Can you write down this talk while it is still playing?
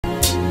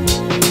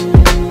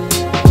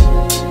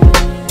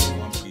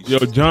Yo,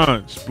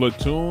 John,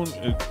 Splatoon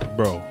is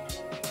bro.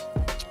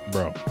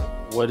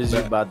 What is you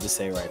about to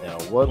say right now?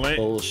 What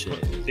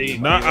bullshit?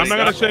 I'm not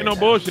gonna say no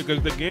bullshit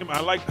because the game.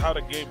 I like how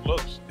the game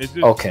looks. It's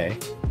just okay.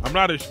 I'm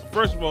not a.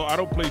 First of all, I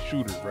don't play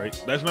shooters, right?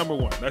 That's number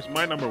one. That's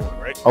my number one,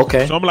 right?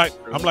 Okay. So I'm like,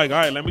 all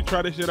right, let me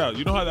try this shit out.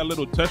 You know how that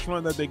little test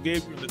run that they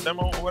gave you in the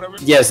demo or whatever?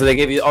 Yeah. So they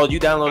gave you. Oh, you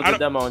downloaded the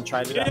demo and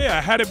tried it out. Yeah,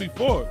 I had it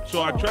before,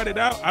 so I tried it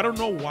out. I don't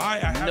know why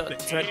I have to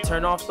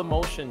turn off the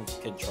motion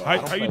control.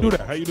 How you do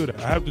that? How you do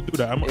that? I have to do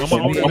that. I'm because I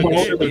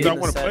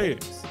want to play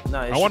it. No,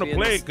 I want to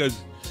play it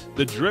because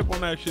the drip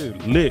on that shit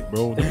is lit,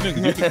 bro.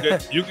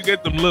 Niggas, you can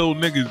get them little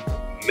niggas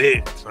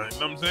lit. You know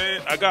what I'm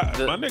saying? I got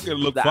my nigga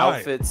look the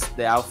fire.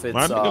 The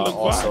outfits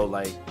also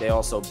like they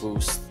also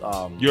boost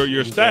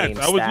your stats.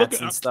 I was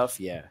looking and stuff.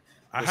 Yeah,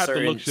 I had to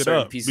look shit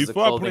up pieces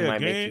before of clothing I play a might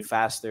game. make you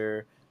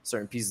faster.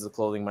 Certain pieces of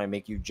clothing might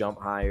make you jump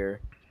higher.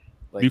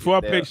 Like before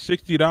I paid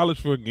 $60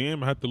 for a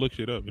game, I had to look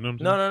shit up. You know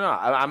what I'm saying? No.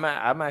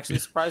 I'm actually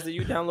surprised that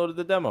you downloaded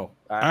the demo.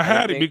 I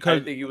had it because I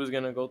didn't think you was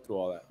gonna go through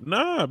all that.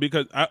 Nah,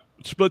 because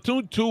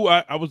Splatoon 2,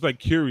 I was like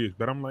curious,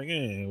 but I'm like,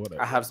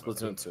 whatever. I have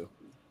Splatoon 2.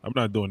 I'm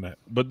not doing that.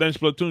 But then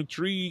Splatoon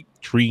 3.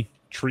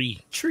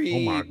 Oh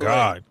my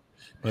god.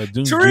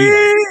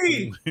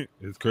 Tree!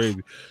 It's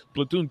crazy.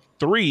 Splatoon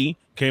 3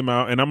 came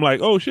out, and I'm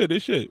like, oh shit,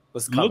 this shit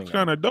looks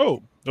kind of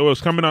dope. Oh,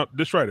 it's coming out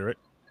this Friday, right?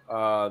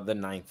 The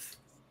 9th.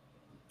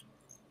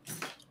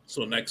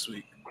 So next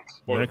week.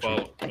 Next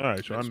week. All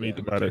right, so I need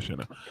to buy that shit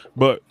now.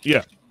 But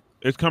yeah,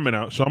 it's coming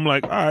out. So I'm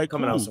like, all right,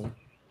 coming out soon.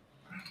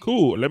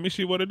 Cool. Let me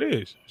see what it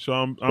is. So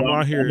I'm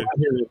out here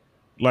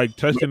like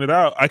testing it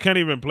out. I can't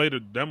even play the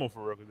demo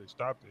for real because they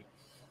stopped it.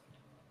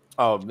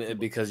 Oh,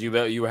 because you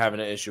were having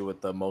an issue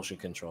with the motion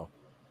control.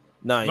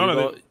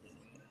 No,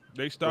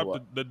 they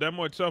stopped the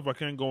demo itself. I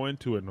can't go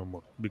into it no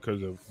more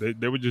because of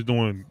they were just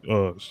doing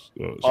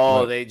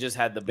they just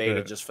had the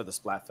beta just for the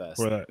Splatfest.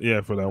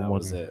 For that one.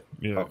 Was it.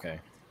 Yeah. Okay.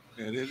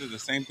 Yeah, they did the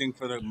same thing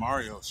for the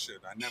Mario shit.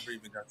 I never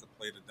even got to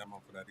play the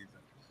demo for that either.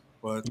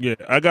 But yeah,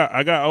 I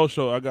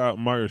got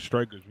Mario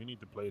Strikers. We need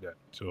to play that.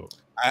 So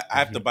I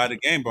have to buy the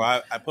game, bro.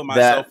 I put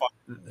myself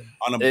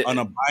on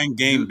a buying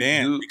game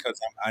ban because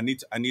I need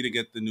to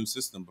get the new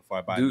system before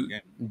I buy the game.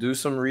 Do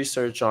some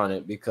research on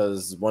it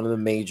because one of the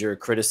major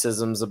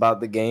criticisms about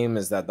the game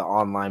is that the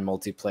online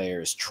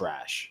multiplayer is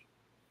trash.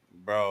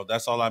 Bro,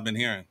 that's all I've been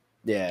hearing.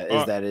 Yeah,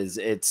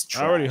 it's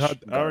trash. I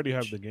already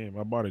have the game.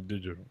 I bought it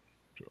digital.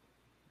 So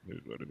it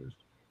is what it is.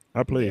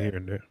 I play it here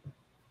and there.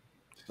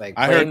 Like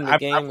I've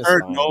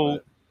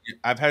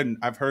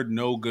heard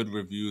no good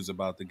reviews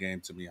about the game,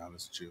 to be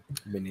honest with you.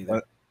 Me neither.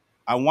 But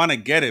I want to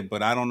get it,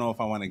 but I don't know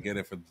if I want to get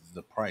it for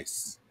the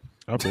price.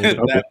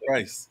 That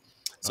price.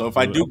 So if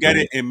I do get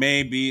it, it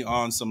may be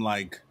on some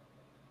like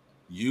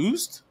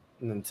used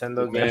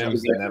Nintendo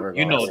games. Never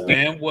you know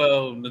damn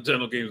well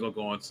Nintendo games don't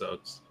go on sale.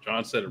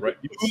 John said it right.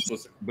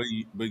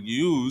 But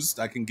used,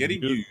 I can get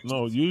it used.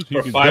 No, used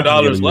for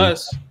 $5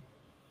 less.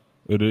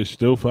 It is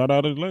still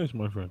 $5 less,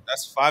 my friend.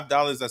 That's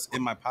 $5 that's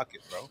in my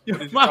pocket, bro. You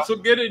might as well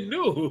get it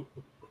new.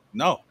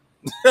 No.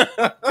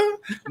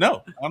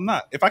 No, I'm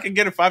not. If I can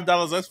get it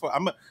 $5 less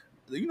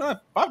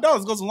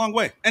 $5 goes a long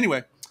way.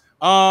 Anyway,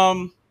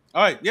 all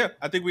right, yeah,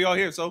 I think we all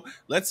here. So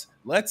let's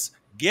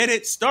get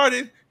it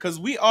started because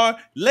we are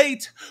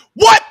late.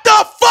 What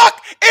the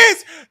fuck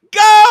is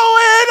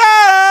going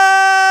on?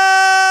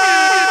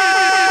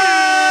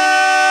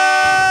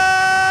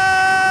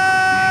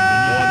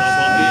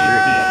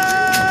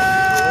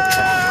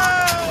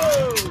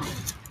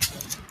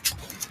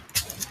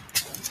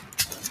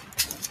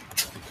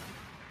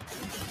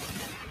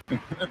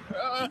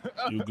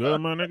 You good,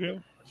 my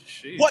nigga?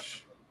 Sheesh. What?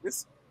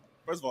 First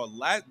of all,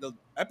 the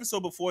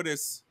episode before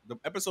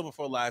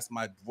last,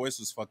 my voice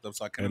was fucked up,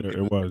 so I couldn't.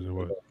 It was.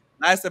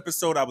 Last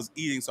episode, I was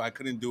eating, so I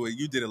couldn't do it.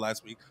 You did it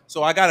last week,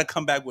 so I gotta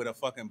come back with a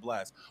fucking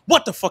blast.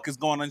 What the fuck is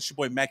going on? It's your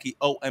boy Macky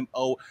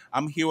OMO.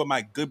 I'm here with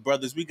my good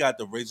brothers. We got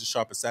the Razor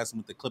Sharp Assassin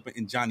with the Clipper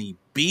and Johnny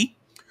B.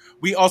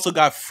 We also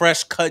got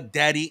Fresh Cut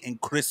Daddy and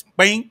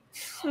Crispin.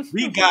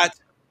 We got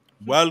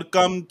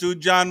Welcome to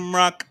John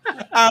Rock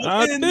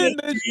out in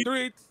the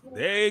streets.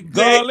 They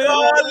call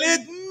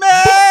it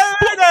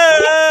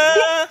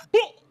murder.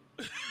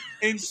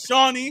 And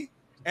Shawny,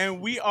 and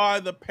we are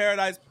the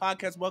Paradise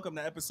Podcast. Welcome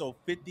to episode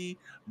 50,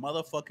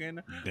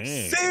 motherfucking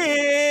six.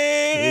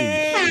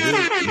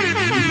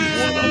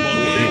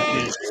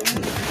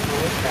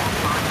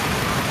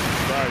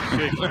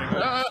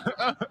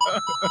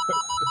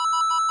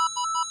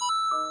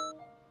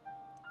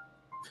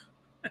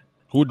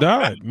 Who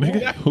died,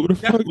 nigga? Who the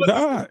fuck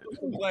died?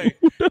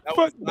 That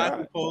was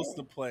not supposed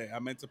to play. I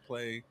meant to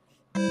play.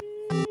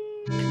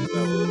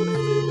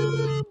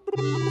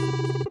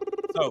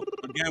 So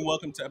again,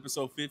 welcome to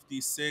episode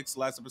 56.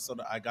 Last episode,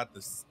 I got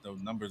the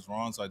numbers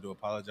wrong, so I do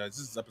apologize.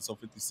 This is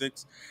episode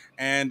 56,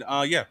 and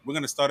yeah, we're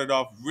gonna start it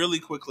off really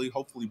quickly.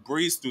 Hopefully,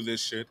 breeze through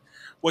this shit.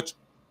 What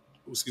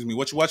you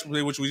watch,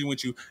 play, what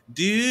you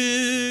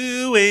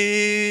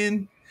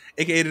doing?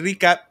 AKA the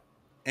recap,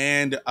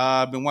 and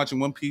I've been watching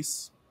One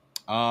Piece.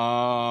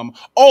 I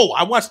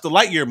watched the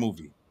Lightyear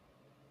movie.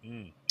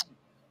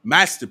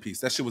 Masterpiece.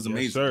 That shit was Yes,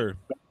 amazing. sir.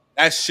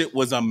 That shit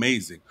was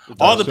amazing.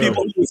 All the sir.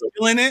 people who was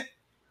feeling it,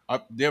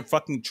 they're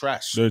fucking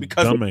trash. They're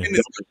because dumbass.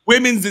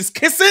 women's is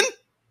kissing.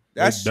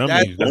 That's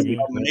dummies, nigga.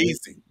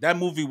 amazing. That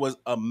movie was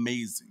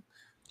amazing.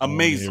 I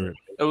wanna hear Amazing. it.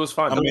 It was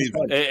fun. Amazing.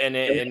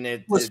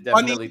 It was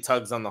definitely funny.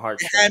 tugs on the It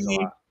heartstrings a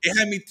lot.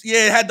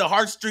 it had the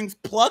heartstrings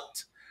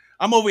plucked.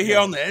 I'm over here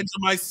Yeah. on the edge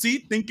of my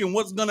seat thinking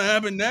what's gonna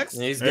happen next.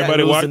 And he's Everybody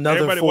gonna lose watch- another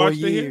everybody 4 watched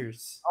it here?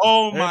 years.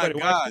 Oh my Everybody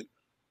watched god. it?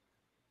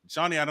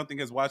 Shawny, I don't think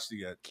has watched it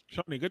yet.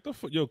 Shawny, get the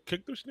yo,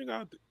 kick this nigga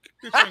out. Kick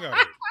this nigga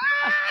out.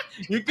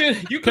 You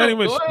Can't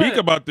even go speak ahead.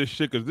 about this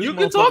shit because this You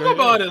can talk motherfucker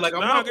about here. it, like, I'm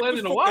Nah, not get planning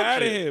the to fuck watch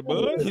outta it. here,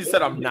 bud. He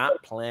said, "I'm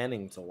not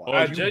planning to watch." Oh,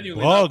 I you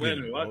genuinely not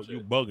planning bugging. to watch You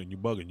it. bugging. You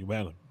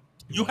wildin'.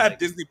 You have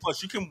Disney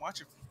Plus. You can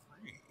watch it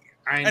for free.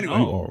 I Anyway. You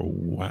know. are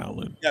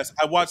wildin'. Yes,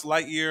 I watched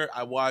Lightyear.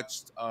 I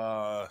watched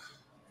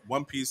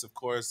One Piece, of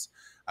course.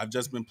 I've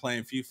just been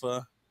playing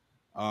FIFA.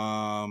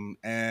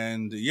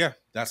 And yeah,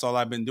 that's all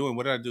I've been doing.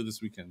 What did I do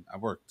this weekend? I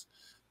worked.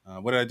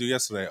 What did I do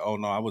yesterday? Oh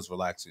no, I was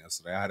relaxing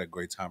yesterday. I had a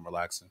great time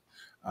relaxing.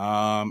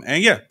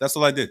 And yeah, that's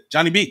all I did.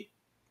 Johnny B.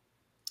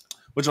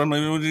 Which one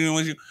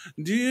was you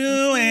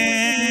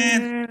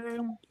doing?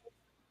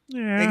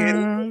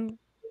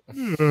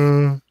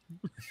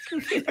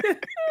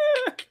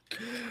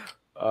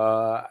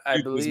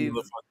 I believe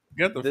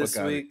Get the this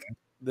fuck out of here. week.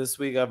 This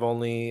week I've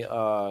only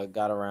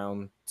got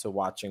around to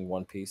watching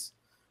One Piece.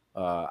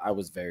 I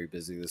was very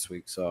busy this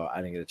week, so I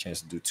didn't get a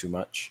chance to do too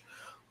much.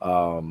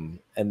 And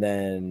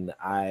then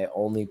I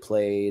only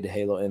played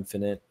Halo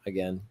Infinite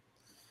again.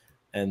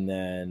 And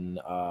then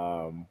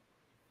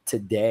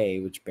today,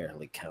 which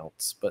barely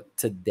counts, but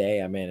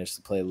today I managed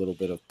to play a little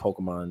bit of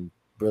Pokemon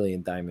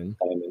Brilliant Diamond.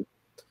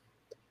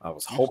 I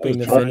was hoping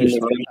to finish.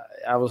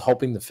 I was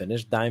hoping to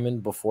finish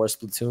Diamond before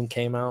Splatoon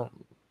came out.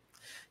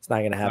 It's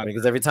not gonna happen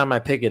because every time I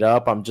pick it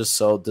up, I'm just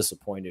so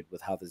disappointed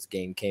with how this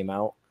game came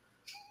out,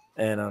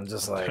 and I'm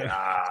just like,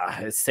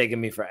 it's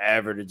taking me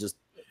forever to just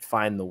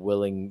find the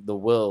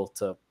will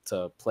to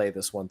play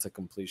this one to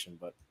completion.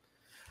 But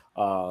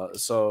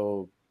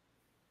so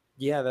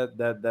yeah,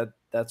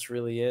 that's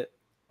really it.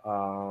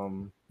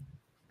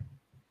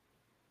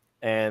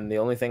 And the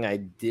only thing I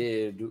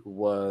did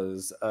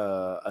was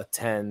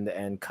attend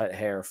and cut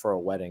hair for a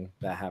wedding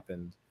that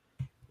happened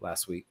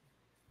last week.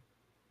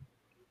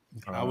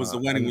 How was the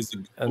wedding? Was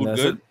the and food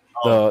that's good?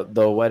 it.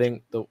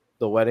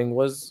 The wedding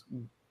was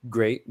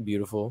great,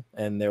 beautiful,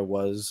 and there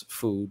was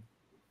food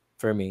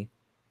for me,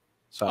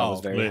 so I was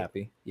very lit.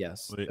 happy.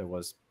 Yes, Lit. there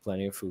was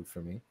plenty of food for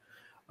me.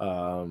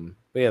 But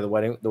yeah, the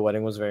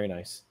wedding was very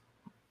nice.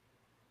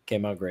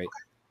 Came out great.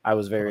 I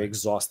was very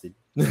exhausted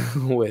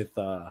with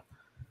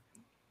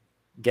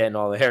getting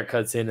all the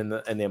haircuts in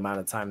the amount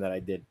of time that I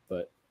did,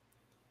 but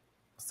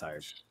I was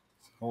tired.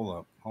 Hold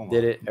up.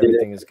 Did it?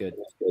 Everything is good.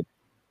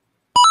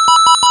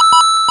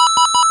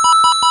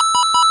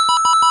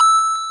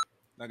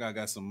 That guy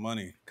got some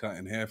money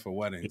cutting hair for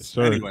weddings. Yes,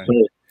 sir. Anyway,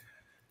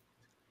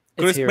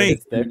 It's here, Crispin.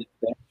 it's there.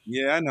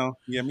 Yeah, I know.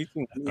 Yeah, me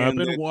too. I've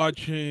been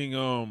watching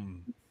No,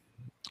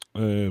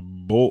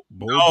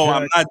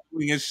 I'm not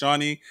doing it,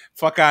 Shawny.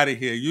 Fuck out of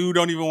here. You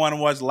don't even want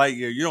to watch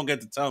Lightyear. You don't get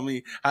to tell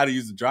me how to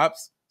use the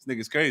drops. This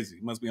nigga's crazy.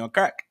 He must be on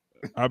crack.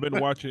 I've been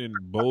watching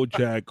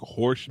Bojack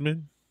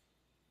Horseman.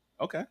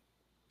 Okay.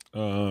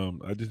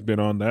 I just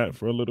been on that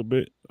for a little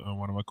bit.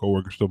 One of my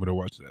coworkers told me to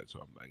watch that, so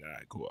I'm like, all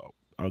right, cool.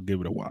 I'll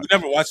give it a watch. You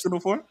never watched it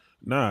before?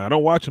 Nah, I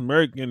don't watch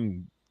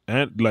American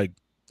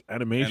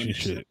animation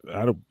shit.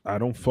 I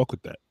don't fuck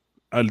with that.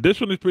 This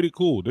one is pretty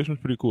cool. This one's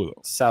pretty cool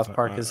though. South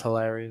Park is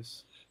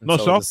hilarious. And No,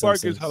 so South is The Park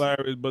is Simpsons.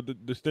 hilarious, but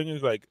this thing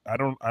is like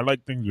I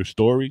like things with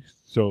stories.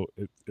 So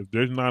if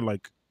there's not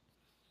like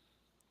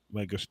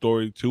a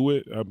story to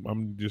it,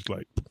 I'm just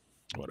like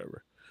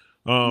whatever.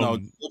 No,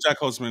 Bojack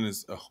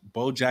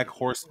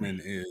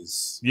Horseman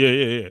is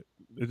Yeah.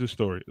 It's a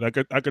story. Like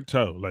I could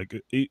tell. Like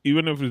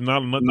even if it's not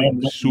nothing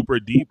super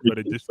deep, but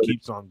it just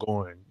keeps on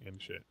going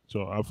and shit.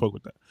 So I'll fuck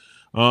with that.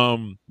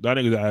 That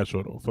nigga's an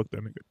asshole though. Fuck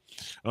that nigga.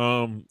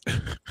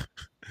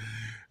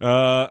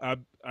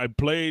 I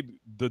played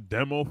the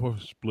demo for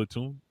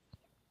Splatoon,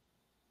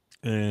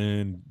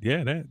 and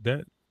yeah,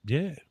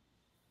 yeah.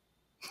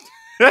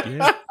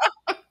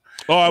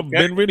 Oh, I've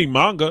been reading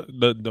manga,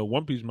 the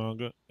One Piece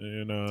manga,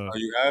 and oh,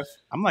 you have?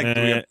 I'm like 3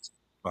 episodes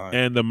behind.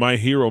 and the My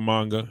Hero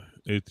manga.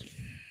 It's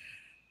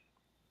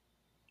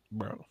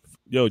bro,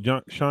 yo,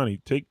 Shawny,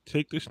 take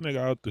this nigga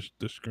out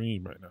the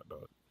screen right now,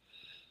 dog.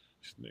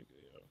 This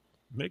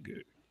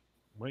nigga,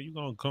 when you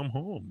gonna come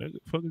home, nigga?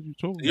 Fuck is you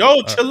talking? Yo,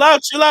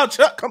 about? chill out.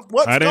 Come,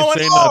 what's I didn't going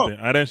say on?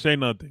 nothing. I didn't say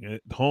nothing.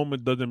 Home,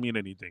 it doesn't mean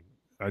anything.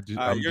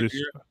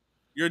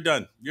 You're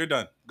done. You're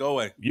done. Go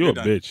away. You a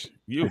bitch.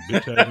 You a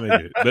bitch ass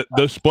nigga.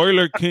 The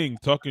spoiler king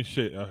talking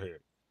shit out here.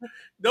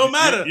 Don't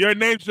matter. Your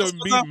name should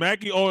be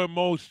Macky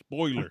OMO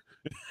spoiler.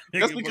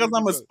 Just because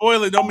I'm a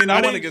spoiler don't mean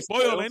I want to get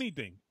spoil spoiled.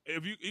 anything.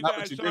 If you Not ask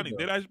what you Shawny, did,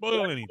 did I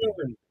spoil anything?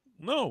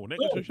 No,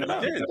 nigga, so shut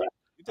up.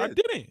 I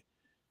didn't.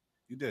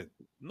 You did.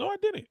 No, I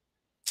didn't.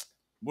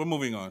 We're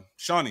moving on.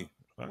 Shawny.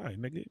 All right,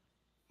 nigga.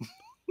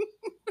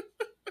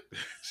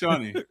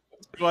 Shawny.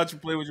 watch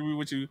and play with you.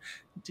 What you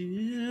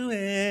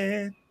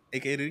doing?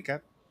 AKA the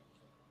recap.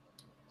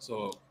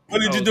 So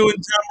What did you do in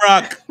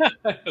Jamrock?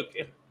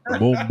 okay.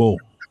 Boom, boom.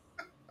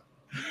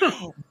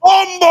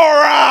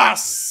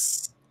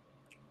 Bomboras!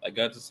 I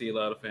got to see a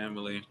lot of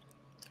family,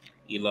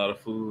 eat a lot of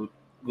food,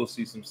 go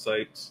see some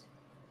sights.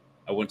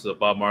 I went to the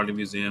Bob Marley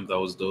Museum. That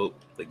was dope.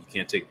 Like you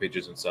can't take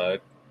pictures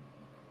inside.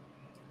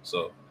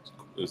 So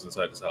it was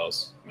inside his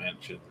house,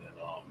 mansion in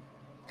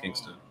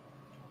Kingston.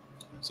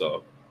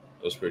 So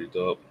it was pretty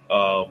dope.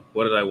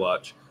 What did I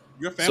watch?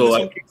 Your family's So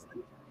from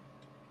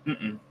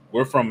Kingston?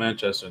 we're from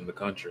Manchester in the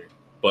country,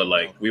 but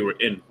like Oh. we were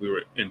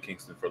in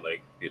Kingston for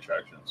like the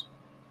attractions.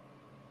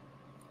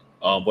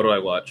 What did I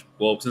watch?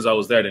 Well, since I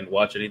was there, I didn't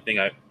watch anything.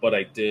 But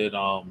I did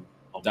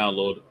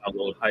download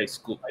high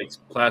school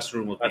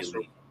classroom of the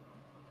elite.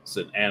 It's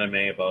an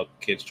anime about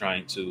kids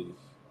trying to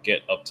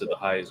get up to the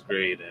highest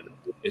grade, and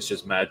it's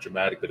just mad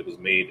dramatic. But it was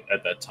made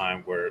at that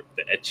time where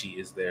the ecchi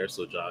is there,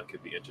 so John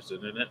could be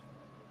interested in it.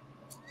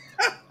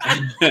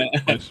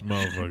 This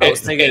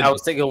motherfucker. I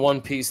was taking One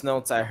Piece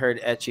notes. I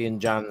hered Ecchi and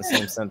John in the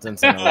same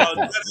sentence. And I was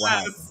like,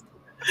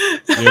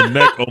 wow. Your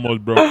neck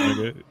almost broke,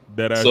 nigga.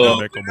 That ass So-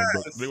 your neck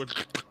almost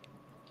broke.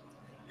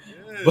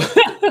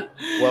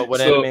 What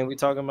So- anime we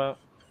talking about?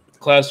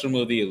 Classroom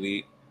of the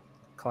elite.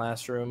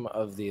 Classroom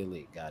of the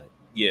Elite. Got it.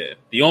 Yeah,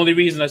 the only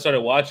reason I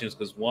started watching is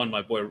because one,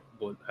 my boy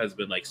has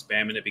been like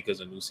spamming it because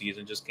a new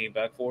season just came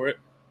back for it.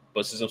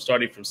 But since I'm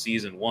starting from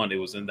season one, it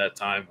was in that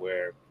time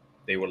where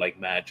they were like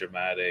mad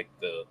dramatic,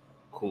 the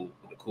cool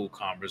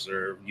calm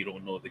reserve. You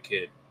don't know the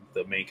kid,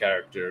 the main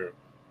character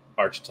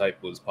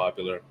archetype was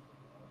popular,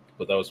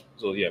 but that was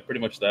so yeah, pretty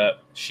much that.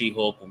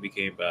 She-Hulk when we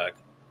came back,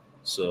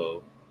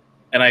 so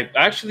and I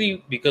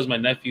actually because my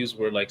nephews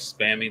were like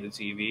spamming the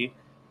TV,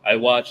 I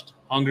watched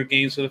Hunger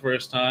Games for the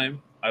first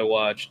time. I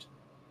watched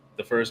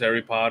the first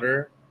Harry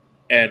Potter,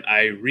 and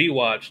I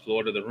rewatched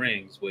Lord of the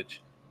Rings,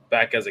 which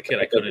back as a kid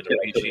I couldn't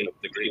appreciate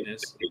the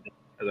greatness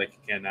as I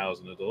can now as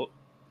an adult.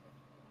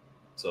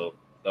 So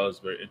that was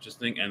very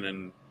interesting. And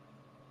then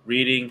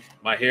reading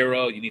My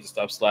Hero, You Need to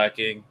Stop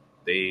Slacking.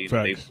 They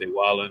Facts.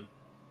 wildin'.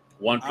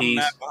 One I'm Piece,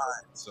 mad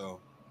behind, so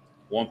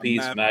One I'm Piece,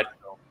 mad mad behind,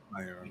 though,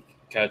 my hero.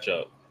 catch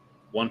up.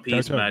 One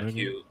Piece, Catch up, mad nigga.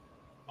 cute.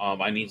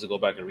 I need to go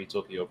back and read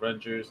Tokyo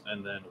Avengers.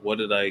 And then what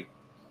did I?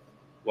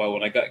 Well,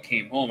 when I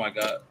came home, I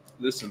got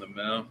listen to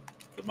man,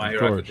 the My Of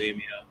Hero course.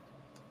 Academia,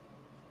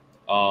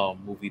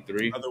 movie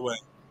 3, Other way.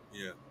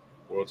 Yeah.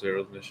 World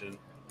Heroes Mission,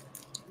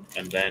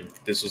 and then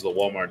this was the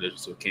Walmart edition,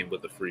 so it came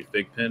with a free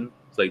fig pin.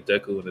 It's like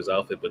Deku in his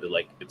outfit, but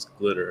it's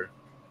glitter.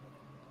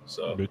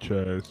 So Bitch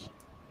ass.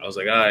 I was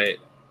like, all right,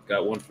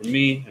 got one for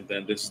me, and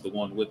then this is the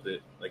one with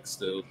it. Like,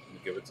 still, I'm gonna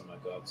give it to my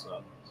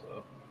godson.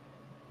 So,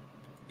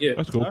 yeah,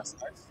 That's cool. That's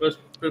nice. that's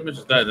pretty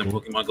much that. And then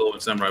Cool. Pokemon Go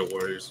and Samurai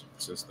Warriors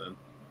since then.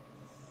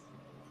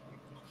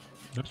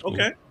 That's cool.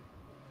 Okay.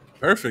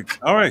 Perfect.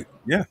 All right.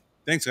 Yeah.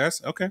 Thanks,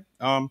 guys. Okay.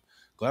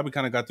 Glad we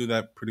kind of got through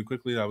that pretty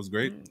quickly. That was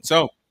great.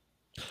 So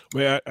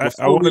Wait, I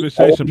Before wanted we- to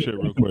say some shit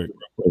real quick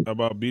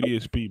about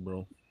BDSP,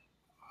 bro. Go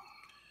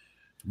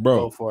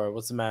Bro, for it.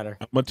 What's the matter?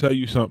 I'm gonna tell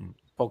you something.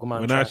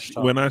 Pokemon When I trash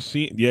talk. when I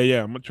see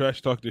I'm gonna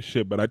trash talk this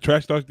shit, but I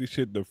trash talked this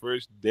shit the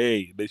first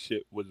day this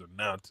shit was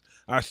announced.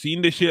 I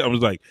seen this shit. I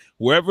was like,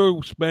 whoever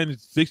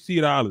spends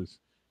 $60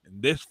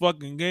 in this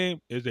fucking game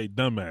is a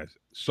dumbass.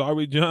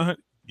 Sorry, John.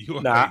 You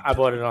are Nah, a I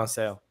bought it on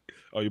sale.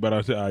 Oh, you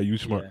better say, you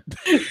smart.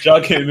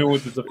 John came in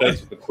with his defense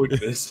with the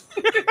quickness.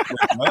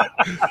 what?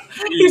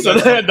 He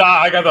said, "Nah,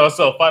 I got that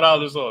myself.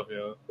 $5 off,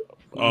 yo."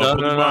 No.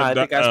 Pokemon, I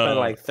think I spent uh,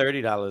 like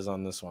 $30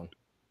 on this one.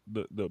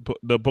 the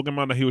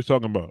Pokemon that he was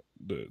talking about,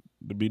 the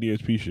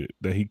BDSP shit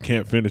that he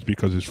can't finish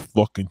because it's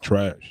fucking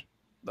trash.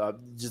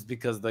 Just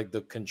because like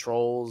the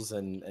controls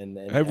and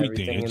Everything,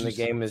 everything it's in the just-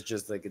 game is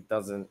just like it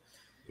doesn't.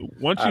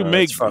 Once I you don't know,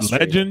 make it's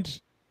frustrating.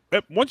 Legends,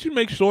 once you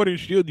make Sword and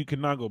Shield, you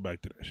cannot go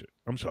back to that shit.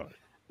 I'm sorry.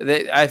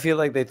 I feel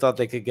like they thought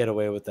they could get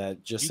away with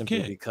that just You simply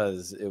can't.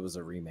 because it was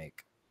a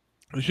remake.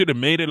 You should have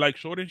made it like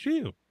Sword and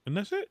Shield, and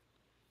that's it.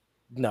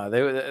 No,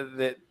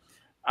 they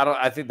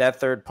I think that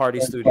third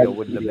party studio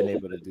wouldn't have been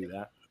able to do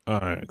that. All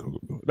right, cool.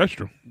 That's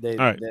true. They,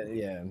 All right.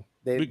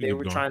 they We can keep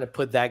were going. trying to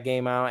put that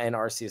game out and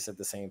Arceus at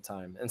the same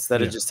time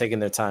instead Yeah. of just taking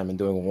their time and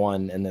doing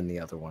one and then the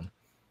other one.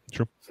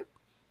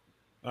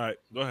 All right,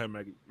 go ahead,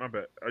 Maggie. My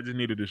bad. I just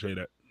needed to say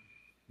that.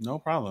 No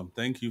problem.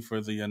 Thank you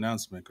for the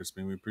announcement,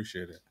 Crispin. We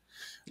appreciate it.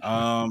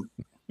 I'm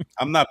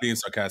not being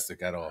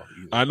sarcastic at all.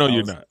 Either. I know you're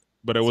was- not,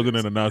 but it wasn't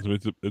an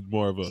announcement. It's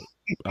more of a,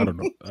 I don't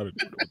know. I don't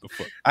know what the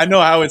fuck. I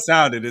know how it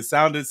sounded. It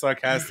sounded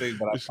sarcastic,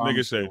 but This I nigga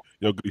promise say,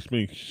 "Yo,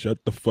 Crispin,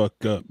 shut the fuck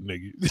up,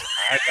 nigga."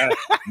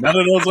 none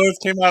of those words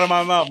came out of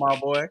my mouth, my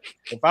boy.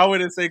 If I were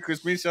to say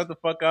Crispin, shut the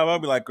fuck up,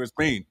 I'd be like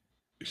Crispin.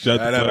 Shut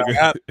the Shut fuck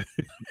up.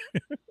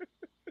 up.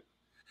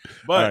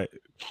 But All right.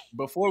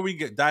 before we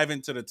dive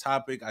into the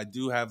topic, I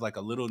do have like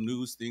a little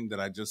news thing that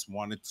I just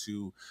wanted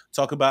to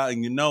talk about.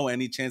 And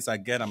any chance I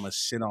get, I'm gonna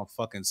shit on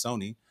fucking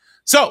Sony.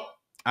 So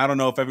I don't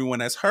know if everyone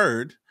has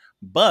heard,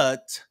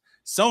 but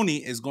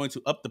Sony is going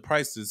to up the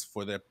prices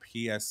for their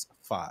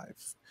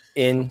PS5.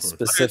 in course.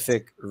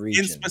 specific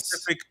regions. In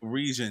specific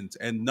regions,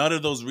 and none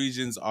of those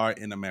regions are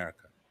in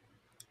America,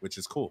 which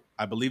is cool.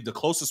 I believe the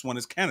closest one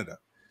is Canada,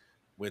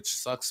 which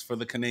sucks for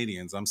the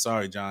Canadians. I'm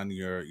sorry, John.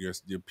 Your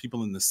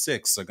people in the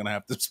 6 are gonna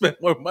have to spend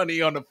more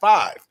money on the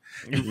 5.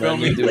 You feel Let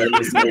me me? do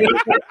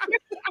it.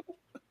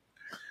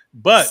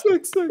 But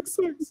Six.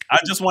 I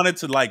just wanted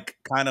to like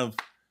kind of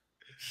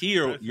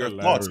hear That's your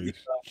thoughts.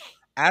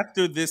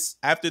 hilarious.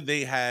 After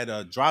they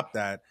had dropped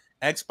that,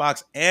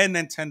 Xbox and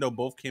Nintendo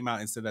both came out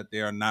and said that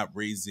they are not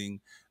raising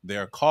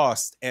their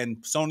cost, and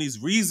Sony's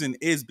reason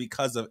is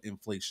because of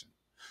inflation.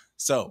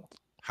 So,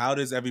 how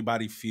does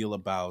everybody feel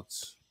about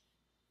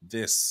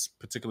this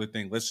particular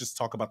thing? Let's just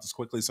talk about this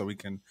quickly so we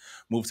can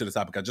move to the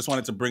topic. I just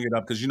wanted to bring it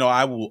up because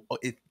I will.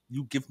 If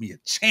you give me a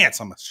chance,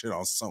 I'm gonna shit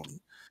on Sony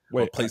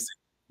or Wait, PlayStation.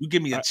 You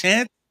give me a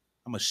chance,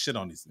 I'm gonna shit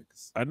on these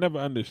niggas. I never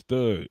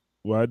understood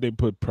why they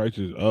put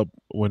prices up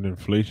when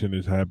inflation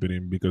is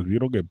happening because we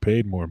don't get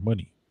paid more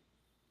money.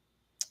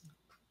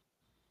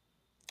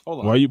 Hold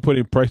on. Why are you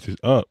putting prices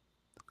up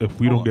if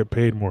we Hold don't on. get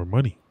paid more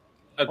money?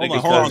 I think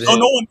Hold on. because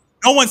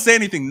No one say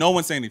anything. No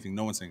one say anything.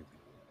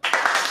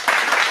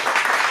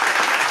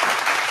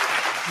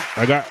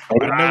 I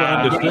never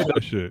understood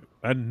that shit.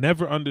 I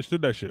never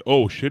understood that shit.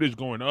 Oh, shit is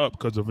going up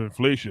because of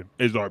inflation.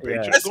 Is our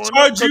paycheck Let's going up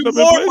charge you because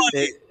of more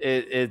inflation?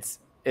 money.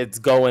 It's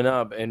going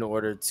up in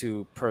order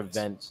to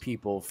prevent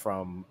people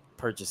from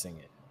purchasing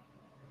it.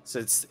 So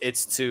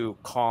it's to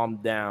calm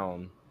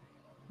down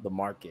the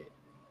market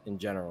in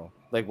general.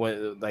 Like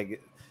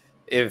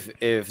if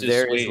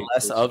there is wait,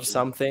 less of basically.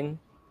 something,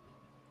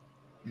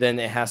 then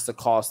it has to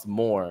cost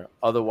more.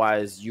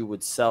 Otherwise, you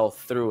would sell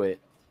through it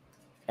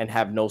and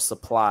have no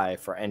supply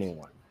for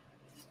anyone.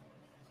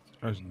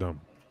 That's dumb.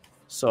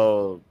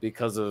 So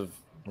because of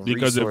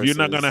Because if you're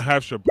not resources- gonna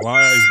have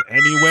supplies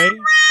anyway,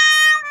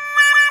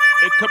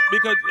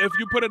 because if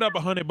you put it up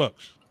 $100,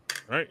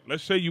 right?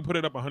 Let's say you put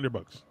it up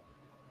 $100,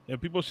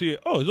 and people see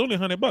it. Oh, it's only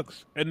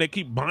 $100, and they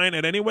keep buying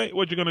it anyway.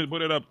 What, you're gonna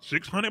put it up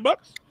 $600?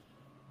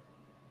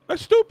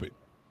 That's stupid.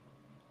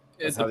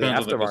 It that's how the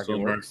depends on the aftermarket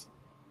consumer. works.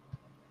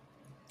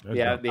 That's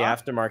Yeah, dumb. the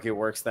aftermarket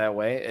works that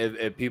way.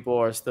 If people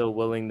are still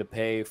willing to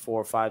pay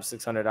 $400, $500,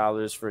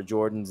 $600 for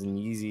Jordans and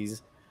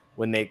Yeezys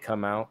when they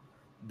come out,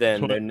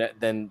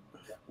 then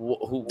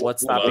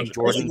what's stopping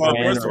Jordan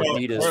Brand or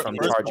Adidas from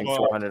charging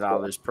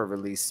 $400 per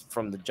release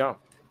from the jump?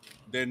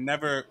 They're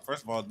never.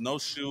 First of all, no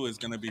shoe is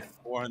gonna be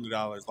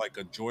 $400 like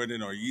a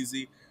Jordan or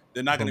Yeezy.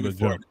 They're not gonna From be the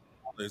jump.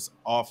 $400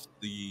 off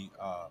the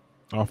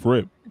Off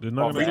rip. They're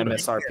not Off the gonna do that.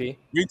 MSRP?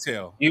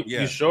 retail.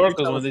 You sure?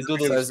 Because Retail when they is do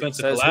gonna those be-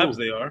 expensive says collabs,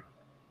 who? they are.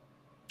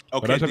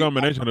 But that's a the-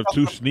 combination of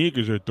 2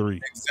 sneakers or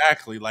 3.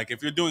 Exactly. Like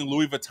if you're doing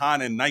Louis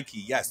Vuitton and Nike,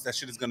 yes, that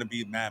shit is gonna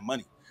be mad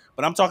money.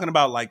 But I'm talking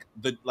about like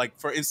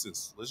for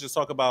instance, let's just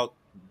talk about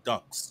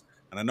Dunks.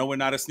 And I know we're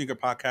not a sneaker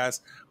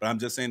podcast, but I'm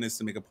just saying this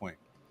to make a point.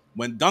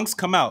 When Dunks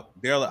come out,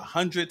 they're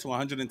 $100 to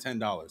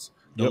 $110.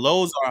 The Yep.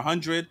 lows are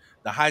 100,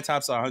 the high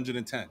tops are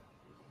 110.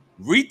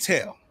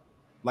 Retail,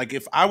 like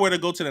if I were to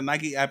go to the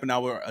Nike app and I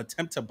were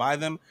attempt to buy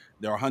them,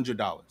 they're $100,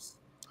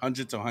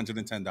 $100 to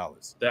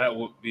 $110. That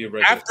would be a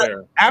regular pair.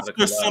 not a After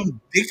collab.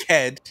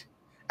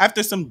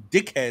 some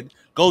dickhead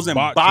goes and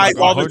Bots buys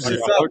like all the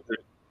 100.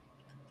 shit,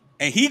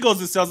 and he goes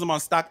and sells them on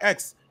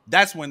StockX,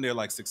 that's when they're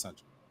like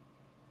 600.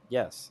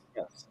 Yes.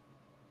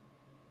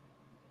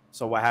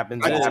 So what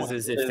happens Oh,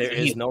 is if there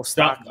he- is no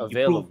stock John,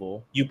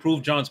 available, You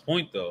proved John's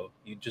point, though.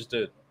 You just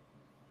did.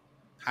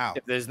 How?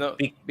 if there's no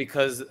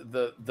because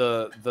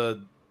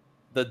the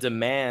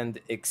demand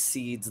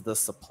exceeds the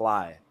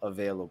supply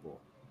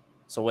available.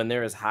 So when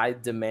there is high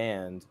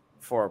demand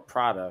for a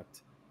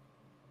product,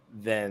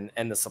 then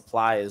and the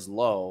supply is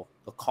low,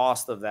 the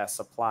cost of that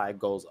supply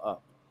goes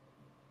up.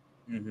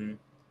 Mm-hmm.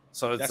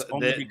 So it's That's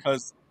only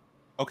because,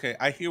 okay,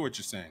 I hear what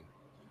you're saying.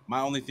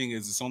 My only thing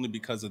is it's only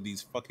because of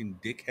these fucking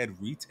dickhead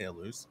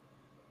retailers.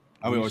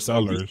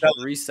 Resellers.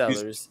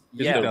 resellers.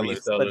 the Yeah,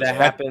 resellers. but that That-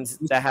 happens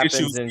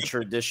issues- in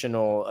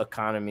traditional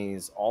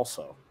economies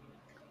also,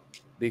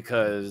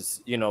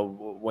 because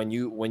when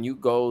you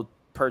go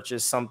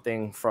purchase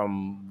something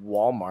from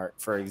Walmart,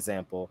 for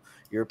example,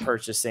 you're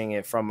purchasing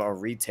it from a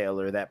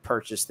retailer that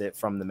purchased it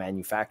from the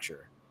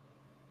manufacturer.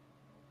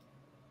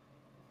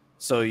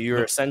 So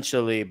you're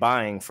essentially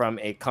buying from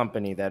a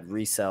company that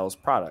resells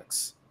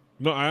products.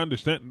 No, I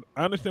understand.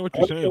 I understand what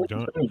you're saying,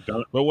 John.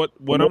 But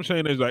what I'm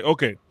saying is like,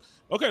 okay,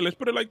 let's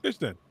put it like this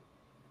then.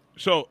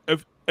 So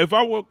if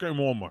I work in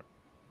Walmart,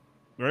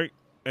 right,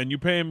 and you're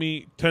paying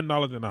me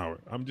 $10 an hour,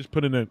 I'm just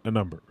putting a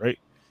number, right,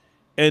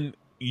 and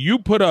you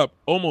put up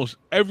almost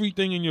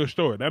everything in your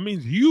store, that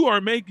means you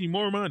are making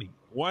more money.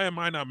 Why am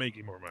I not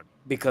making more money?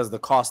 Because the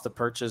cost to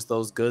purchase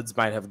those goods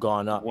might have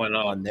gone up Went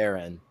up. on their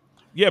end.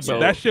 Yeah, but So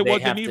that shit they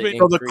wasn't have to even.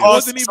 So the increase. cost,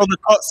 wasn't even.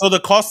 so the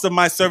cost of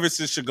my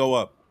services should go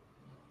up.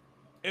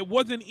 It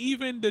wasn't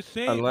even the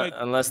same.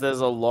 Unless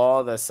there's a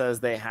law that says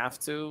they have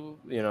to,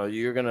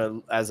 you're gonna,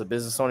 as a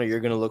business owner,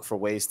 you're gonna look for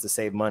ways to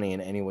save money in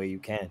any way you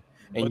can, and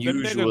But them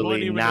niggas usually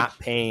weren't even not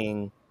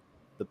paying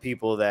the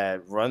people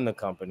that run the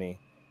company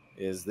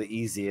is the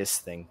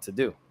easiest thing to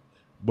do.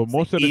 But It's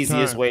most the of the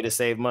easiest time, way to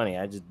save money.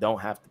 I just don't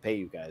have to pay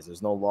you guys.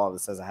 There's no law that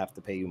says I have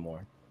to pay you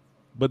more.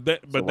 but So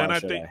then why I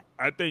should think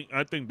I?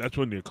 I think that's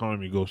when the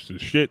economy goes to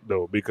shit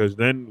though, because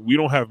then we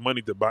don't have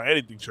money to buy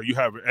anything, so you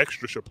have an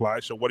extra supply.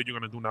 So what are you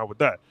gonna do now with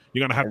that?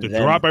 You're gonna have to And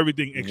then drop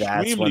everything that's when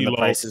extremely the low.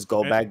 prices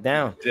go and- back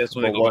down. That's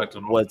when But they go back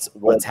to normal.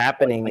 what's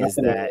happening is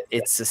that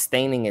it's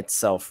sustaining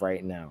itself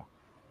right now,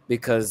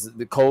 because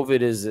the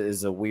COVID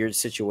is a weird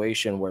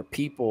situation where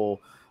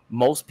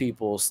most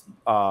people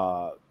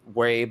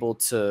were able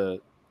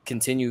to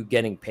continue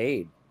getting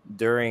paid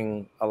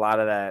during a lot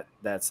of that.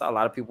 That's a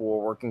lot of people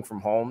were working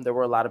from home. There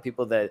were a lot of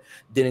people that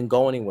didn't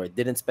go anywhere,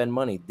 didn't spend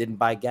money, didn't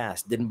buy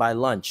gas, didn't buy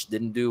lunch,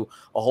 didn't do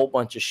a whole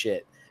bunch of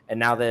shit. And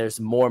now there's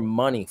more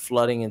money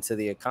flooding into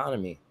the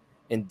economy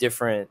in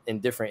different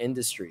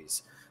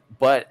industries.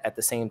 But at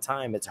the same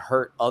time, it's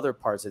hurt other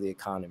parts of the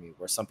economy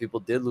where some people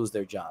did lose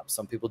their jobs,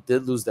 some people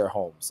did lose their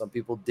homes, some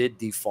people did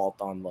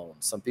default on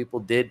loans, some people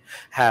did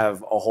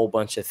have a whole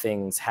bunch of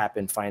things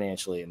happen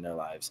financially in their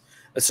lives.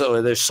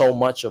 So there's so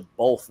much of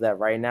both that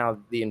right now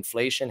the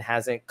inflation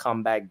hasn't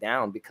come back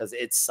down because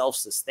it's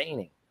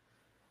self-sustaining.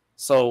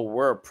 So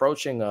we're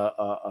approaching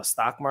a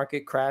stock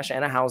market crash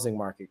and a housing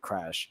market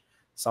crash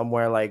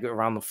somewhere like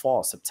around the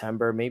fall,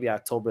 September, maybe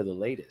October, the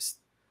latest.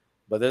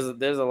 But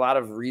there's a lot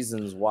of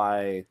reasons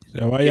why, Se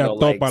vaya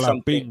like topa la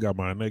something. pinga,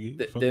 man,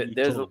 nigga. Fuck you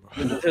There's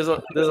talking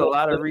about? there's a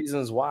lot of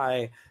reasons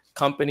why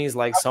companies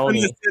like Couldn't have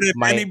Sony said it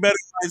any might. better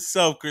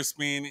myself,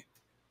 Crispin.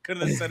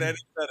 Couldn't have said it any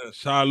better.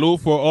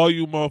 Salute for all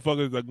you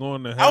motherfuckers that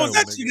going to I hell. was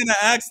actually nigga. gonna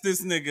ask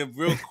this nigga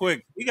real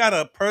quick. We got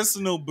a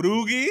personal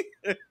broogie.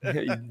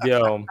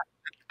 Yo,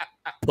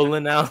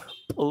 pulling out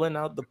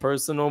the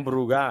personal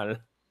Brugal.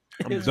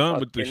 I'm It's done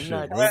with this fucking shit,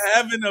 nuts. bro.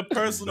 Having a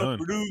personal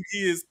done. broogie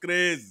is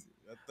crazy.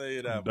 I'll tell you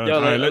I'm that. done. Yo,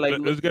 All right, like,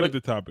 let's get look- into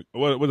the topic.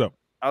 What's up?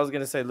 I was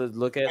gonna say,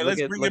 look at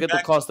let's bring it the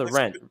back cost to of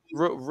rent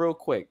Crispin. real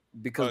quick,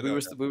 because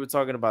Okay, we were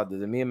talking about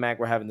this. And me and Mac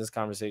were having this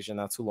conversation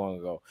not too long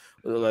ago.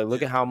 Like,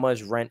 look at how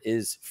much rent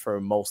is for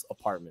most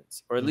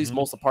apartments, or at least Mhm.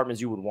 most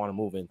apartments you would want to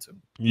move into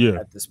Yeah.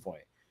 at this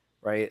point,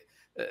 right?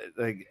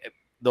 Like,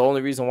 the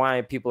only reason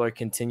why people are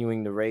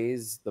continuing to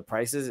raise the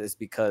prices is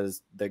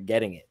because they're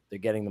getting it. They're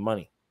getting the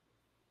money.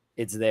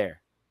 It's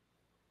there.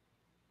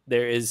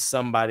 There is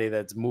somebody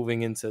that's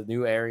moving into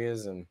new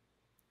areas and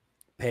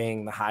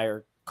paying the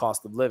higher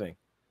cost of living.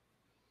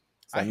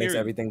 So I that makes hear you.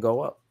 everything go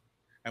up.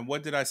 And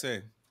what did I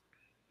say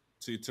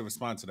to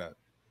respond to that?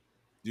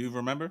 Do you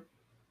remember?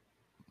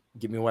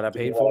 Give me what I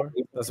paid for.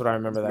 That's what I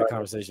remember that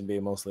conversation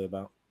being mostly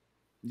about.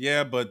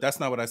 Yeah, but that's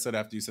not what I said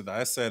after you said that.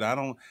 I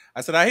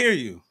said I hear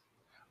you,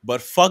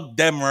 but fuck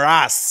them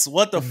Ras.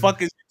 What the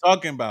fuck is you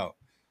talking about,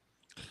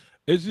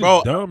 It's just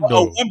bro? dumb A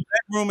though. one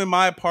bedroom in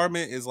my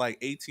apartment is like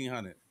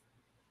 1,800.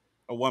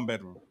 A one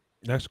bedroom.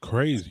 That's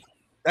crazy.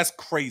 That's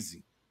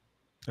crazy.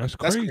 That's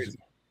That's crazy. crazy.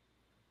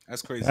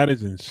 That's crazy. That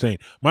is insane.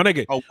 My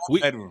nigga, A one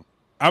bedroom.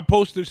 I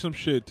posted some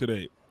shit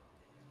today.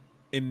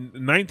 In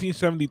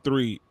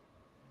 1973,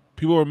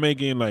 people were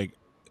making like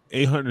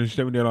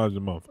 $870 a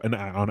month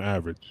on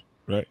average,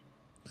 right?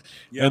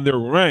 Yeah. And their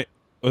rent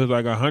was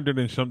like $100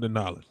 and something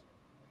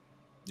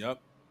Yep.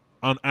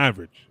 on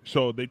average.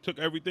 So they took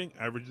everything,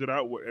 averaged it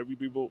out with every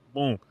people.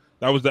 Boom,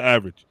 that was the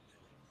average.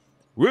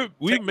 We're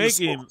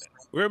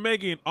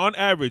making on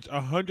average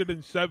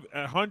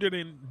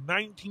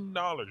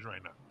 $119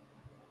 right now,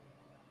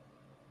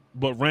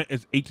 but rent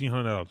is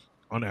 $1,800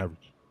 on average.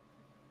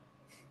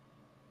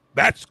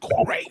 That's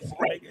crazy.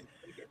 Nigga.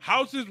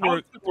 Houses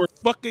were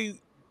fucking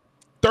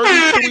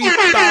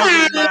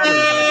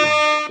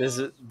 $33,000. This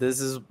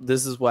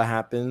is what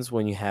happens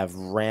when you have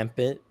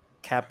rampant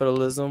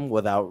capitalism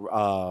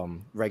without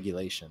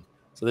regulation.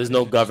 So there's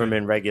no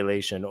government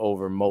regulation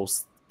over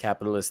most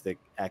capitalistic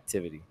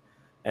activity,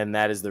 and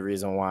that is the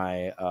reason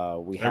why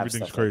we have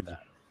Everything's stuff crazy. like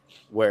that,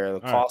 where the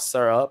All right. costs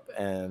are up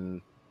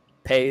and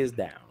pay is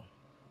down.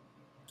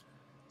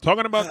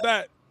 Talking about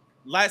that,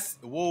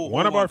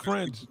 One of our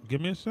friends.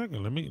 Give me a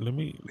second. Let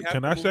me.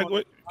 Can I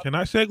segue? Can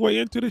I segue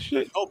into this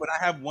shit? Oh, but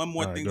I have one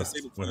more All right, thing go to say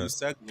ahead. before Go you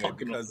ahead. segue,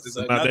 because there's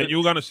Nah, another. then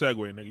you're gonna segue,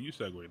 nigga. You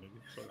segue, nigga.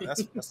 Sorry.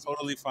 That's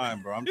totally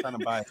fine, bro. I'm trying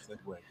to buy a segue.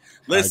 All right,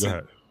 Listen, go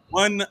ahead.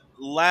 one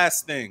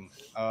last thing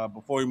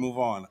before we move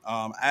on.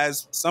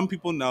 As some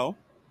people know,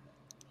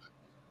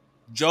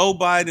 Joe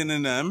Biden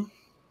and them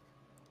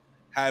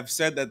have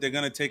said that they're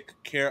going to take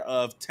care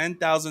of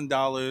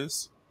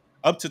 $10,000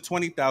 up to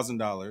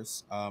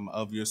 $20,000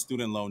 of your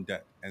student loan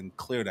debt and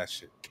clear that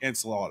shit,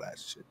 cancel all that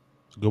shit.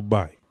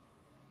 Goodbye.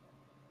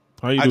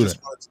 How you do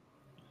that?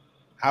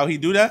 How he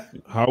do that?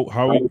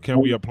 How can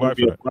we apply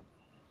for that?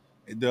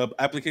 The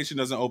application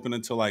doesn't open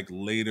until like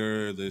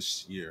later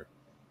this year.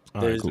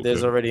 All right, cool.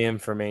 There's already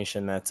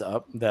information that's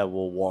up that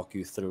will walk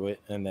you through it,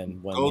 and then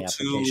when Go the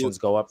applications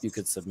go up, you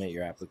could submit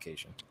your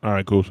application. All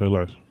right, cool. Say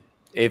less.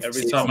 If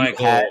Every if time you I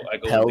go had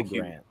in Pell the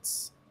queue.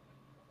 Grants,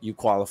 you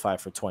qualify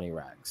for 20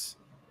 racks.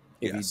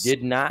 If Yes. you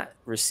did not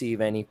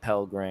receive any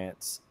Pell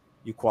Grants,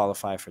 you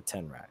qualify for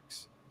 10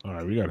 racks. All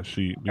right, we gotta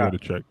see. We gotta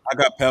check. I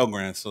got Pell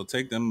Grants, so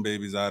take them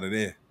babies out of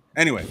there.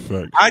 Anyway,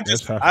 Facts. I That's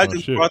just half my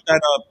shit. brought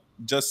that up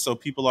just so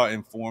people are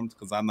informed,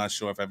 because I'm not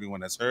sure if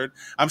everyone has heard.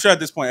 I'm sure at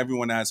this point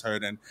everyone has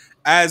heard, and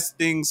as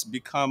things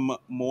become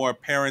more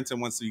apparent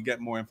and once you get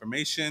more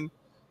information,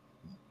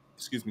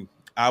 excuse me,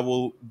 I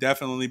will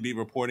definitely be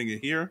reporting it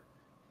here.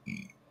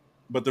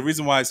 But the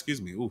reason why,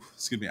 excuse me,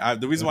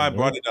 the reason why I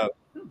brought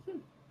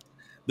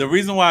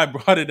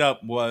it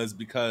up, was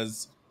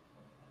because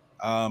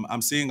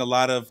I'm seeing a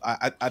lot of.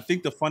 I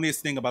think the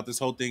funniest thing about this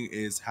whole thing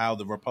is how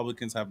the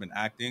Republicans have been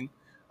acting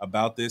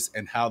about this,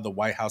 and how the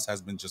White House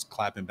has been just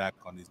clapping back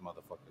on these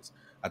motherfuckers.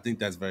 I think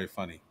that's very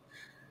funny.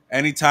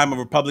 Anytime a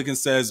Republican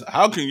says,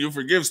 "How can you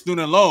forgive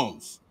student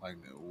loans?" Like,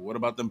 what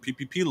about them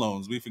PPP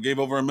loans? We forgave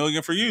over $1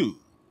 million for you.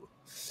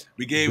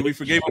 We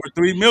forgave over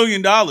 $3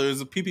 million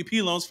of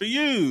PPP loans for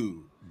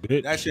you.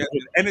 Bitch. That shit,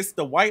 and it's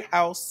the White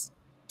House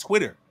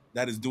Twitter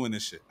that is doing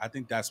this shit. I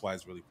think that's why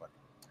it's really funny.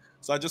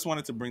 So I just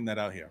wanted to bring that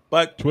out here.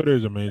 But Twitter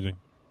is amazing.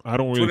 I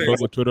don't really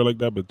fuck with Twitter like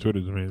that, but Twitter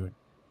is amazing.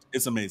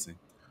 It's amazing.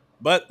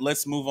 But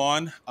let's move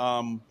on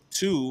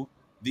to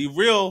the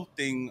real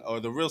thing, or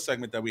the real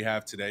segment that we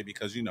have today,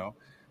 because, you know,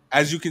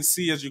 as you can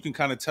see, as you can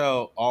kind of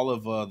tell, all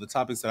of the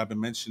topics that I've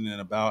been mentioning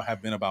about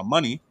have been about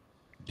money.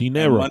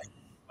 Dinero. Money,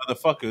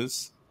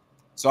 motherfuckers.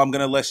 So I'm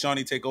going to let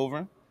Shawny take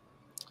over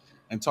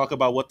and talk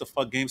about what the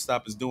fuck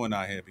GameStop is doing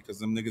out here, because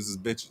them niggas is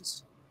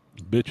bitches.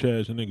 Bitch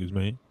ass niggas,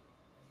 man.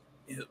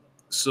 Yep.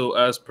 So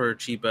as per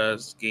cheap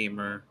ass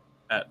gamer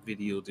at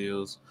video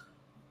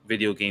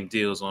game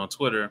deals on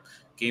Twitter,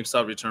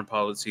 GameStop return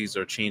policies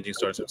are changing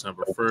starting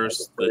September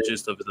 1st. The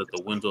gist of it is that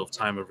the window of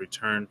time of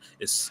return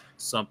is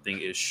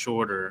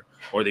shorter,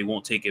 or they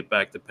won't take it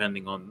back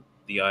depending on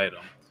the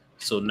item.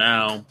 So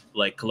now,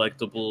 like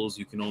collectibles,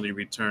 you can only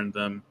return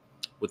them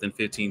within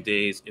 15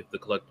 days. If the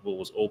collectible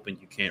was open,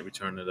 you can't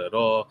return it at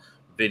all.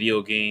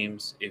 Video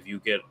games, if you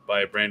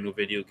buy a brand new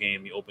video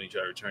game, you open, you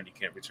try to return, you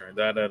can't return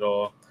that at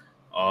all.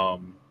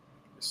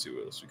 Let's see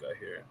what else we got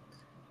here.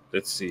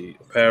 Let's see.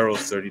 Apparel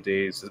 30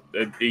 days.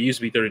 It used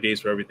to be 30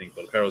 days for everything,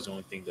 but apparel is the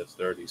only thing that's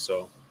 30.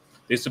 So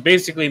they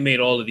basically made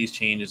all of these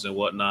changes and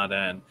whatnot,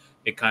 and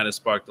it kind of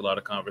sparked a lot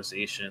of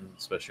conversation,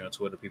 especially on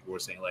Twitter. People were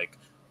saying, like,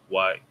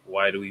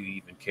 why do we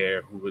even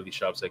care who really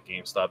shops at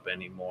GameStop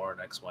anymore,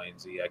 and X, Y, and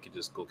Z? I could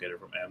just go get it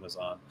from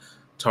Amazon,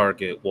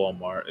 Target,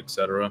 Walmart,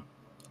 etc.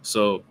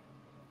 So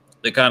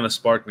it kind of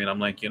sparked me, and I'm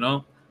like,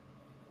 well,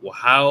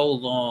 how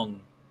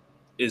long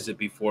is it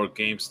before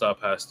GameStop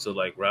has to,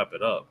 like, wrap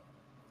it up?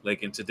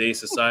 Like, in today's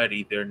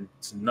society,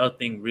 there's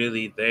nothing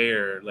really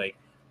there. Like,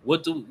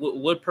 what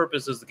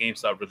purpose does the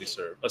GameStop really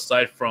serve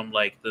aside from,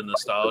 like, the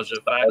nostalgia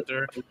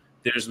factor?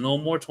 There's no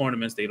more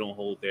tournaments they don't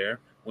hold there.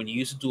 When you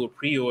used to do a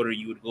pre-order,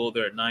 you would go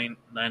there at 9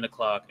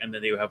 o'clock, and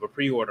then they would have a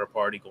pre-order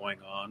party going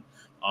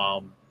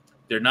on.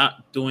 They're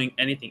not doing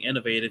anything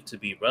innovative to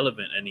be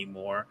relevant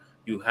anymore.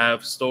 You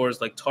have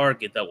stores like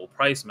Target that will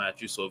price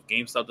match you. So if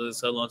GameStop doesn't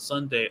sell on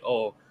Sunday,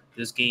 oh,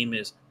 this game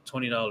is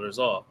 $20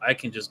 off, I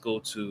can just go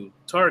to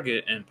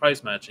Target and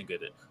price match and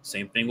get it.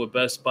 Same thing with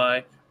Best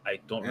Buy. I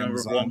don't remember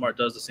if Walmart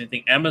does the same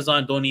thing.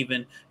 Amazon you don't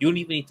even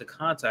need to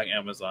contact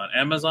Amazon.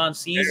 Amazon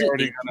sees it,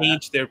 they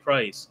change their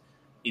price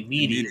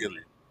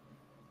immediately.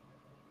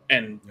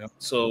 And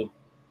so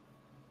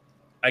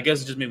I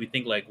guess it just made me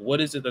think, like,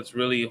 what is it that's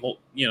really,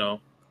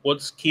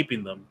 what's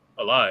keeping them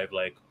alive?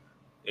 Like,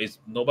 there's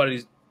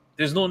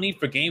no need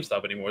for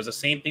GameStop anymore. It's the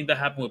same thing that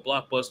happened with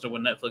Blockbuster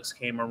when Netflix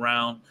came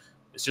around.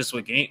 It's just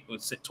with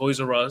Toys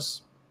R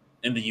Us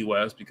in the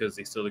U.S. because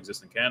they still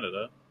exist in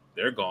Canada.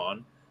 They're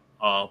gone.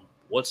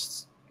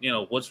 What's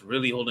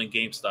really holding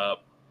GameStop?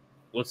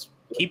 What's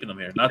keeping them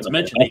here? Not to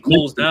mention they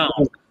closed down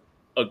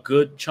a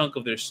good chunk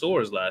of their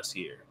stores last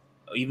year.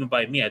 Even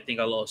by me, I think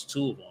I lost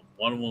 2 of them.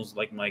 One of them was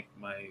like my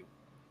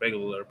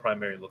regular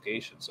primary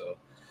location. So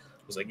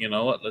I was like, you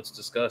know what? Let's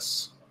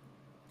discuss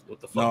what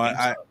the fuck.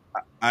 No,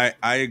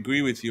 I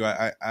agree with you.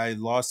 I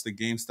lost the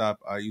GameStop.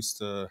 I used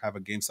to have a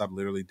GameStop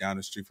literally down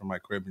the street from my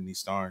crib in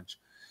East Orange.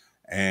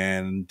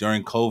 And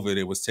during COVID,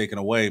 it was taken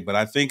away. But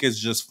I think it's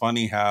just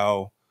funny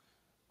how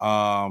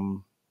I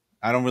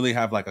don't really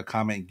have like a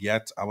comment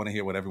yet. I want to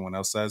hear what everyone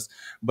else says.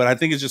 But I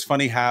think it's just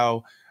funny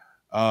how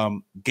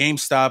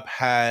GameStop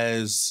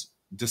has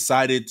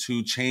decided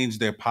to change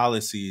their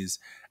policies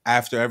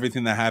after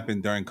everything that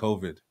happened during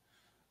COVID.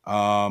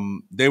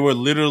 They were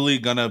literally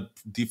gonna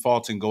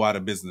default and go out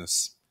of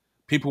business.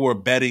 People were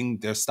betting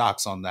their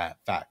stocks on that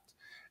fact.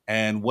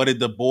 And what did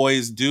the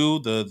boys do?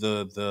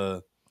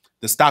 The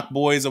stock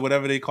boys, or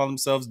whatever they call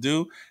themselves,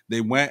 do?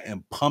 They went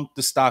and pumped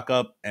the stock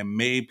up and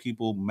made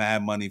people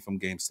mad money from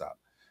GameStop.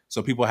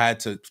 So people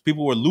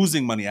were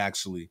losing money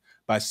actually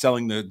by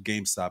selling the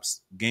GameStop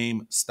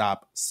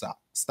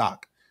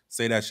stock.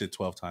 Say that shit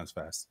 12 times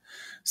fast.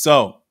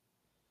 So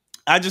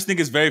I just think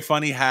it's very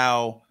funny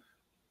how,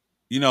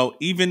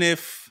 even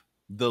if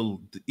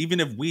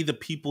we the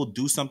people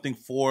do something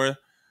for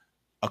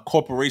a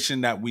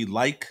corporation that we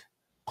like,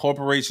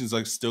 corporations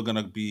are still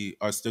gonna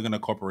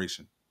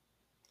corporation.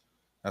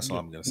 That's all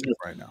I'm gonna say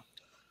right now.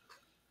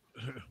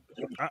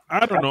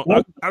 I don't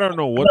know. I don't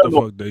know what the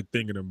fuck they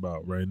thinking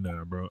about right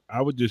now, bro.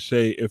 I would just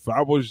say, if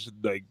I was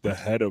like the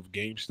head of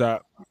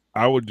GameStop,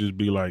 I would just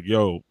be like,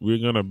 yo, we're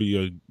gonna be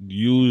a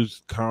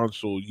used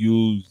console,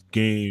 used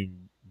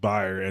game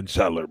buyer and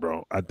seller,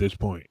 bro, at this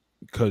point.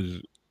 Because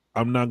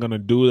I'm not gonna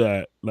do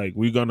that. Like,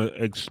 we're gonna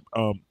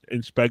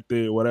inspect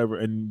it, whatever,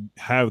 and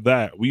have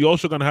that. We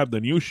also gonna have the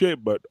new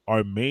shit, but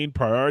our main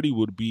priority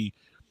would be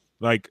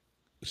like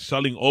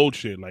selling old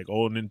shit, like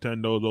old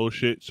Nintendo's, old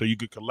shit, so you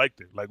could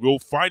collect it. Like, we'll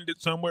find it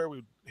somewhere,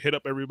 we hit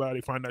up everybody,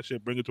 find that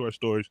shit, bring it to our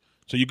stores,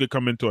 so you could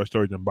come into our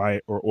stores and buy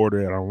it or order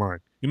it online.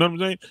 You know what I'm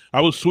saying?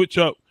 I will switch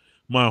up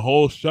my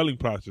whole selling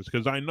process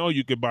because I know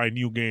you could buy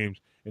new games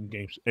in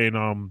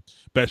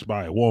Best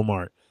Buy,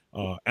 Walmart,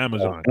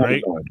 Amazon,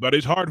 right? But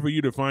it's hard for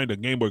you to find a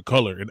Game Boy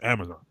Color in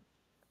Amazon.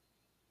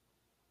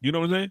 You know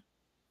what I'm saying?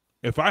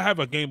 If I have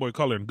a Game Boy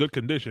Color in good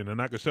condition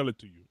and I could sell it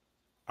to you,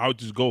 I would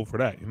just go for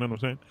that. You know what I'm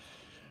saying?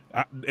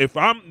 If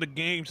I'm the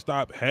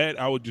GameStop head,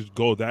 I would just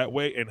go that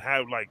way and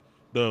have like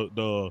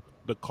the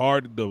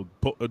card,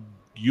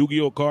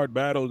 Yu-Gi-Oh card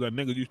battles that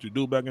niggas used to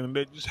do back in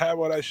the day. Just have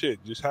all that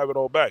shit. Just have it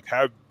all back.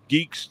 Have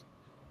geeks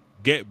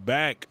get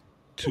back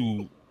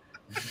to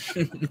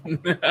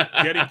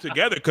getting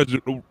together, because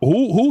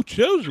who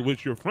chills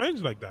with your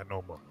friends like that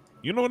no more?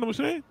 You know what I'm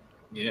saying?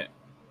 Yeah.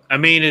 I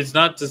mean, it's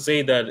not to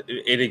say that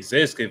it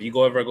exists. If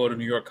you ever go to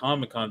New York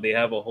Comic Con, they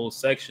have a whole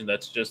section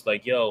that's just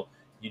like, yo,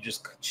 you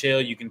just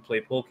chill. You can play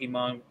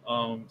Pokemon,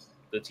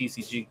 the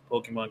TCG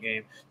Pokemon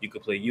game. You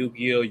could play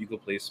Yu-Gi-Oh. You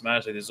could play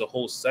Smash. Like, there's a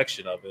whole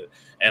section of it.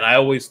 And I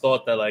always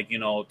thought that, like,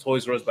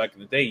 Toys R Us back in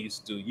the day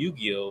used to do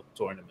Yu-Gi-Oh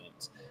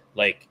tournaments.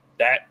 Like,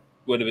 that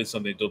would have been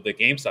something dope that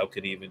GameStop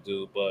could even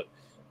do.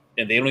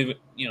 And they don't even,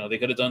 they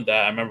could have done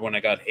that. I remember when I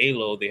got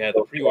Halo, they had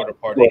the pre-order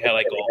part. They had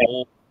like a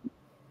whole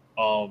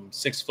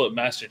 6-foot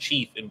Master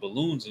Chief in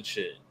balloons and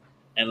shit,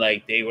 and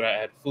like they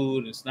had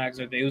food and snacks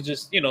and everything. It was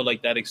just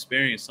like that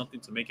experience, something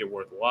to make it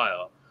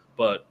worthwhile.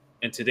 But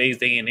in today's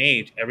day and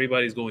age,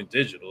 everybody's going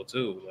digital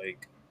too.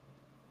 Like,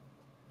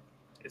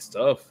 it's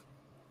tough.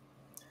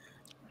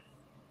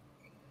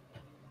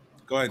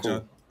 Go ahead, John.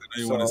 I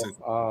know you want to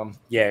say.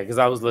 Yeah, because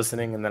I was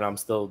listening and then I'm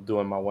still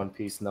doing my One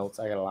Piece notes.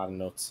 I got a lot of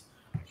notes.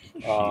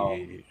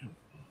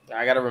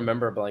 I gotta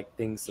remember like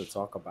things to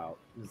talk about.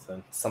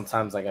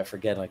 Sometimes like I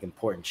forget, like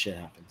important shit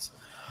happens.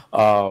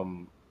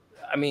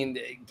 I mean,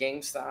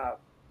 GameStop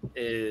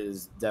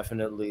is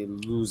definitely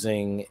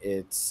losing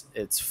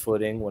its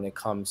footing when it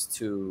comes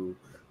to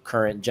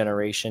current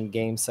generation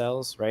game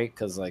sales, right?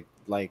 Because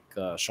like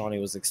Shawny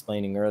was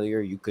explaining earlier,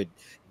 you could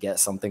get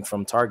something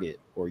from Target,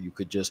 or you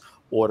could just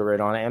order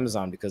it on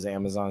Amazon because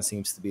Amazon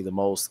seems to be the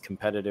most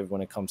competitive when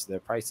it comes to their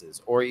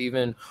prices, or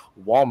even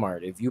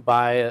Walmart. If you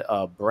buy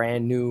a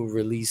brand new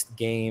released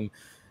game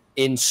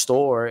in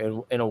store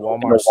in a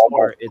Walmart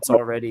store, it's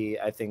already,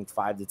 I think,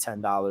 $5 to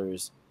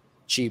 $10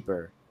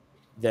 cheaper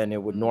than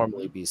it would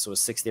normally be. So a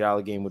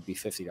 $60 game would be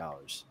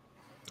 $50.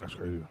 That's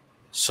crazy.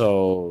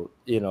 So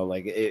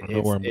like I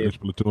know where I'm getting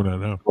Splatoon at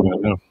now.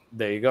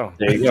 There you go.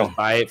 Just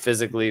buy it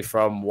physically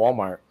from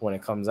Walmart when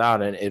it comes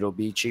out, and it'll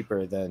be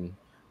cheaper than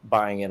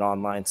buying it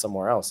online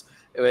somewhere else.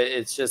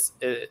 It's just,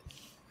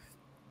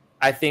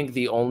 I think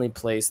the only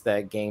place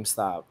that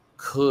GameStop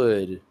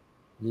could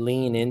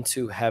lean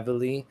into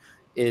heavily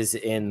is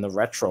in the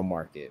retro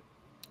market.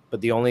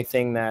 But the only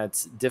thing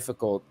that's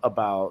difficult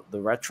about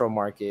the retro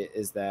market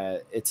is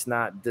that it's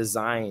not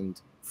designed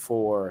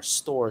for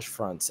storage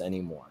fronts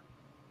anymore.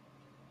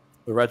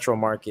 The retro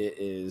market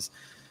is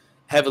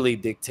heavily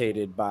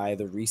dictated by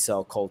the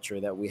resale culture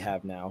that we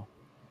have now,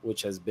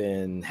 which has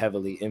been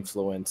heavily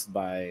influenced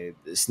by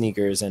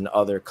sneakers and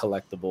other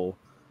collectible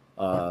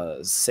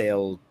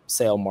sale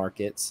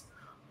markets.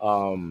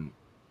 And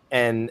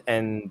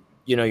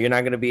you're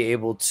not going to be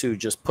able to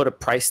just put a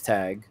price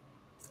tag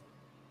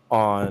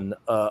on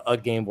a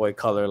Game Boy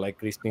Color like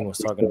Crispin was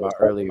talking about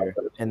earlier,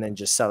 and then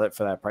just sell it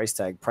for that price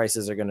tag.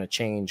 Prices are going to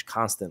change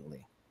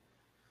constantly.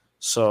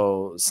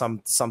 So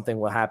something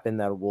will happen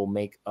that will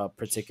make a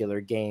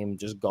particular game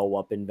just go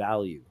up in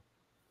value.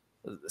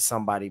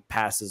 Somebody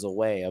passes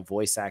away, a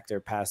voice actor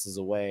passes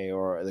away,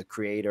 or the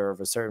creator of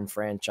a certain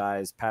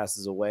franchise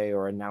passes away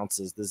or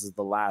announces this is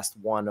the last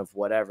one of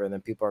whatever, and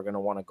then people are going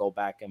to want to go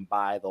back and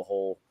buy the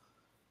whole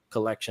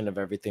collection of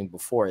everything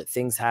before it.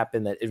 Things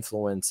happen that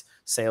influence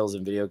sales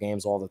in video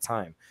games all the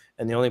time.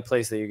 And the only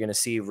place that you're going to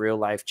see real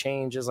life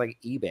change is like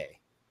eBay,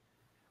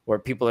 where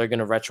people are going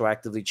to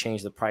retroactively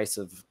change the price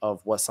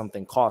of what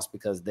something costs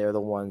because they're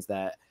the ones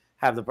that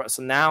have the price.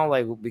 So now,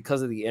 like,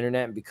 because of the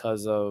internet and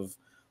because of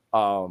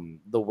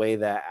the way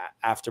that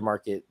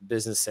aftermarket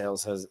business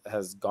sales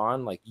has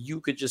gone, like, you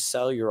could just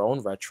sell your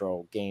own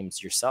retro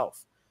games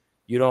yourself.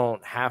 You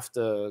don't have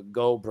to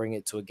go bring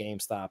it to a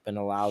GameStop and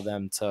allow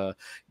them to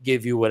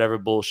give you whatever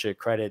bullshit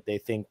credit they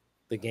think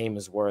the game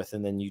is worth,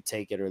 and then you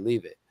take it or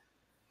leave it.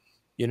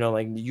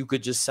 Like, you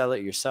could just sell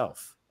it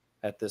yourself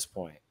at this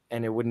point,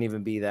 and it wouldn't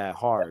even be that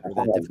hard or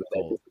that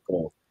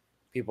difficult.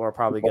 People are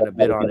probably going to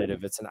bid on it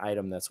if it's an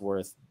item that's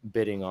worth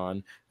bidding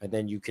on, and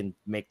then you can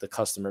make the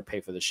customer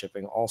pay for the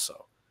shipping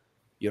also.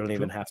 You don't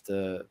even have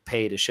to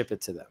pay to ship it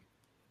to them.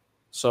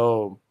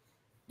 So,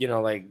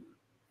 like,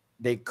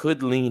 they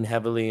could lean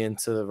heavily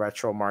into the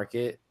retro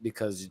market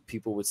because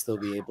people would still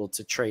be able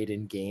to trade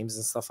in games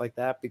and stuff like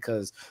that,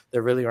 because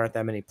there really aren't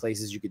that many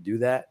places you could do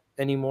that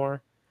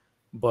anymore.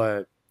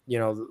 But, you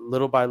know,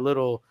 little by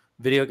little,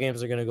 video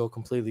games are going to go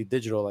completely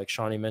digital, like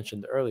Shawny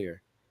mentioned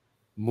earlier.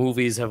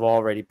 Movies have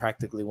already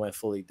practically went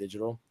fully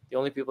digital. The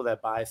only people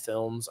that buy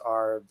films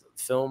are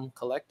film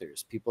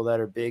collectors, people that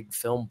are big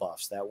film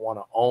buffs that want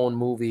to own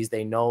movies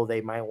they know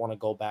they might want to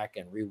go back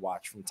and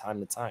rewatch from time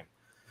to time.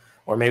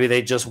 Or maybe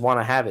they just want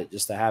to have it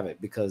just to have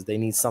it because they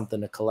need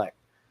something to collect.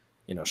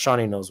 You know,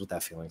 Shawny knows what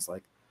that feeling's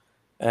like.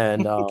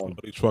 And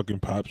These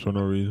fucking pops for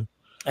no reason.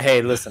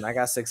 hey, listen, I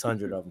got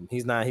 600 of them.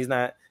 He's not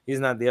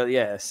the other.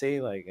 Yeah,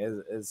 see, like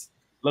it's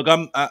Look,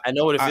 I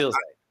know what it feels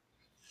like.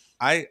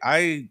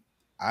 I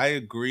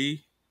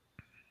agree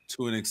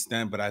to an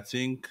extent, but I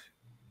think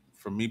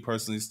for me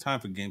personally, it's time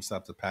for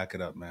GameStop to pack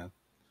it up, man.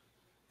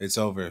 It's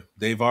over.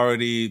 They're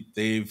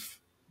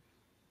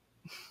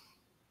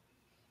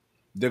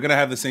gonna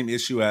have the same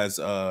issue as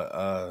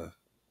Toys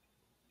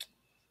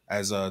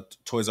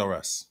R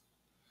Us,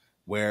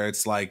 where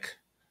it's like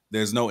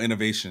there's no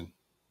innovation.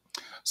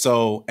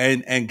 So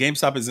and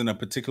GameStop is in a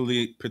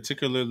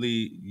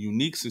particularly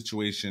unique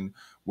situation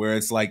where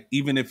it's like,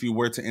 even if you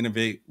were to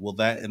innovate, will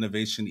that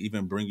innovation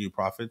even bring you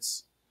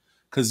profits?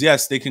 Because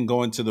yes, they can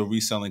go into the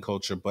reselling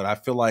culture, but I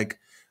feel like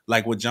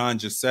what John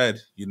just said,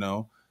 you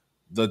know,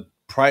 the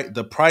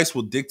price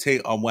will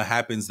dictate on what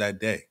happens that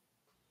day.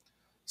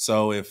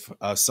 So if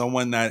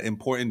someone that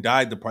important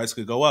died, the price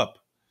could go up.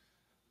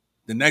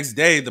 The next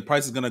day, the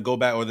price is going to go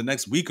back, or the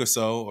next week or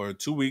so, or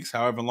 2 weeks,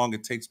 however long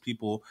it takes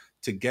people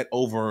to get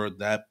over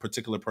that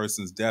particular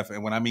person's death.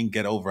 And when I mean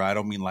get over, I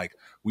don't mean like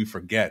we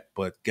forget,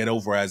 but get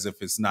over as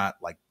if it's not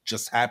like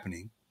just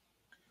happening.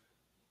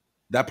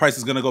 That price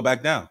is going to go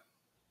back down.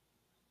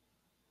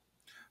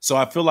 So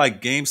I feel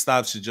like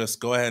GameStop should just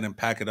go ahead and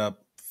pack it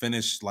up,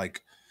 finish,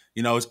 like,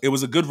 you know, it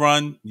was a good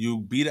run.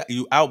 You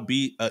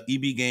outbeat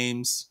EB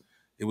Games.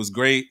 It was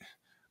great.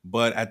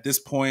 But at this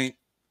point,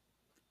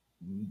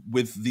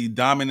 with the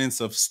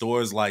dominance of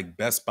stores like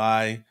Best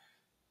Buy,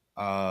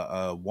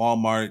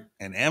 Walmart,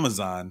 and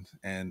Amazon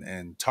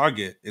and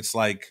Target, it's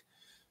like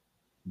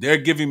they're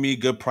giving me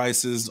good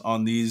prices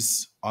on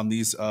these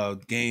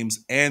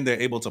games, and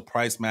they're able to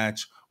price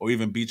match or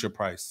even beat your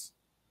price.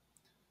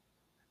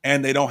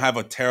 And they don't have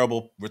a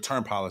terrible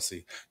return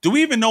policy. Do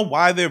we even know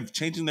why they're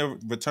changing their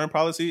return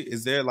policy?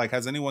 Is there, like,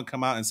 has anyone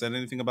come out and said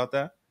anything about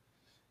that?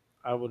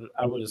 I would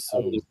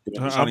assume.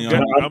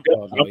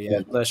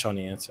 I'm Let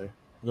Shawny answer.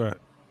 Go ahead.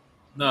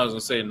 No, I was gonna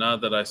say,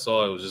 not that I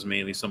saw it was just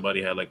mainly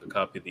somebody had like a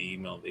copy of the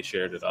email, they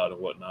shared it out and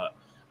whatnot.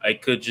 I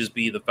could just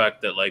be the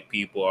fact that like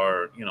people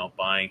are, you know,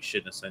 buying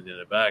shit and sending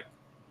it back,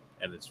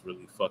 and it's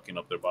really fucking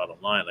up their bottom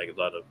line, like a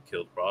lot of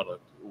killed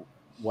product. Ooh.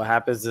 What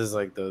happens is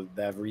like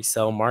that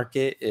resale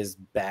market is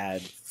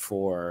bad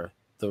for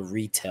the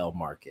retail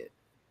market.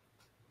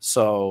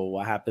 So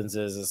what happens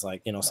is it's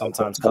like, you know,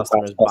 sometimes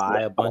customers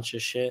buy a bunch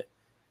of shit,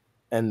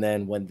 and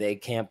then when they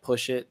can't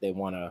push it, they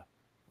want to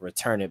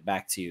return it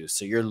back to you.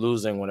 So you're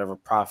losing whatever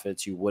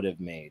profits you would have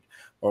made.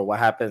 Or what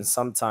happens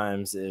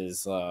sometimes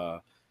is,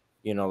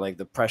 you know, like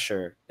the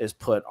pressure is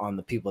put on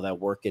the people that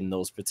work in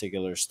those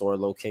particular store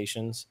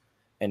locations.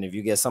 And if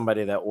you get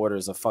somebody that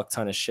orders a fuck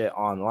ton of shit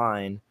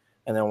online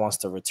and then wants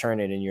to return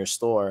it in your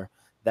store,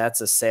 that's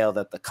a sale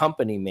that the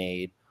company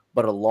made,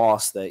 but a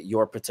loss that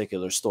your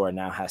particular store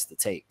now has to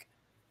take.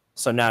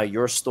 So now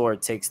your store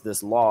takes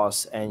this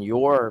loss, and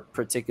your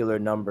particular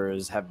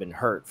numbers have been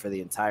hurt for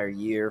the entire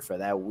year, for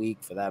that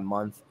week, for that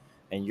month.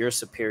 And your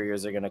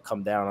superiors are going to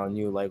come down on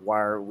you like, why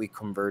aren't we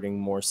converting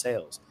more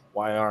sales?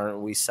 Why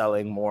aren't we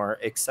selling more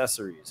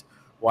accessories?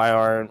 Why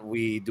aren't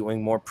we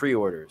doing more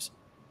pre-orders?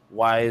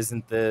 Why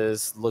isn't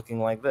this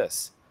looking like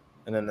this?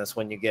 And then that's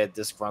when you get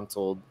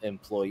disgruntled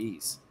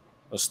employees.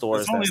 The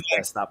stores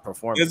that stop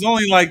performing. There's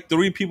only like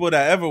 3 people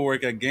that ever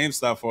work at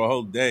GameStop for a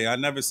whole day. I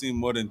never seen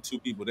more than 2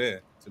 people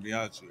there, to be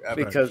honest with you.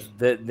 Ever. Because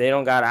they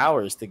don't got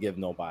hours to give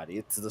nobody.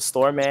 It's the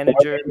store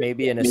manager,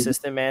 maybe an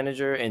assistant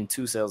manager, and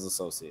 2 sales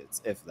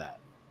associates, if that.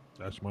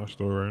 That's my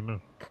store right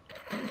now.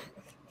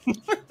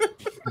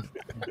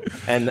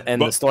 and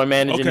the store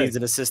manager needs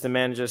an assistant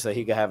manager so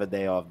he could have a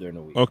day off during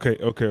the week. Okay.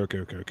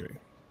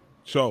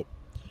 So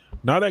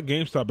now that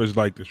GameStop is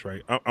like this,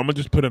 right? I'm gonna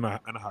just put in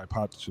a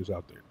hypothesis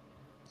out there.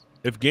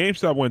 If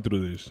GameStop went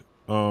through this,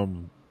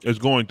 is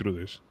going through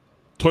this,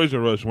 Toys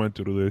R Us went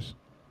through this,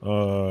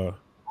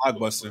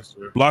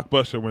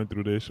 Blockbuster went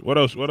through this. What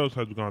else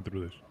has gone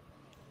through this?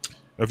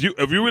 If you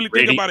really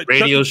think about it,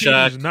 Radio Chuck E.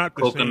 Shack Cheese is not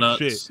the Coconuts.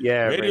 same shit.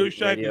 Yeah, Radio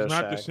Shack Radio is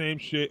not Shack. the same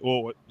shit.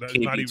 Well, that's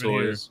KB not even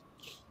Toys.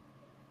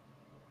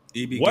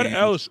 here. EB What Games.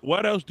 else?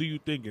 What else do you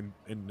think in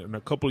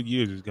a couple of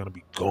years is gonna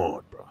be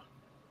gone, bro?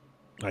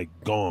 Like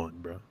gone,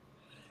 bro.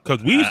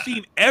 Because we've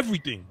seen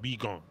everything be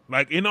gone.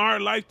 Like in our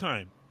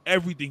lifetime,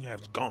 everything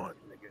has gone.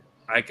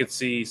 I could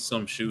see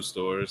some shoe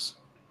stores.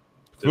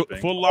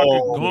 Full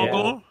Locker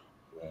gone.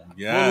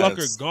 Yes. Full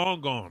Locker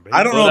gone. Baby.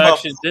 I don't know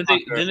about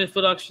Didn't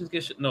Foot Actions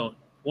get no?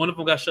 One of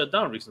them got shut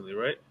down recently,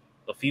 right?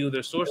 a few of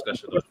their stores got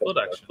shut down. Foot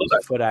Action.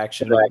 Foot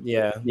Action,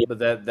 yeah, but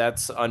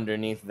that's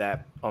underneath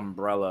that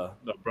umbrella,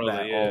 The umbrella,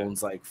 that yeah.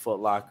 owns like Foot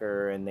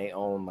Locker, and they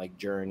own like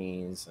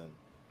Journeys, and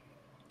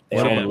they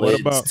What own about-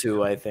 Lids what about-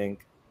 too, I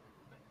think.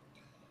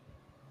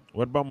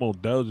 What about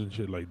Models and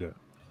shit like that?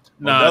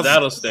 Nah, Modell's-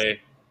 that'll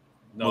stay.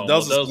 No,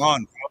 Models is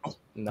gone.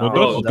 No,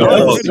 Modell's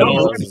Modell's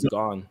is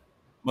gone.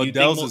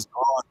 Models Mo- is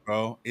gone,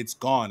 bro. It's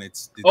gone. It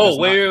Oh, does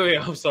wait.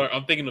 I'm sorry.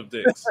 I'm thinking of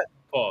Dick's.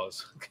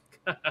 Pause.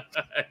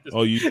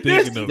 Oh, you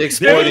thinking of Dick's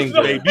Sporting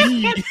no- Goods.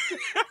 baby?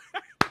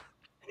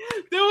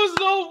 There was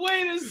no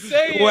way to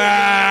say it.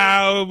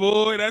 Wow,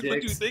 boy, that's what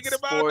you Dick's thinking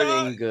about? Sporting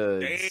dog?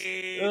 Goods.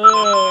 Damn.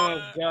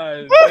 Oh,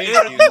 God.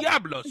 Thank you.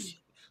 Diablos.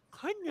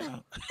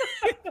 Coño.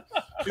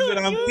 He said,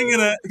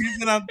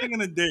 I'm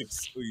thinking of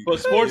dicks. But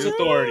Sports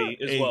Authority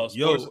as Hey, well.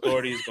 yo. Sports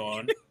Authority is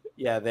gone.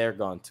 Yeah, they're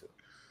gone too.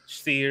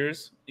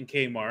 Sears and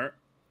Kmart.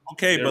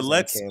 Okay, but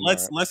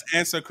There's let's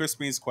answer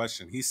Crispin's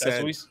question. He That's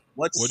said, what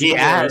 "What What do He you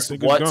store? asked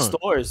think is what gone?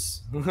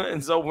 stores,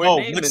 and so we're Oh,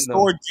 naming what them.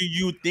 store do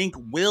you think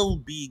will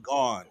be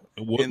gone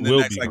What in the will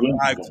next be like gone?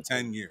 5 to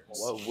 10 years?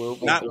 What will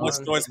be Not gone? what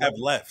stores have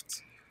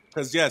left.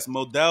 Because yes,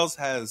 Models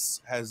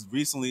has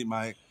recently.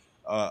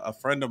 A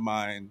friend of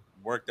mine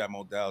worked at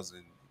Models,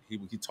 and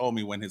he told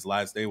me when his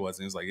last day was,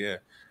 and he was like, "Yeah,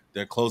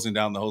 they're closing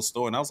down the whole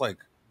store." And I was like,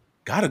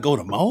 "Gotta go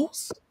to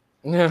Mo's?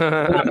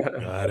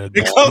 Gotta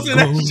They're closing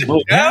that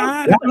shit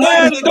down?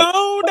 Gotta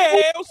go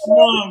there. Come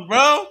on,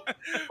 bro,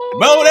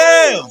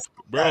 Models,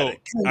 Bro,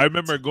 I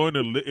remember going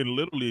to in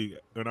Little League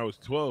when I was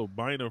 12,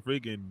 buying a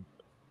freaking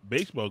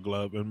baseball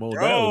glove and Model.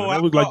 Bro, And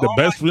that was like the oh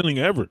best feeling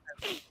ever.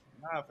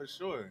 Nah, for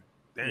sure.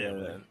 Damn, Yeah,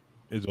 man.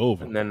 It's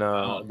over. and then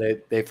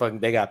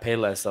they got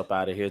Payless up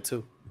out of here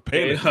too.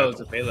 Payless Payless, got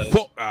the Payless.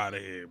 fuck out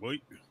of here,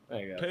 boy.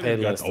 They got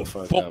Payless got Payless the the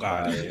fuck fuck up outta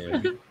out of here.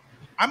 here.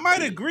 I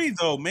might agree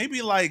though.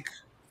 Maybe like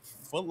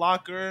Foot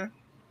Locker,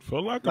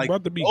 Feel like like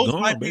about to be those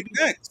gone, might baby.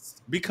 be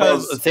next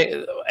Because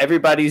because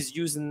everybody's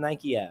using the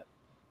Nike app.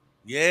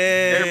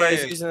 yeah,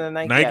 Everybody's using the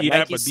Nike, Nike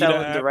app. app, Nike's Adidas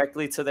selling app.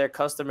 directly to their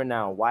customer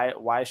now.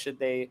 Why should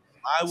they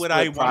why would split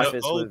I want to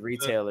profits go with to-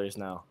 retailers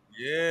now?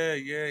 Yeah.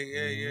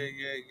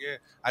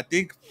 I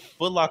think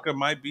Foot Locker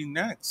might be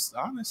next,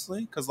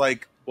 honestly, because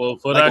like Well,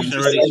 Foot Like Action you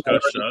already said-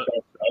 got shut.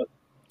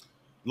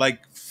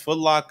 Foot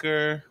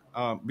Locker,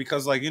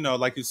 because like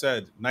like you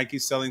said,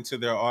 Nike's selling to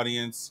their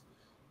audience.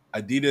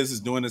 Adidas is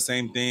doing the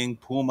same thing.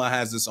 Puma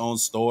has its own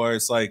store.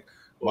 It's like,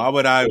 why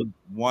would I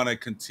want to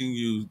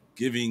continue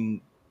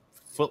giving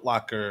Foot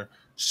Locker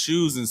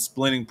shoes and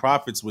splitting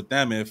profits with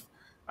them if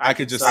I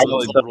could just sell sell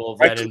a it total of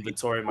that directly?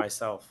 inventory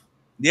myself.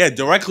 Yeah,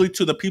 directly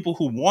to the people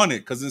who want it.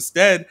 Because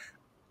instead,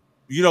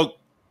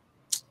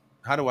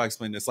 how do I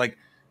explain this? Like,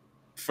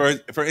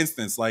 for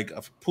instance, like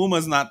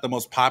Puma's not the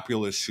most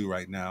popular shoe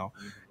right now,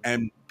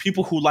 and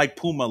people who like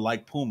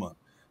Puma.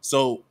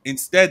 So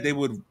instead,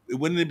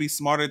 wouldn't it be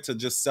smarter to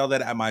just sell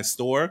that at my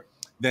store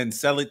than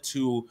sell it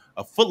to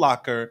a Foot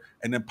Locker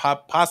and then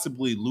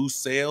possibly lose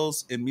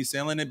sales in me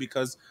selling it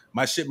because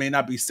my shit may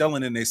not be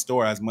selling in their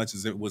store as much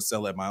as it would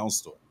sell at my own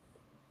store.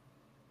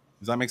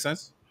 Does that make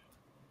sense?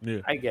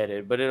 Yeah. I get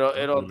it, but it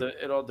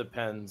all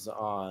depends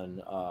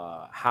on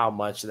how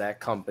much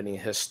that company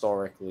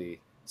historically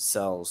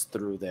sells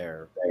through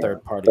their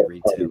third-party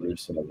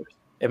retailers.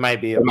 It might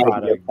be a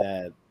product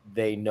that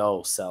they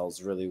know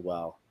sells really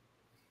well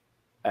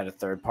at a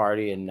third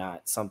party and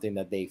not something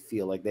that they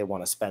feel like they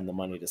want to spend the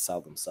money to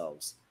sell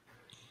themselves.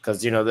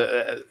 Because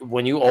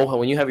when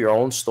you have your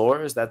own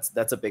stores,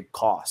 that's a big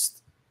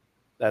cost.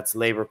 That's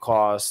labor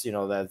costs.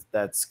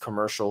 That's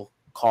commercial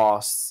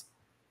costs,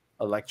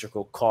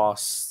 electrical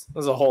costs.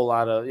 There's a whole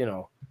lot of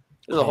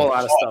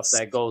stuff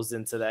that goes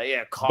into that.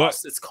 Yeah,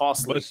 cost. It's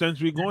costly. But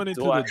since we're going into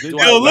Do I- the do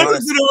digital, I Yo, wanna-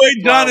 listen to the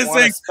way John is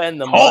saying spend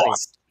the money.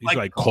 cost. he's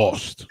like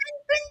cost. Ding,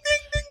 ding.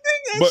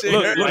 That But shit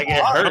look, hurt. look, Like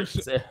it I'm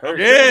hurts. It hurts.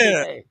 Yeah.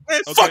 every day.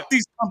 Man, Okay. fuck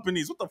these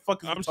companies. What the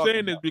fuck is I'm you talking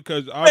saying this about?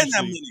 because Spend that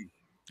obviously, money.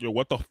 yo,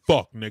 what the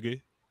fuck,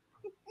 nigga?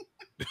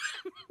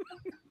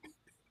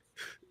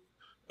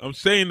 I'm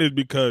saying this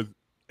because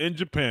in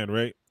Japan,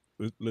 right?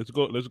 Let's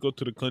go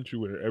to the country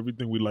where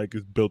everything we like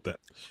is built at.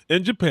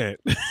 In Japan,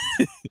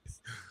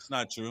 It's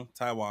not true.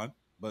 Taiwan,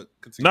 but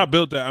continue. not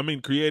built at. I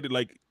mean, created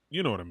like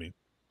you know what I mean.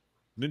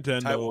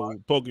 Nintendo,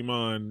 Taiwan.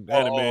 Pokemon, Oh,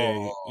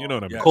 anime. You know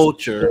what I mean? yes.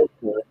 Culture.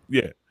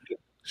 Yeah.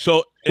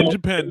 So in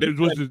Japan, there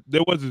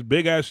was this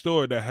big ass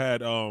store that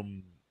had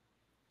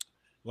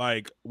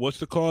like what's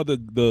it called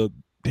the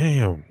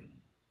damn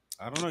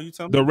I don't know. You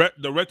tell me.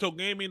 the retro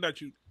gaming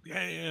that you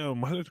damn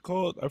what's it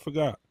called? I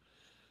forgot.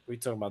 We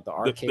talking about the The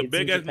arcades.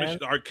 big in ass Japan?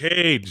 the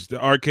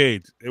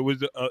arcades. It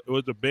was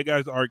a big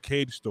ass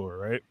arcade store,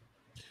 right?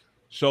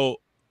 So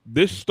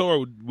this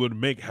store would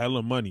make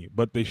hella money,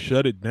 but they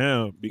shut it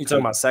down You talking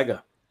about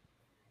Sega?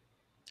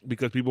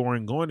 because people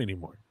weren't going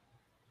anymore.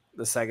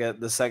 The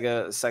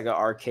Sega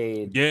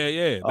arcade.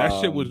 Yeah. That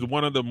shit was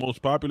one of the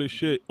most popular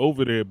shit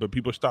over there, but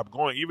people stopped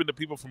going. Even the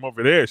people from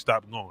over there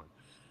stopped going.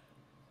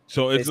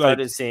 So They it's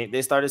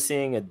like started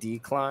seeing a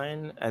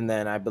decline, and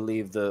then I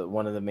believe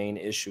one of the main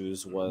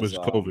issues was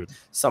COVID.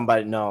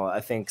 I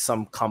think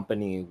some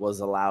company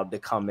was allowed to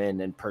come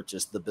in and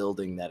purchase the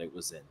building that it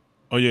was in.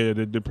 Oh yeah,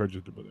 they did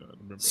purchase the building. I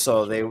remember.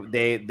 So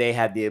they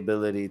had the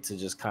ability to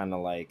just kind of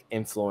like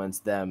influence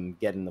them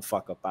getting the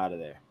fuck up out of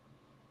there.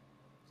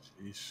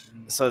 Sheesh.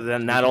 So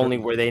then not only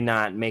were they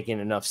not making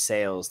enough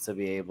sales to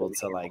be able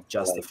to like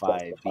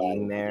justify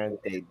being there,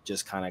 they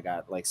just kind of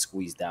got like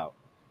squeezed out.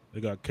 They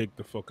got kicked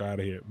the fuck out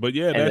of here. But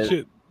yeah, And that then-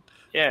 shit.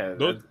 Yeah,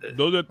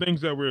 Those are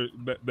things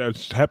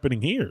that's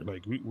happening here.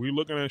 Like we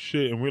looking at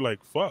shit and we're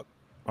like, fuck,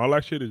 all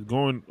that shit is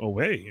going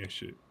away and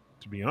shit.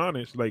 To be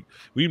honest, like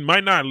we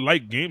might not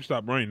like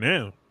GameStop right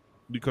now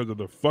because of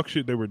the fuck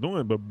shit they were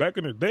doing, but back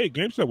in the day,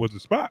 GameStop was the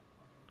spot.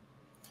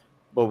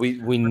 but we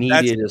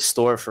needed a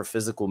store for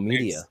physical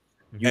media.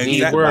 You And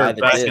needed that- to buy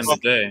the back in disc. the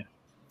day.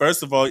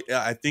 First of all,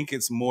 I think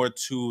it's more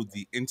to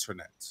the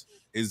internet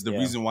is the Yeah.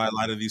 reason why a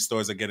lot of these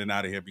stores are getting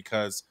out of here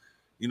because,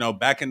 you know,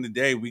 back in the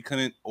day, we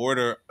couldn't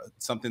order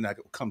something that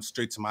could come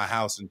straight to my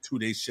house in 2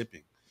 days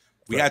shipping.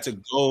 We had to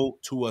go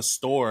to a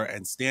store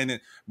and stand in.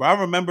 But I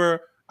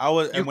remember You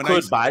and when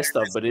could buy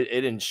stuff, but it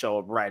didn't show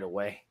up right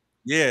away.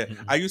 Yeah,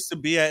 Mhm. I used to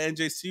be at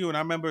NJCU, and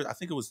I remember I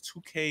think it was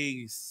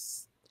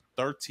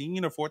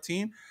 2K13 or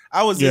 14.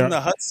 I was Yeah. in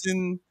the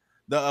Hudson,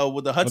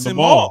 with the In Hudson the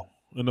Mall. mall.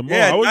 In the mall.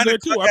 Yeah, I was 9 there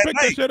too. o'clock I at picked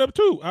that night. shit up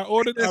too. I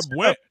ordered. that I shit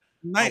went. up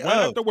Night I went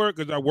of. after work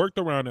because I worked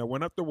around there.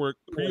 Went after work,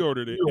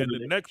 pre-ordered it, and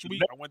the next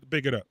week I went to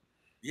pick it up.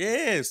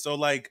 Yeah, so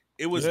like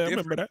it was Yeah, I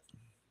remember different that.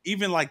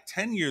 even like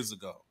 10 years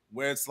ago,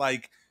 where it's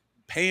like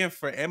paying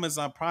for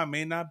Amazon Prime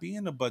may not be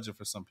in the budget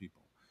for some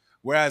people.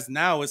 Whereas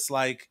now it's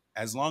like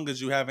as long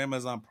as you have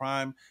Amazon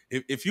Prime,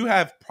 if you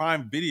have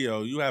Prime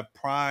Video, you have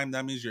Prime,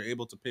 that means you're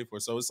able to pay for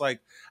it. So it's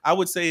like I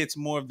would say it's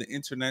more of the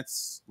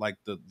internet's like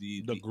the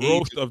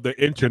growth age of the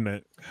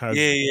internet has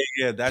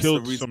yeah. That's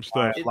killed the reason some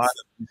why stuff. a lot of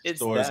these It's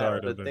stores that,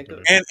 are Sorry, but think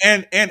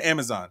and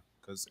Amazon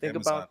because think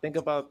Amazon,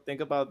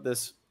 about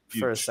this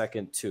for a Huge.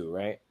 second too,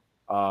 right?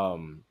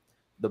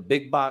 The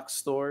big box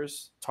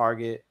stores,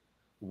 Target,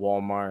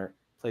 Walmart,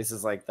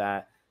 places like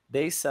that,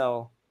 they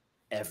sell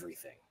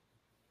everything,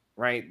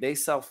 right? They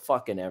sell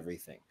fucking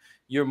everything.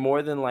 You're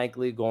more than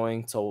likely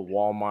going to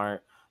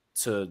Walmart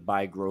to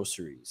buy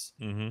groceries.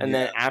 Mhm. And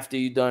then after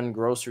you're done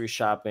grocery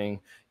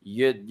shopping,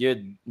 you're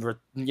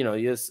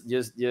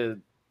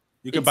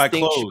you can buy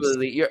clothes.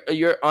 instinctually,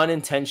 you're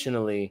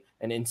unintentionally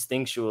and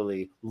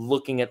instinctually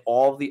looking at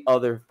all the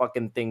other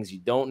fucking things you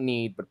don't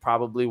need but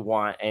probably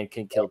want and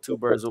can kill two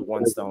birds with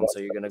one stone. So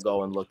you're gonna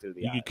go and look through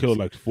the You aisles. can kill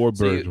like 4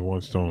 So birds with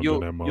one stone in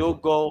that You'll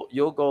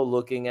motherfucker. go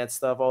looking at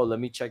stuff. Oh, let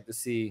me check to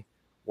see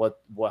what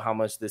how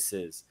much this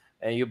is.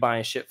 And you're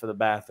buying shit for the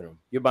bathroom.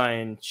 You're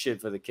buying shit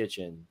for the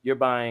kitchen. You're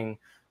buying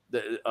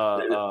the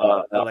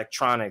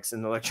electronics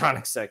in the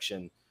electronics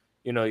section.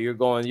 You know, you're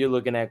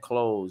looking at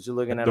clothes. You're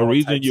looking at The all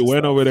reason types you of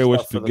went stuff, over there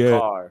was stuff to for the get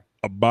car.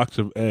 a box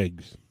of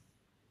eggs.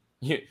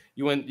 You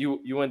went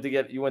to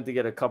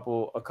get a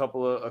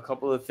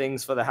couple of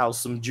things for the house,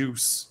 some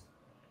juice,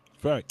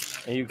 Fact.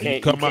 and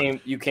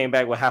you came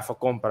back with half a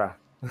compra.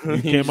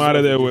 You came out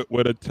of there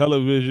with a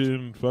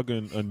television,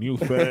 fucking a new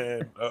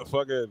fan,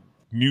 fucking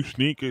new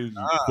sneakers,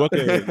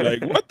 fucking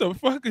like what the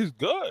fuck is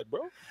good,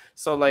 bro?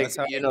 So like That's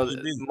how you it know,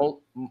 should be.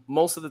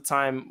 most of the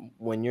time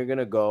when you're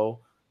gonna go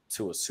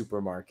to a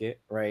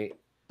supermarket, right?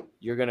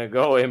 You're gonna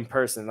go in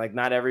person. Like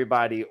not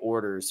everybody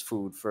orders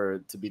food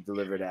to be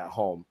delivered at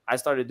home. I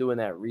started doing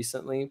that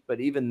recently, but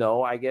even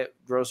though I get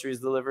groceries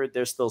delivered,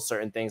 there's still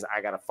certain things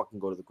I gotta fucking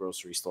go to the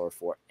grocery store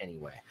for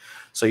anyway.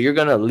 So you're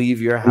gonna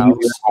leave your house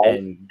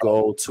and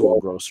go to a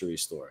grocery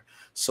store.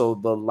 So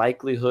the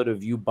likelihood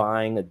of you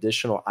buying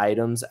additional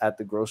items at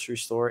the grocery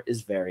store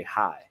is very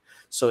high.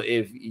 So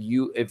if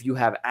you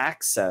have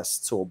access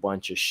to a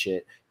bunch of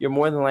shit, you're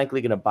more than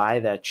likely going to buy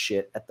that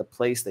shit at the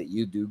place that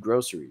you do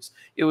groceries.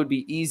 It would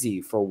be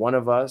easy for one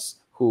of us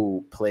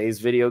who plays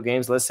video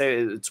games. Let's say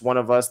it's one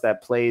of us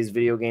that plays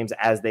video games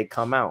as they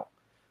come out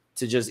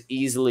to just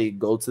easily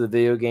go to the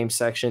video game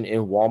section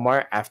in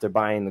Walmart after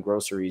buying the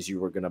groceries you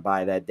were going to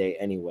buy that day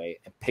anyway,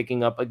 and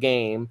picking up a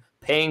game,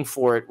 paying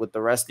for it with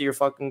the rest of your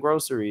fucking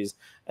groceries,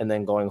 and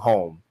then going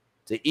home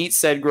to eat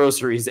said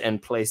groceries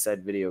and play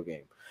said video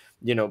game.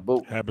 You know,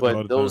 Happens all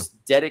but the those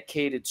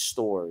dedicated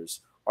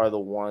stores are the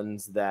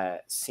ones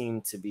that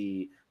seem to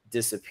be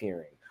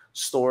disappearing.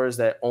 Stores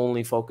that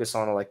only focus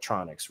on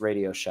electronics,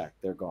 Radio Shack,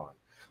 they're gone.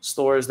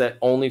 Stores that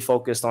only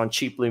focused on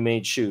cheaply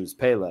made shoes,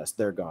 Payless,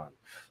 they're gone.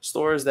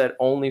 Stores that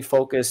only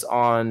focus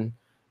on,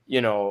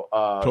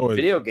 Toys.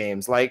 video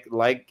games like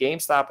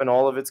GameStop and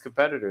all of its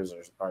competitors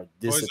are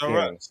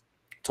disappearing.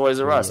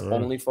 Toys R Us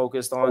only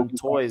focused on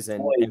toys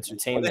and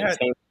entertainment.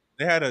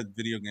 They had a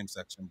video game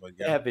section, but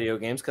They yeah, have video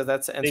games because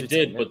that's They entertainment.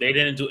 did, but they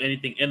didn't do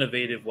anything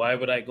innovative. Why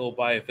would I go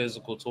buy a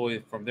physical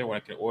toy from there when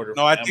I can order?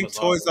 no, from I Amazon think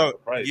Toys for R the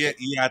price?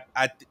 yeah.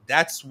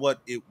 That's what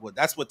it was.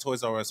 That's what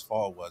Toys R Us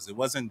fall was. It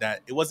wasn't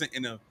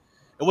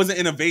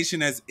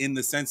innovation as in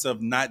the sense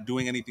of not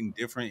doing anything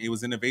different. It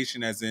was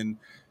innovation as in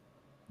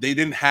they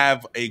didn't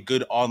have a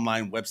good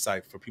online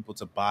website for people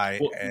to buy.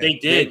 Well, and they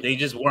did. They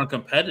just weren't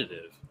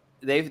competitive.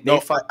 They No,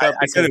 fucked I up said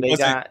because it they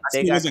wasn't- got I said they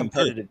it got wasn't good.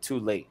 competitive too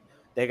late.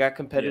 They got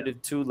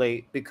competitive too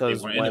late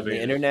because weren't when the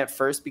innovators. internet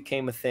first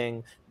became a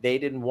thing, they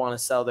didn't want to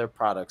sell their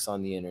products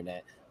on the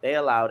internet. They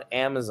allowed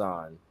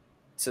Amazon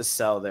to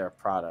sell their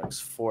products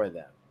for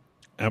them.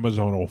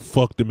 Amazon will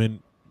fuck them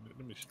in.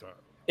 Let me stop.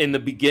 In the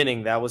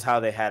beginning, that was how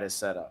they had it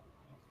set up.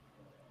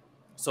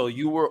 So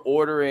you were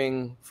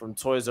ordering from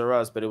Toys R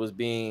Us, but it was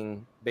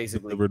being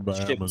basically Delivered by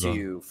shipped Amazon. to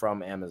you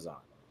from Amazon.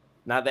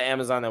 Not the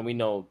Amazon that we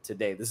know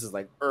today. This is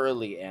like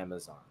early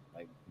Amazon.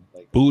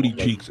 Like Booty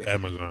cheeks,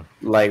 Amazon.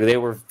 Like they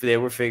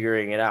were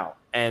figuring it out,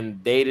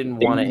 and they didn't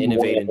want to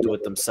innovate and do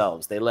it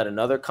themselves. They let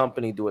another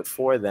company do it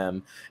for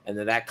them, and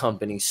then that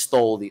company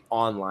stole the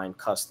online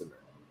customer.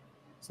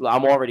 So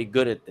I'm already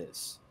good at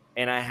this,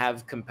 and I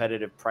have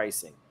competitive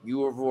pricing.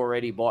 You have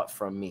already bought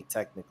from me,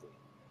 technically.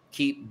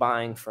 Keep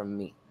buying from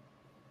me,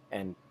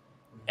 and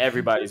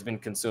everybody's been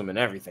consuming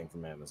everything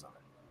from Amazon.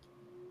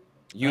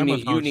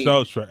 Amazon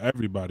sells for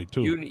everybody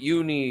too.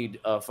 You need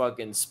a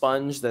fucking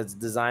sponge that's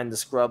designed to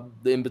scrub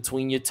in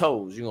between your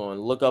toes. You're gonna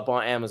look up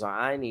on Amazon.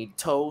 I need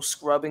toe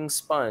scrubbing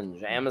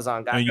sponge.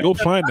 Amazon got and that. you'll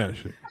find that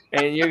shit.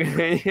 And You're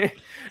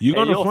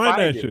gonna you'll find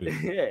that it. shit.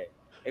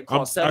 Yeah, it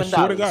costs I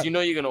swear to $7. God. You know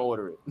you're gonna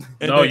order it.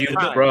 And No,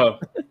 then, bro.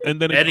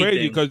 And then it's crazy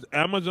Anything. because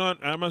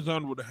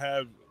Amazon would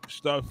have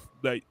stuff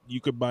that you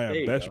could buy There at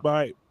you Best go.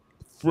 Buy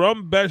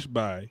from Best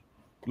Buy.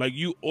 Like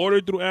you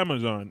order through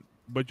Amazon,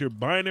 but you're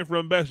buying it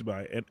from Best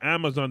Buy, and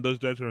Amazon does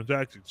that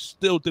transaction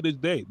still to this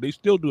day. They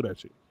still do that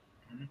shit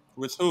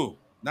With who?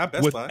 Not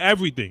Best with Buy.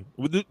 everything.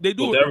 They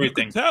do With it.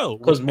 everything. You can tell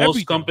Because with most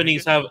everything,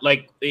 companies nigga. have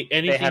like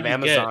anything They have you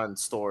Amazon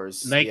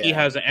stores. Get, Nike yeah.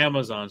 has an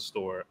Amazon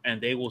store,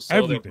 and they will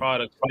sell Everything. their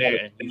products there,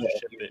 and you just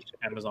ship it.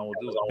 Amazon will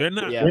do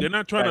it. They're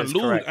not trying that to is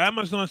lose. correct.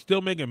 Amazon's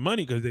still making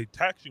money because they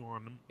tax you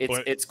on them.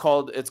 But It's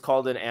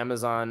called an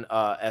Amazon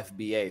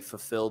FBA,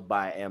 fulfilled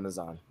by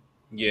Amazon.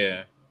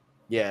 Yeah.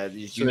 Yeah, So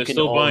you they're can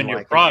still own buying your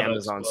like an products,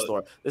 Amazon but-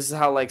 store. This is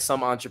how like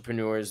some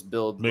entrepreneurs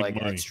build Make like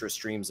money. extra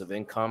streams of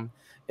income.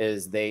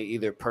 Is they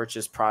either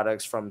purchase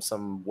products from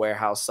some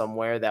warehouse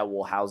somewhere that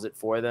will house it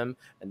for them,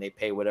 and they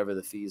pay whatever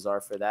the fees are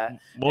for that.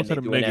 most and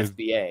of they them do an niggas,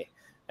 FBA,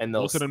 and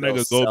most of them they'll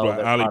niggas go sell by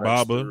their products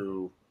Alibaba.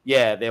 through.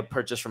 Yeah, they'll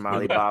purchase from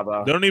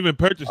Alibaba. They don't even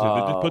purchase it. They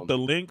just put Um, the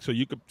link so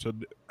you could. So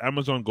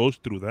Amazon goes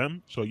through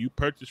them, so you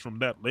purchase from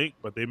that link,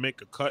 but they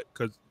make a cut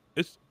because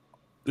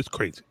it's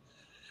crazy.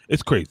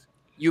 It's crazy.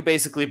 You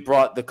basically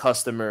brought the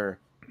customer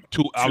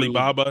To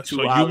Alibaba, to so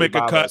you make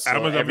a Alibaba, cut. so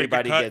Amazon make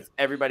a cut.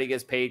 everybody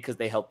gets paid because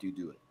they helped you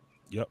do it.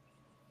 Yep.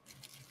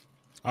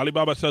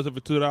 Alibaba sells it for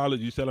 $2.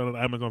 You sell it on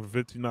Amazon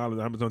for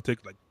 $15. Amazon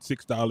takes like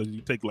 $6.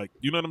 You take like,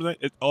 you know what I'm saying?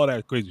 It's all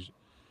that crazy shit.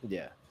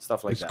 Yeah,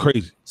 stuff like It's that.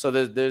 crazy. So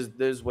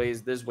there's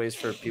ways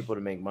for people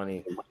to make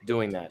money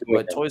doing that.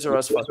 But Toys R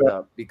Us fucked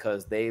up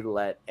because they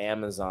let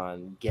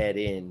Amazon get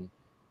in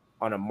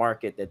on a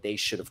market that they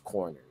should have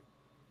cornered,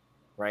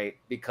 right?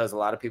 Because a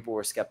lot of people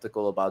were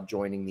skeptical about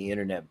joining the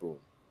internet boom.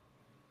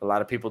 A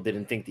lot of people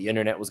didn't think the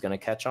internet was going to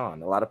catch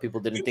on. A lot of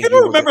people didn't You think ever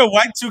remember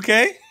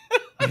Y2K?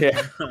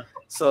 Yeah.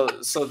 So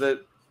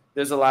that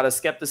there's a lot of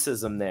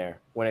skepticism there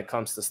when it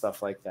comes to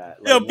stuff like that.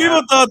 Yo, Like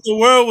people now- thought the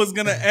world was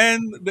gonna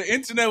end, the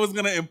internet was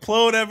gonna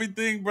implode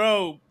everything,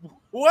 bro.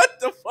 What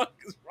the fuck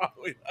is wrong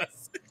with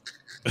us?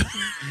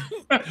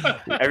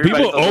 everybody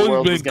People thought the always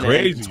world was been gonna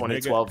end in crazy.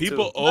 2012 nigga.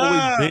 People too. always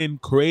Nah. been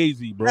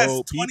crazy, bro.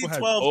 That's People have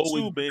 2012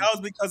 always too. been. That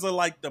was because of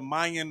like the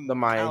Mayan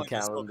Mayan So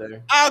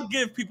calendar. I'll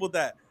give people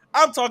that.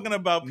 I'm talking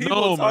about people.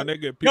 No, my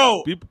nigga.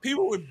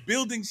 People were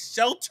building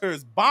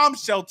shelters, bomb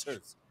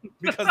shelters,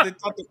 because they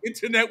thought the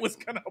internet was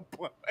gonna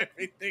blow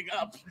everything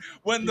up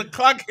when the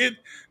clock hit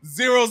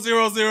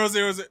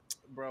 00000.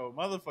 Bro,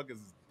 motherfuckers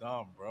is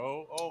dumb,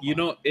 bro. Oh, You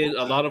my know,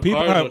 a lot of People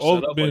cars have are set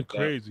always up been like that.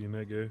 crazy,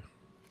 nigga.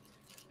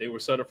 They were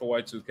set up for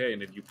Y2K,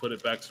 and if you put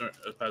it back past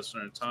a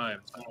certain time,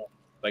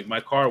 like my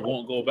car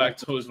won't go back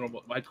to its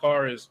normal. My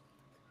car is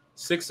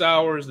 6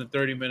 hours and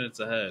 30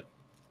 minutes ahead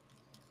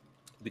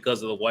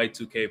because of the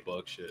Y2K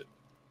bug shit.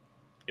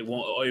 It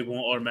won't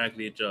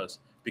automatically adjust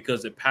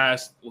because it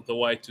passed with the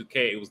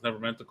Y2K. It was never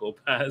meant to go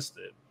past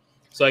it.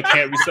 So I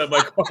can't reset my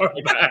car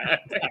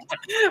back.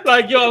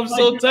 Like, yo, I'm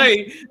so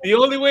tight. The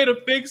only way to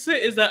fix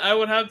it is that I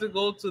would have to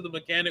go to the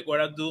mechanic or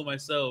I'd do it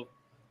myself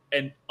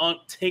and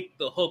take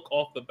the hook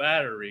off the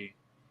battery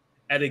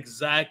at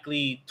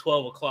exactly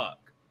 12 o'clock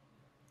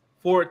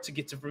for me to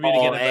get it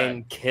back.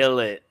 And kill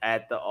it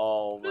at the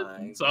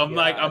my. So I'm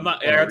like, I'm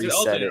not. And I have to reset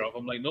alternator it. off.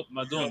 I'm like, nope, I'm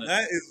not doing it.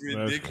 That is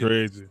ridiculous. That's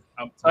crazy.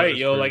 I'm tight, That's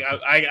yo. crazy.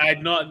 Like I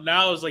know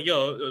now. It's like,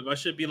 yo, I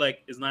should be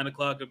like, it's 9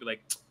 o'clock. I'd be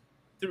like,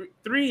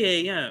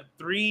 3 a.m.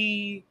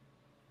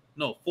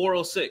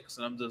 4:06,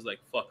 and I'm just like,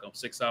 fuck. I'm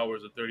 6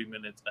 hours and 30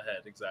 minutes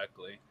ahead.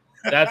 Exactly.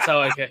 That's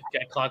how I can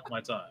clock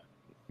my time.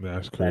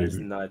 That's That is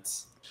crazy.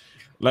 nuts.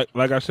 Like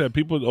I said,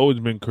 people have always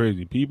been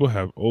crazy. People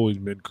have always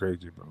been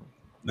crazy, bro.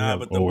 They Nah, have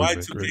but the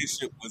always been Y2K crazy.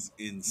 shit was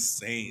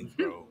insane,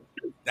 bro.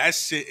 That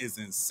shit is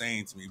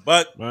insane to me.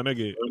 But my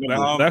nigga,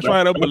 that's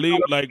why I don't believe.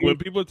 Like when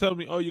people tell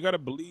me, "Oh, you gotta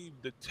believe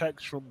the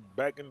text from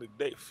back in the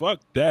day." Fuck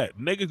that.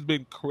 Niggas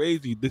been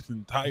crazy this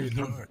entire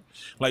time.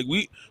 Like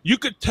you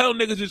could tell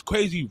niggas is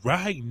crazy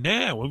right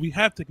now when we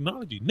have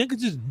technology.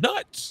 Niggas is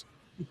nuts.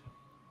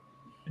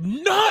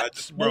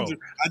 Nuts, bro.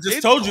 I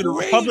just told you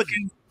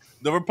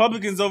the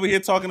Republicans over here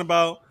talking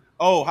about,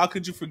 oh, how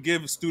could you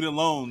forgive student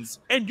loans?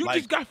 And you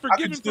just got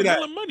forgiven for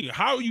hella money.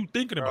 How are you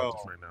thinking about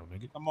this right now,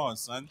 nigga? Come on,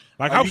 son.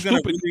 Like how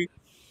stupid.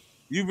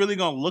 You really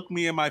gonna look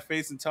me in my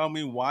face and tell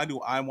me why do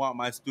I want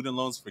my student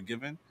loans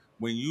forgiven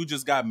when you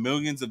just got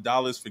millions of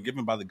dollars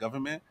forgiven by the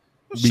government?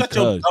 Shut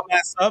your dumb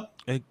ass up.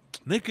 And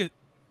nigga,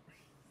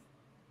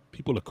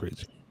 people are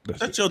crazy.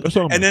 And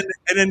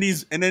then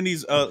these I'm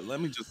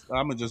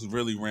gonna just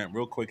really rant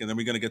real quick and then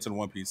we're gonna get to the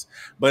One Piece.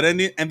 But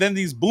then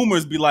these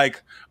boomers be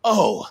like,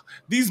 oh,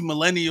 these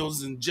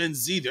millennials and Gen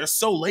Z, they're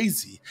so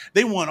lazy.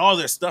 They want all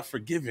their stuff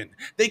forgiven.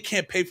 They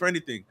can't pay for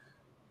anything.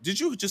 Did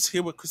you just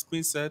hear what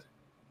Crispin said?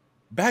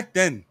 Back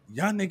then,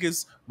 y'all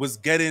niggas was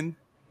getting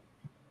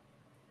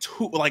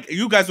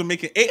you guys were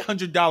making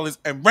 $800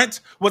 and rent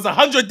was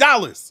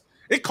 $100.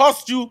 It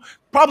cost you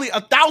probably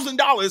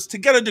 $1,000 to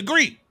get a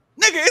degree.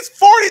 Nigga, it's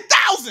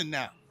 $40,000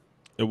 now.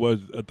 It was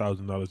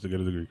 $1,000 to get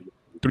a degree.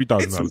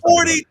 $3,000. It's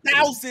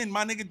 $40,000,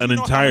 my nigga. An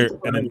entire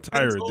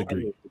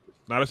degree.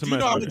 Not a semester. Do you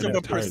know how much of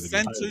a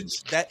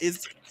percentage that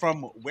is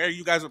from where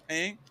you guys are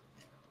paying?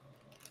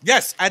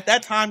 Yes, at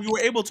that time you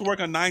were able to work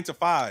a 9 to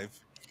 5.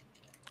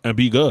 And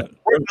be good.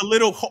 Work a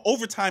little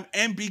overtime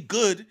and be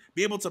good.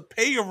 Be able to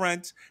pay your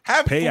rent,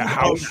 pay a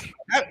house,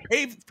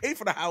 pay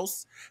for the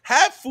house,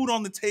 have food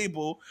on the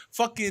table,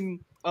 fucking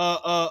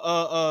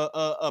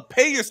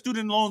pay your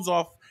student loans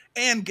off,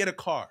 and get a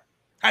car.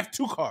 Have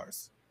 2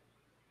 cars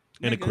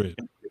and a crib.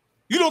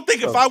 You don't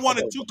think if I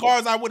wanted 2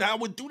 cars, I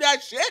would do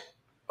that shit?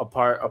 A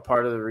part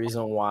of the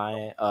reason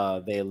why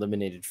they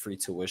eliminated free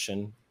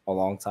tuition a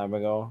long time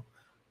ago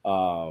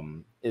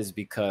is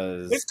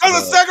because it's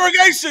because of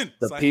segregation.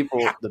 The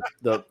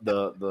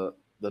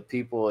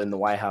people in the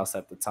White House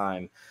at the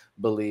time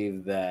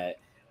believed that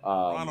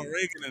Ronald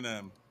Reagan and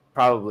them,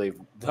 probably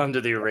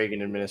under the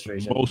Reagan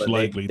administration, most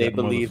likely they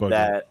believed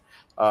that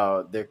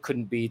there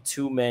couldn't be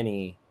too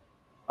many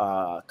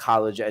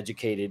college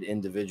educated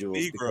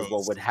individuals because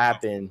what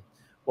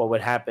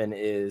would happen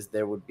is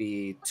there would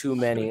be too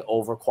many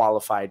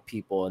overqualified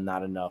people and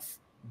not enough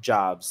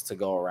jobs to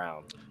go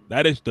around.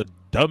 That is the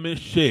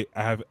dumbest shit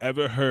I have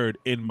ever heard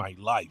in my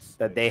life.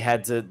 That they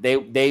had to they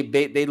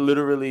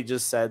literally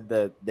just said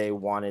that they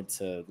wanted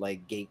to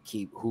like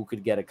gatekeep who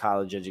could get a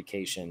college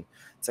education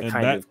to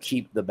kind of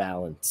keep the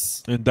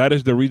balance. And that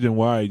is the reason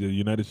why the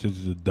United States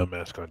is a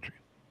dumbass country.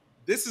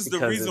 This is the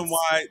reason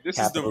why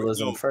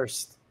capitalism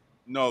first.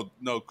 No,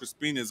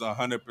 Crispin is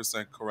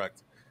 100%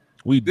 correct.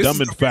 We dumb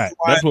and fat.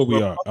 That's what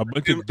we are. A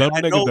bunch of dumb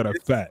niggas that are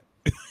fat.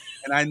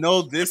 And I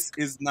know this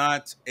is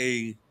not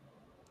a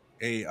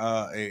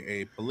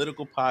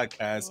political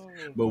podcast,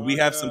 but we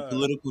have some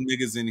political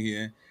niggas in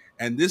here,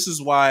 and this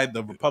is why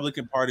the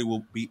Republican Party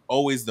will be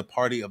always the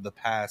party of the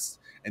past,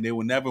 and they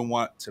will never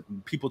want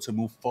people to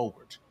move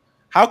forward.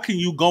 How can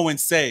you go and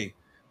say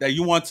that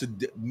you want to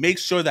make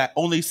sure that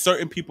only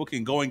certain people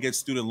can go and get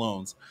student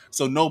loans,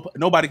 so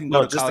nobody can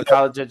go to college?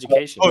 College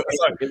education.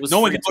 It was no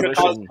one can go to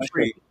college for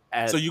free.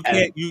 So you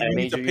can't. You need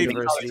major to pay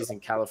universities in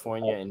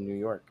California and New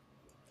York,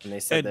 and they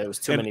said there was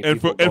too many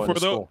people going to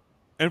school.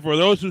 And for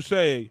those who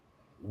say,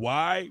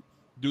 why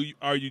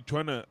are you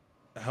trying to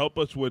help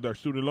us with our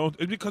student loans?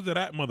 It's because of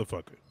that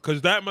motherfucker.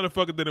 Because that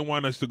motherfucker didn't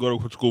want us to go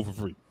to school for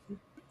free.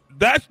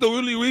 That's the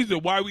only reason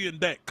why we in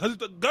debt. Because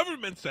the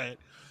government said,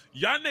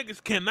 y'all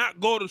niggas cannot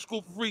go to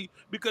school for free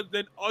because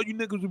then all you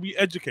niggas will be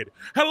educated.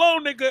 Hello,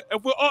 nigga.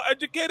 If we're all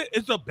educated,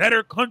 it's a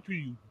better country,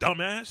 you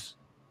dumbass.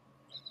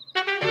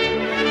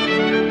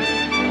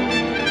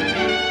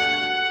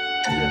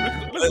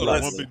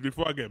 Let's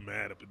before I get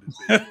mad up in this.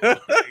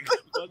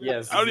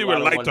 Yes, I don't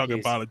even like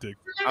talking politics.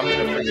 I'm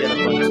gonna forget a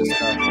bunch of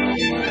stuff.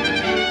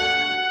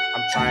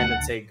 I'm trying to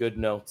take good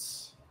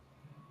notes.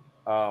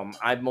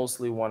 I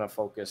mostly want to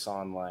focus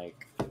on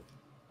like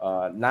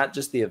not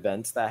just the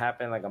events that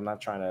happen. Like I'm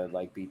not trying to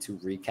like be too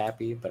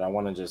recappy, but I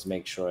want to just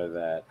make sure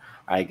that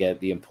I get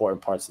the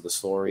important parts of the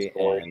story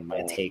and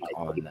my take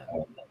on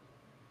them.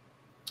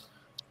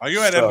 Are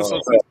you at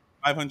episode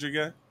 500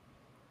 yet?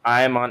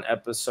 I am on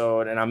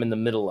episode, and I'm in the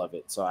middle of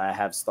it, so I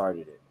have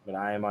started it. But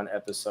I am on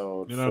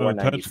episode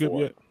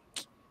 494.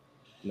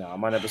 No,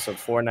 I'm on episode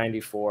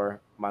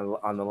 494.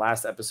 On the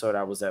last episode,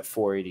 I was at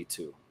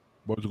 482.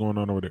 What's going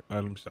on over there?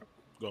 Let me stop.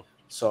 Go.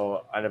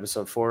 So on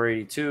episode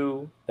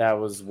 482, that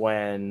was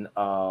when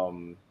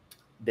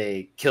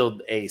they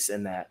killed Ace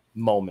in that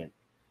moment,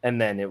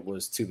 and then it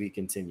was to be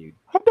continued.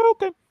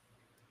 Okay.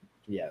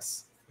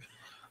 Yes.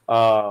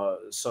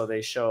 So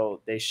they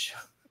show.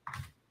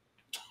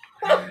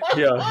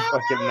 Yo,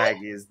 fucking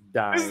Macky is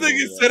dying. This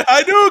nigga said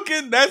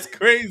Hadouken. That's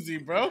crazy,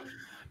 bro.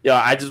 Yo,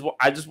 I just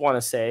want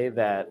to say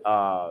that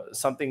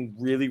something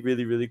really,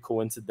 really, really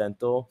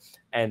coincidental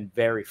and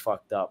very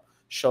fucked up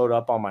showed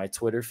up on my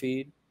Twitter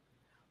feed.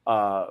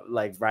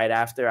 like right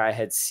after I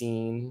had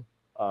seen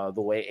the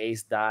way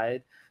Ace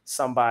died,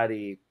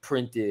 somebody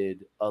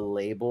printed a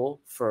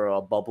label for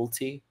a bubble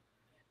tea,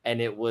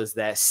 and it was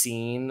that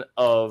scene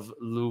of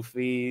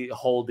Luffy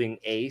holding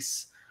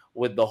Ace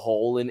with the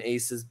hole in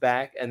Ace's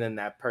back, and then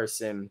that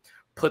person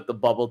put the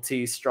bubble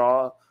tea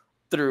straw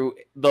through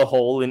the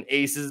hole in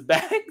Ace's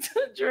back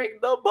to drink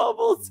the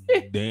bubble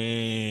tea.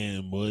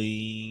 Damn, boy.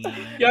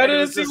 Yeah, I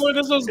didn't see where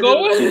this was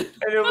going.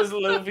 And it was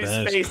Luffy's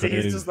That's face, and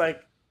he's crazy. just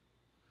like,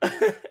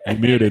 You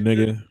muted,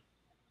 nigga.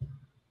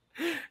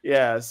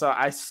 yeah. So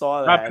I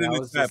saw Drop that, it and in I the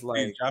was chat, just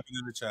please. like, Drop it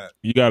in the chat.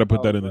 You gotta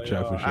put that in the but,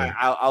 chat for sure.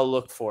 I'll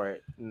look for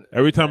it.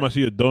 Every time I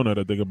see a donut,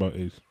 I think about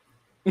Ace.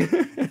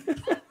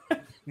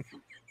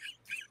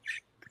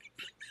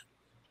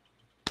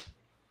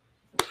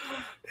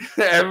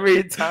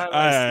 Every time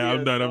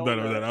I'm done.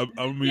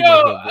 I'm muting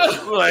Yo,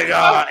 myself. I'm like,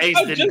 Ace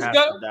I didn't just have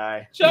got- to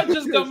die. I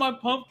just got my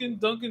pumpkin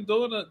Dunkin'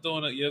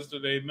 donut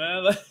yesterday,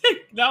 man. Like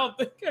now I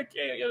think I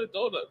can't get a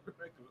donut.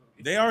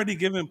 They already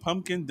giving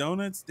pumpkin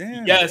donuts?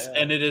 Damn. Yes, Yeah.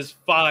 and it is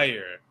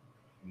fire.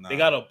 Nah. They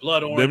got a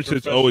blood Them orange.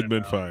 shit's always refresher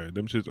been now. fire.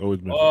 Them shit's always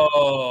been fire.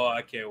 Oh,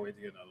 I can't wait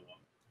to get another one.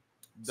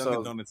 Dunkin'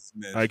 So- Donuts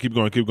Smith. All right, keep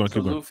going.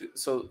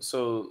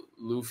 So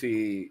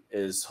Luffy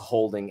is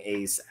holding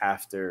Ace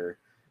after,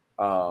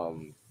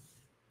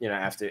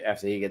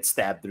 after he gets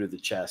stabbed through the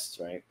chest,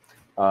 right?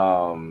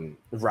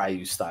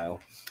 Ryu style,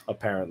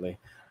 apparently,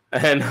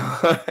 and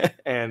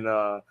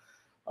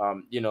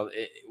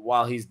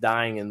while he's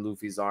dying in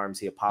Luffy's arms,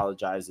 he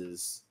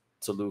apologizes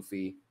to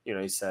Luffy.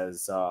 He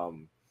says,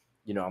 I'm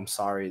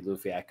sorry,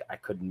 Luffy, I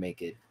couldn't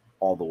make it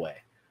all the way.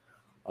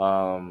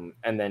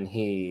 And then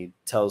he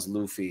tells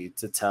Luffy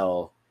to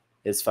tell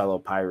his fellow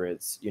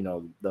pirates,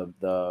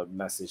 the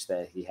message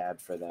that he had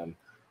for them.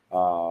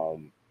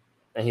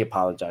 And he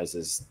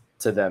apologizes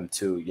to them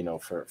too,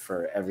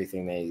 for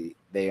everything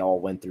they all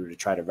went through to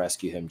try to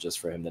rescue him, just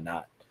for him to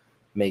not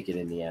make it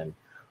in the end.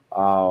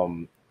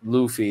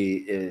 Luffy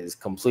is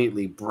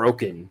completely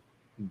broken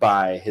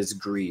by his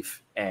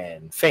grief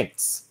and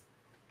faints.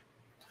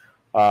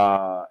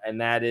 And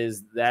that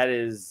is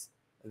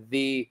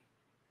the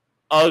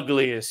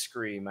ugliest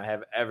scream I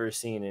have ever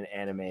seen in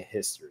anime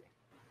history.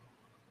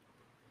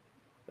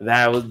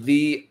 That was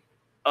the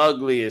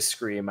ugliest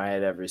scream I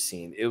had ever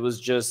seen. It was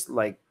just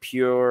like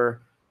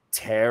pure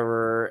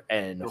terror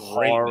and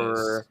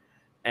horror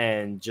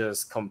and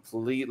just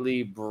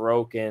completely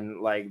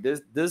broken. Like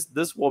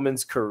this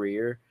woman's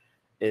career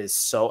is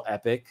so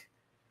epic.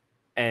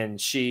 And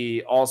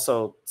she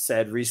also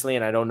said recently,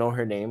 and I don't know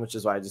her name, which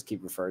is why I just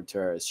keep referring to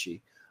her as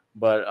she.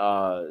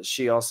 But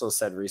she also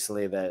said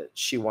recently that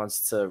she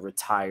wants to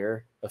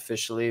retire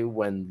officially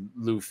when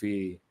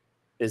Luffy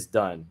is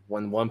done.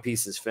 When One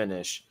Piece is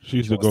finished,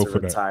 She's she the wants go to for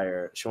that.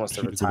 retire. She wants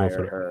to She's the go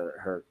for retire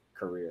that. her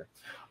career.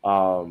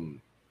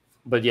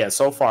 But yeah,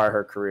 so far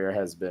her career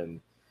has been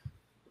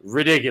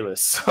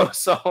ridiculous.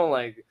 So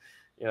like,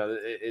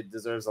 it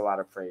deserves a lot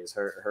of praise.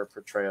 Her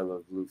portrayal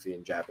of Luffy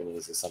in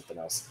Japanese is something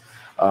else.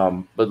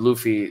 But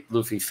Luffy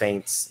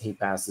faints. He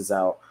passes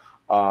out.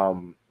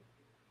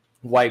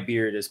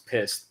 Whitebeard is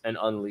pissed and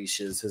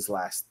unleashes his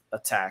last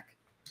attack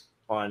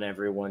on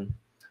everyone.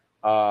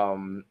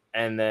 And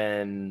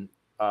then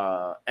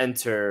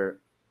enter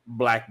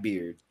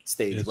Blackbeard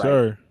stage Yes, right.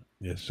 sir.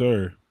 Yes,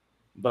 sir.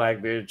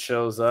 Blackbeard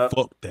shows up.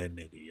 Fuck that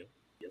nigga.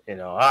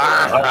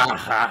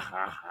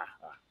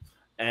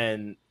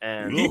 And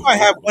He might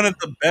have one of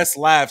the best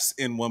laughs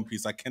in One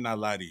Piece. I cannot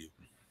lie to you.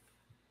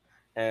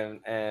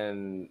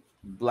 and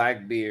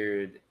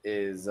Blackbeard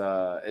is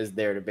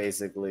there to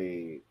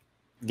basically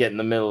get in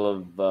the middle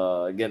of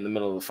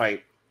the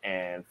fight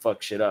and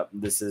fuck shit up.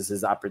 This is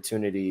his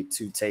opportunity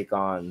to take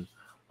on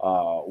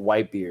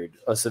Whitebeard,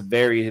 a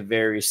very,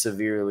 very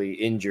severely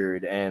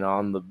injured and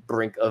on the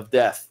brink of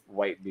death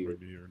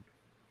Whitebeard.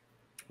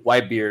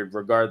 Whitebeard,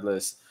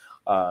 regardless,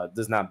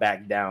 does not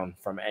back down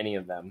from any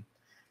of them,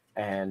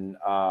 and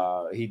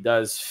he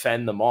does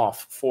fend them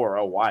off for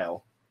a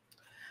while,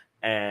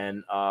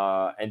 and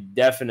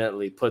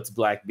definitely puts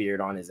Blackbeard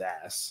on his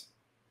ass,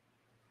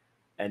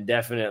 and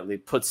definitely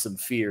puts some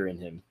fear in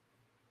him.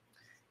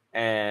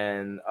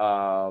 And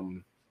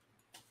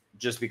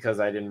just because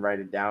I didn't write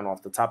it down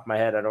off the top of my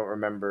head, I don't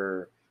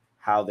remember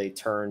how they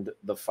turned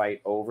the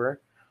fight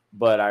over,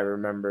 but I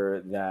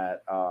remember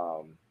that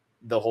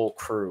the whole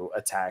crew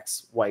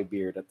attacks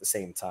Whitebeard at the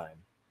same time.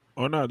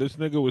 Oh no, this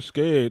nigga was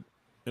scared,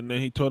 and then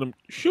he told him,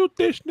 "Shoot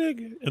this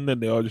nigga," and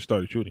then they all just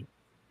started shooting.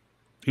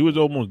 He was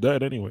almost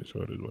dead anyway,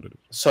 so it is what it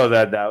is. So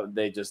that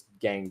they just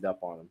ganged up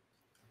on him.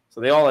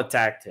 So they all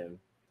attacked him,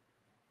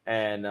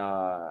 and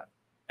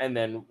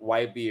then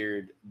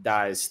Whitebeard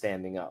dies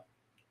standing up.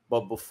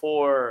 But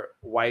before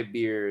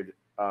Whitebeard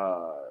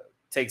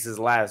takes his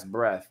last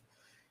breath,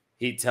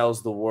 he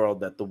tells the world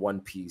that the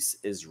One Piece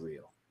is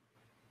real.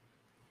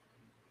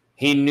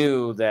 He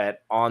knew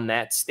that on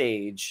that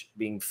stage,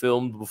 being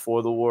filmed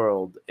before the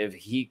world, if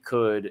he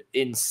could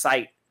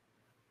incite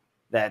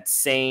that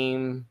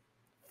same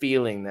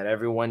feeling that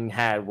everyone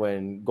had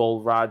when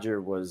Gold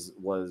Roger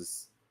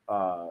was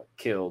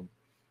killed.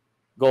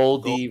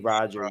 Goldie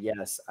Roger,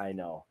 yes, I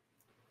know.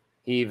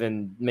 He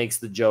even makes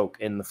the joke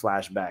in the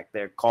flashback.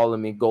 They're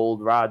calling me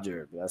Gold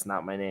Roger. But that's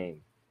not my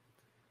name.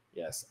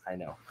 Yes, I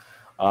know.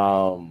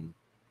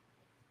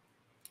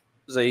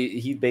 So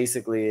he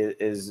basically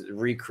is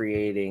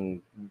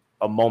recreating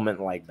a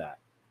moment like that,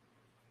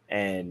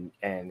 and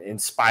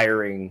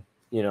inspiring,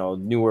 you know,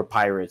 newer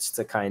pirates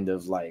to kind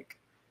of like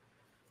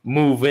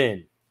move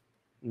in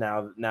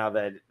now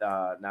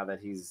that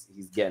he's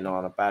getting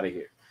on up out of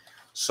here.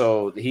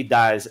 So he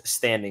dies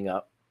standing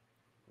up,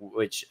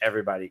 which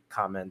everybody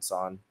comments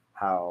on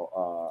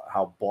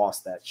how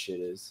boss that shit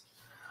is.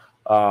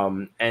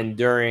 And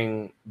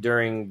during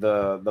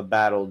the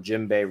battle,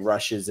 Jinbei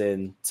rushes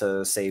in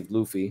to save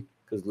Luffy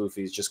because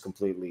Luffy's just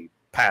completely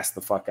passed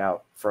the fuck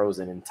out,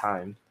 frozen in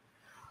time.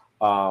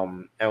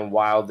 And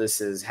while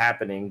this is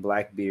happening,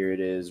 Blackbeard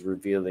is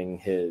revealing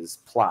his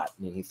plot,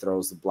 and he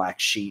throws the black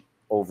sheet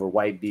over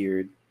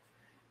Whitebeard,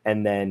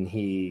 and then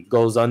he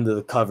goes under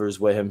the covers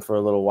with him for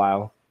a little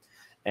while,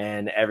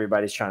 and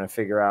everybody's trying to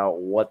figure out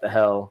what the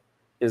hell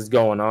is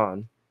going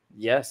on.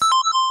 Yes,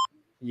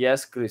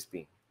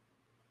 Crispin.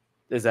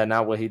 Is that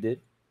not what he did?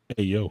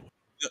 Hey, yo.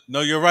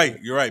 No, you're right.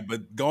 You're right.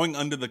 But going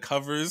under the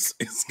covers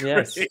is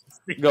crazy.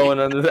 Yes, going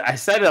under I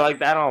said it like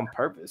that on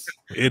purpose.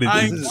 It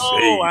is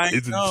insane.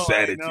 It's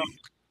insanity.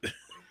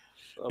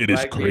 It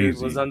is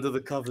crazy. Was under the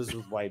covers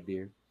with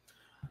Whitebeard.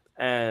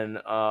 And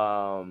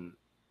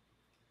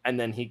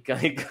then he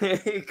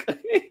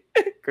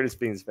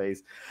Crispin's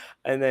face.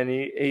 And then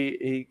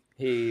he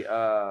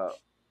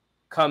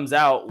comes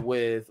out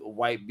with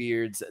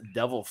Whitebeard's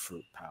devil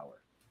fruit power.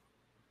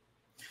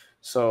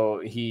 So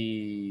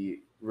he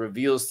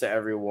reveals to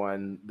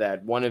everyone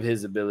that one of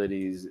his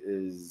abilities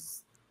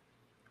is,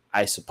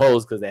 I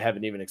suppose, because they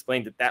haven't even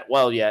explained it that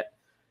well yet,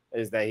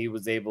 is that he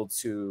was able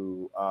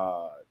to,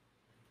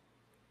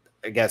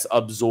 I guess,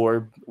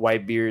 absorb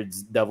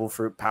Whitebeard's devil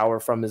fruit power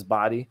from his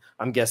body.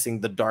 I'm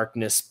guessing the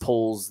darkness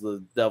pulls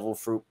the devil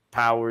fruit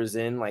powers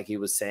in, like he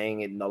was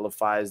saying, it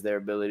nullifies their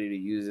ability to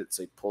use it.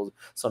 So he pulls.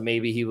 So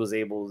maybe he was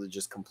able to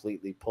just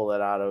completely pull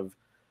it out of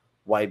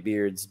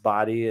Whitebeard's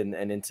body and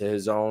into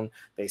his own.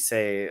 They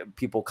say,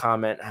 people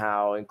comment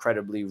how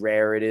incredibly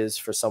rare it is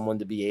for someone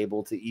to be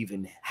able to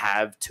even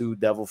have two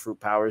devil fruit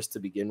powers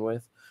to begin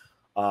with.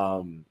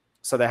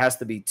 So there has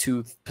to be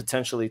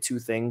potentially two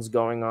things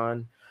going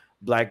on.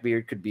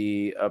 Blackbeard could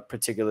be a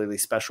particularly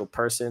special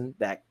person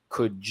that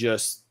could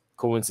just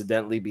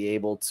coincidentally be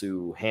able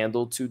to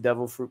handle two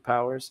devil fruit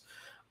powers,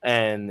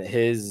 and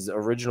his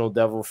original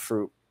devil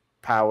fruit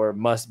power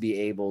must be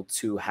able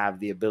to have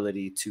the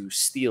ability to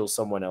steal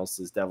someone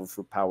else's devil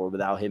fruit power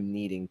without him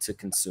needing to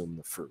consume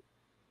the fruit.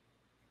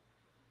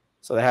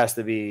 So there has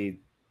to be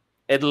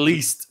at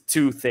least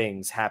two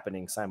things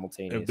happening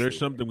simultaneously. If there's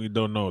something we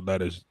don't know,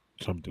 that is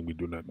something we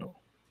do not know.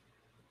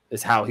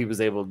 Is how he was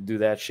able to do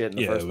that shit in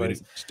the first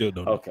place. Still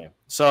don't know. Okay,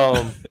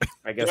 so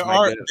I guess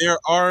there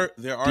are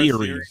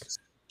theories,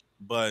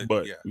 but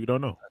yeah, we don't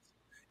know.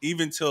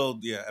 Even till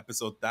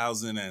episode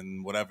 1000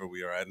 and whatever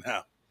we are at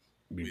now,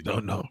 we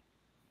don't know.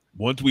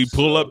 Once we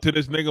pull up to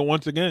this nigga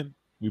once again,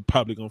 we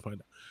probably gonna find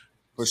out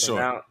for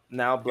sure.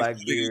 Now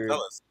Blackbeard.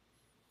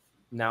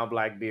 Now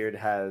Blackbeard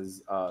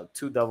has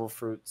two devil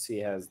fruits. He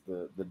has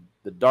the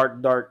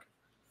dark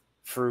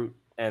fruit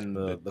and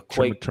the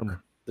quake,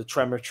 the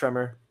tremor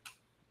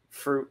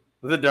fruit.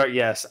 The dark,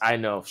 yes, I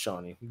know,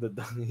 Shawny.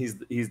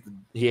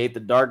 He ate the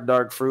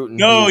dark fruit.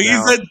 And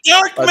he's a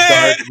dark man.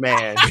 Dark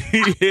man.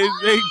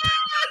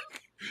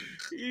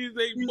 He's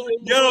a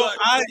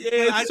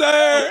I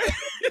sir.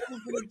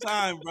 Every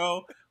time,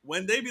 bro.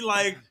 When they be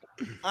like,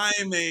 I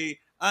ate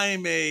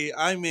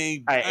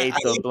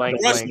the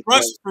blank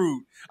brush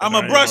fruit. I'm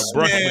a brush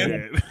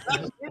man.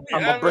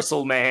 I'm a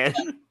bristle man.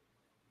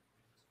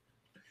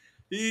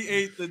 He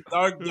ate the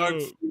dark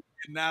fruit,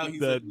 and now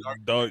he's a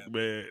dark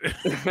man.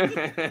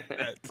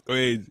 That's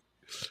crazy.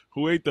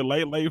 Who ate the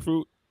light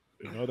fruit?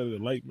 And all that the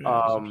light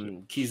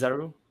man.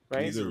 Kizaru,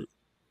 right? Kizaru.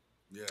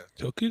 Yeah.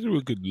 So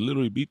Kizaru could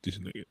literally beat this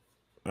nigga.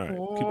 All right,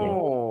 keep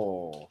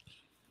on.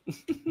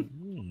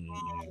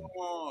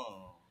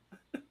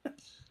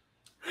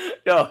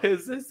 Yo,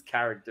 his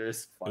character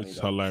is funny. It's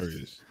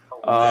hilarious.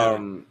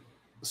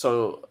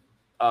 So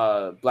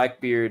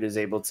Blackbeard is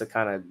able to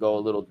kind of go a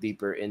little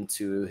deeper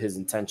into his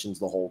intentions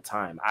the whole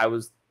time. I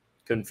was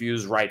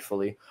confused,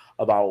 rightfully,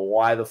 about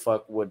why the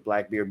fuck would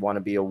Blackbeard want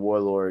to be a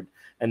warlord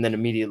and then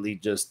immediately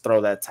just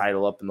throw that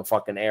title up in the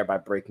fucking air by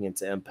breaking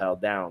into Impel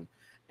Down.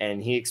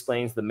 And he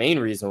explains the main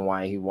reason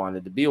why he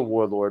wanted to be a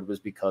warlord was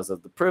because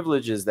of the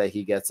privileges that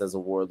he gets as a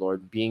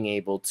warlord, being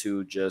able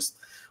to just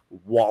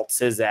waltz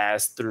his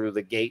ass through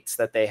the gates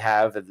that they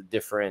have at the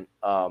different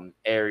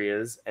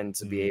areas, and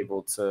to be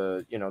able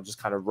to, just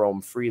kind of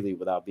roam freely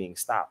without being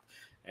stopped.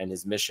 And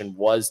his mission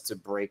was to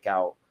break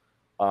out,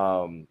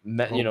 to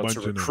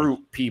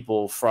recruit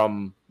people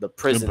from the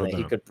prison that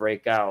he could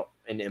break out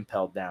and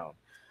Impel Down.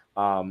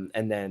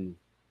 And then,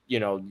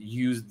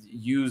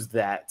 use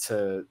that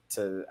to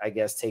I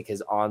guess take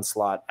his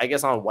onslaught, I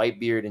guess, on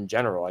Whitebeard in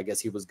general. I guess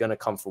he was gonna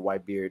come for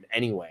Whitebeard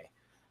anyway,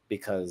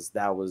 because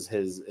that was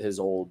his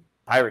old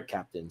pirate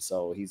captain.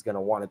 So he's going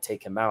to want to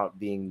take him out,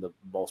 being the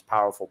most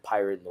powerful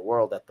pirate in the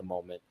world at the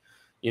moment.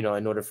 You know,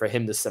 in order for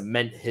him to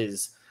cement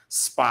his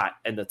spot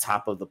in the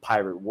top of the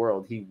pirate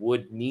world, he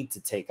would need to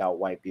take out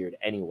Whitebeard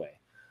anyway.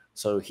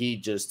 So he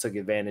just took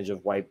advantage of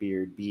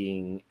Whitebeard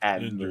being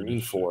at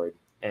Marineford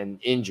and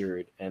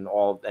injured and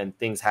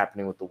things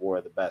happening with the War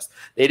of the Best.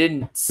 They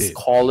didn't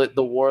call it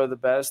the War of the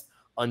Best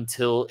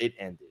until it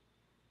ended.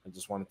 I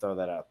just want to throw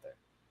that out there.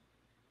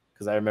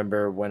 Because I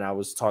remember when I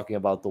was talking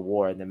about the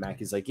war, and then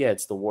Macky's like, yeah,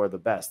 it's the War of the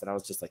Best. And I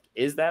was just like,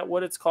 is that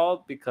what it's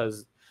called?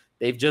 Because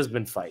they've just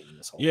been fighting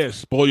this whole time.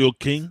 Spoil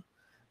King.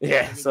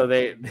 Yeah, so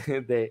they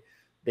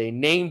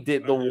named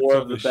it the War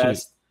of the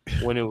Best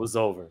when it was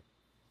over.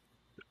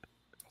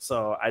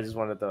 So I just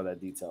want to throw that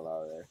detail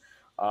out there.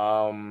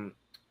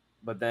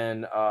 But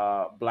then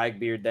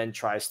Blackbeard then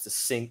tries to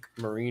sink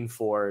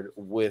Marineford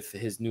with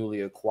his newly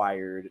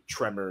acquired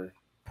tremor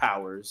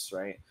powers,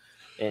 right?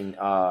 And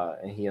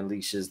he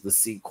unleashes the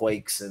sea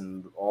quakes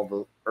and all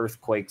the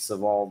earthquakes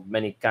of all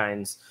many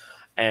kinds.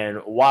 And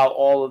while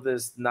all of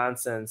this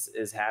nonsense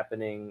is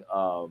happening,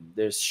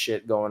 there's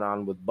shit going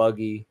on with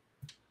Buggy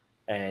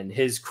and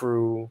his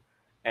crew,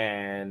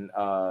 and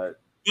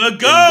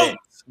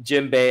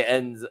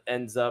Jinbei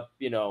ends up,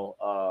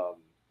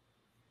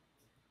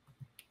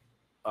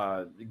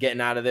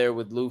 getting out of there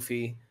with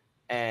Luffy,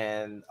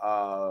 and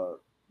the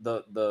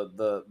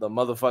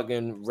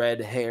motherfucking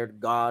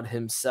red-haired god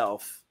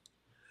himself.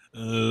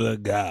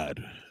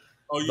 God.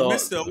 Oh, you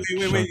missed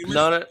it. Wait.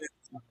 No.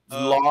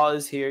 Law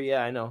is here.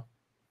 Yeah, I know.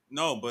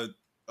 No, but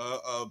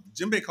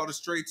Jinbei caught a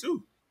stray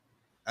too.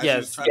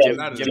 Yes,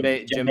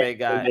 Jinbei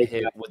got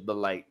hit with the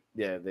light.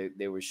 Yeah,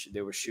 they were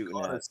shooting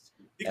at.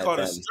 He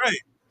caught a stray.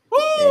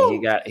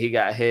 And he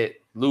got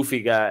hit.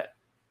 Luffy got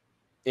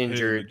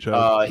injured.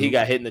 He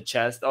got hit in the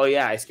chest. Oh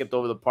yeah, I skipped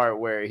over the part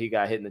where he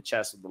got hit in the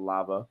chest with the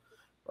lava.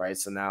 Right,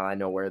 so now I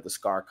know where the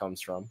scar comes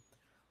from.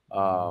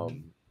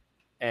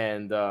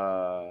 And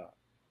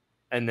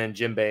then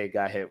Jinbei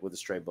got hit with a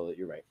stray bullet.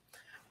 You're right.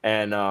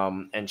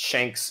 And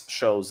Shanks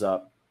shows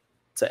up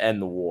to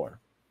end the war.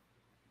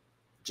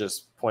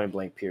 Just point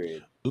blank,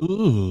 period.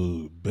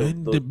 Ooh,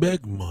 Ben the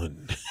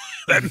Beckman.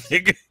 that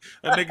nigga's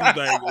like,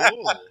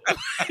 oh.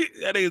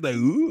 That nigga's like,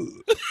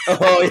 ooh.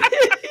 Oh, yeah.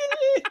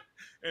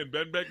 And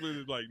Ben Beckman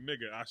is like,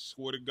 nigga, I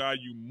swear to God,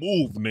 you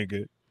move,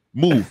 nigga.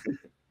 Move,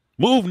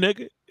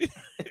 nigga.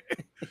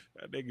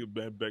 That nigga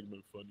Ben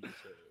Beckman funny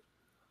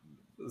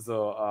as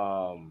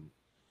hell.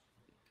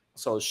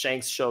 So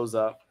Shanks shows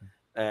up,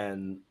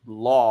 and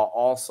Law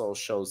also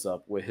shows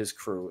up with his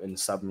crew in the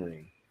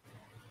submarine.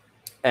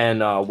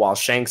 And while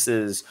Shanks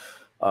is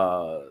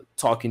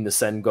talking to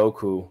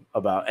Sengoku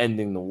about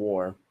ending the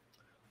war,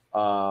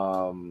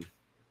 Law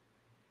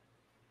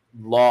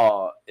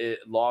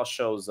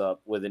shows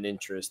up with an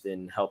interest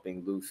in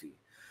helping Luffy.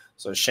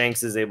 So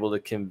Shanks is able to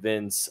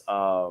convince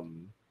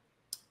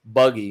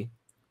Buggy,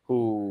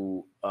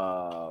 who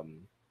caught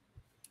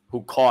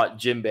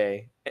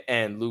Jinbei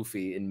and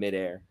Luffy in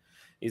midair.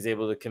 He's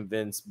able to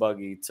convince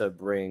Buggy to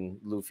bring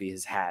Luffy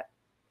his hat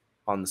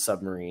on the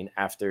submarine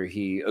after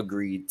he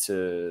agreed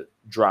to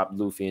drop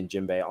Luffy and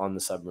Jinbei on the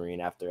submarine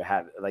after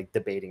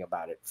debating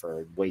about it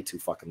for way too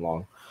fucking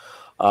long.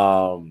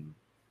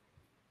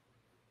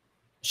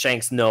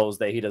 Shanks knows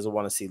that he doesn't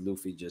want to see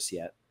Luffy just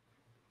yet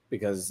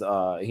because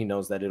he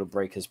knows that it'll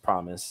break his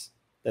promise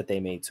that they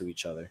made to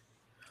each other.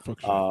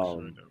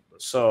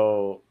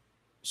 So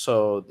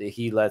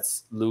he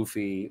lets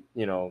Luffy,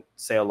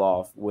 sail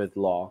off with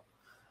Law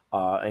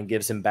and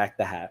gives him back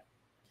the hat.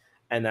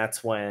 And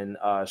that's when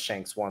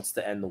Shanks wants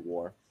to end the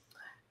war.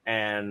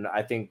 And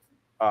I think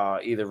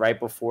either right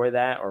before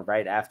that or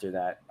right after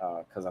that,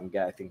 because I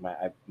think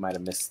I might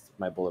have missed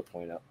my bullet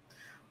point up.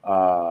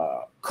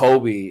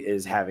 Kobe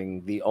is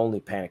having the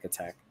only panic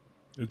attack.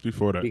 It's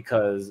before that.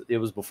 Because it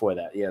was before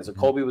that. Yeah, so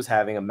Kobe was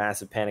having a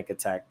massive panic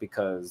attack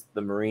because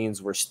the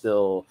Marines were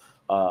still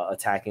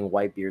attacking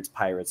Whitebeard's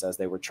pirates as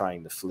they were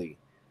trying to flee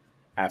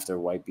after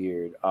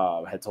Whitebeard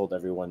had told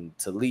everyone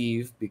to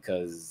leave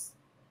because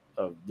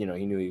he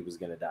knew he was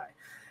going to die.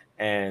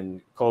 And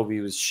Kobe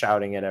was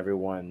shouting at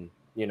everyone,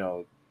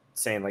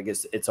 saying like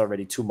it's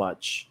already too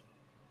much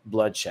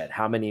bloodshed.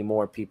 How many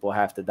more people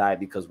have to die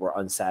because we're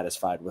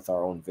unsatisfied with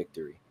our own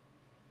victory?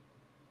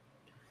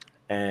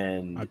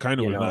 And I kind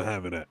of was not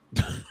having that.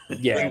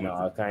 Yeah, no,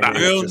 I kind of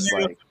was just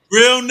like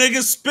real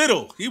nigga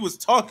spittle. He was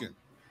talking.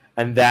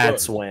 And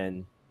that's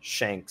when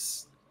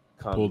Shanks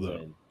comes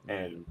in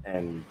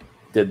and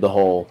did the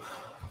whole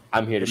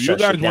I'm here to shut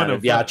you down.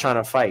 If y'all trying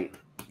to fight,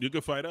 you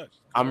can fight us.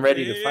 I'm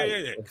ready to fight.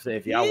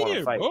 If y'all want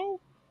to fight, bro.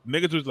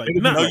 Niggas was like,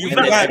 no, you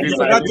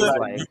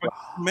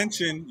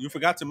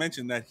forgot to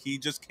mention that he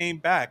just came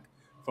back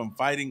from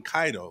fighting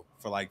Kaido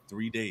for like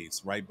 3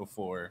 days right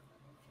before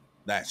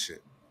that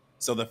shit.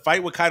 So the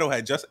fight with Kaido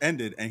had just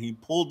ended, and he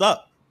pulled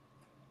up.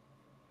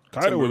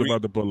 Kaido was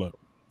about to pull up.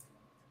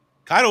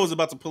 Kaido was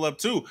about to pull up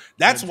too.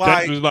 That's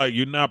why was like,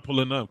 "You're not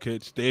pulling up,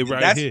 kid. Stay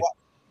right here."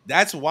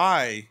 That's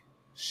why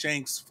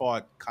Shanks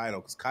fought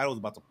Kaido, because Kaido was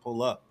about to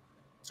pull up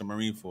to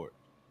Marineford,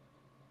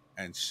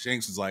 and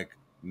Shanks was like,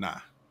 "Nah,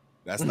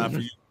 that's not for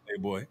you. Stay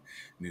boy.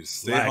 You need to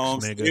stay Relax, home.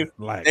 nigga.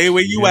 Relax. Stay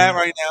where you Yeah. at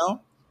right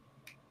now.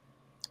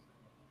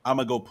 I'm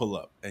gonna go pull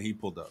up, and he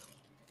pulled up.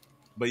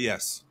 But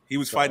yes, he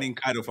was So- fighting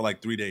Kaido for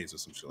like 3 days or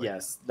some shit.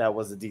 Yes, that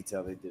was a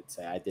detail they did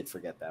say. I did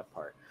forget that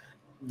part.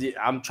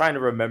 I'm trying to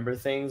remember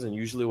things, and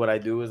usually what I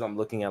do is I'm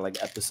looking at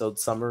like episode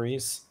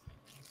summaries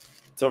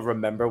to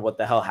remember what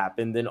the hell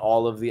happened in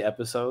all of the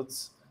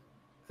episodes.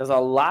 Because a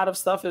lot of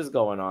stuff is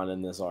going on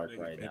in this arc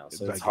right now,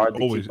 so it's hard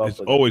to always, keep up it's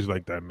with. always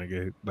like that,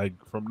 nigga. Like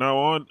from now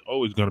on,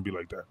 always gonna be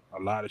like that.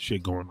 A lot of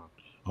shit going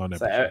on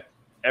So episode.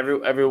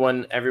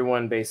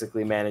 everyone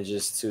basically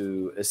manages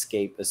to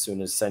escape as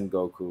soon as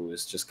Sengoku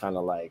is just kind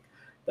of like,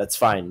 that's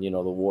fine, you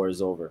know, the war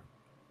is over.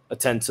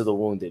 Attend to the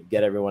wounded.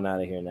 Get everyone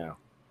out of here now.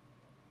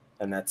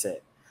 And that's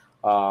it.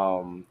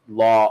 Law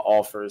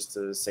offers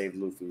to save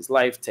Luffy's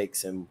life,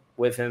 takes him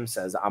with him,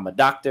 says, I'm a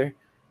doctor.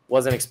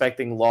 Wasn't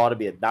expecting Law to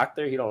be a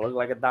doctor. He don't look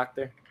like a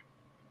doctor.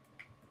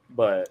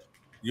 But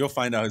You'll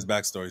find out his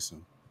backstory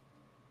soon.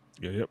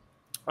 Yeah, yep.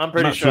 I'm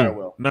pretty Not sure I soon.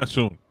 will. Not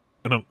soon.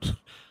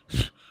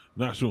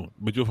 Not soon,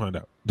 but you'll find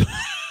out.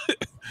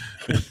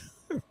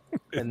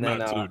 And then,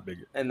 Not soon,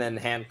 nigga. And then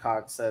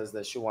Hancock says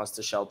that she wants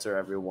to shelter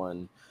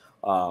everyone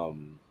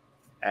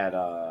at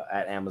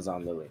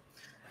Amazon Lily.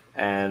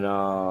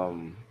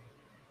 And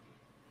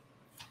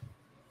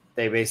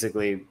they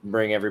basically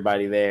bring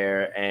everybody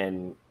there,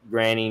 and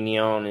Granny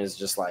Neon is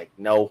just like,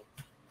 no,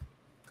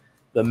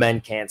 the men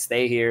can't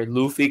stay here.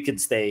 Luffy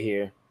could stay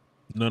here.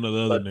 None of the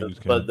other niggas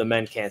can. But the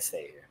men can't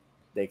stay here.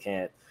 They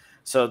can't.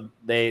 So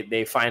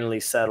they finally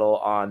settle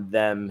on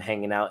them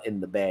hanging out in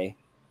the bay.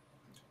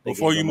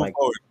 Before you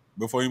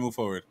move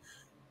forward,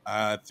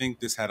 I think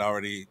this had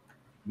already.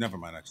 Never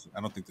mind. Actually,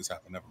 I don't think this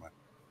happened. Never mind.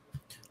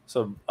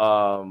 So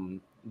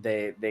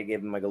they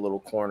gave them like a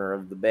little corner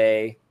of the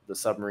bay. The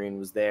submarine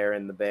was there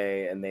in the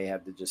bay, and they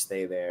had to just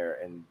stay there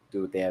and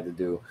do what they had to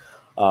do.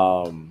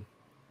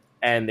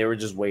 And they were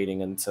just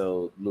waiting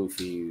until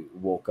Luffy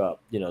woke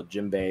up. You know,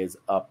 Jinbei is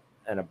up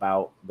and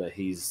about, but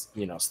he's,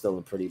 you know, still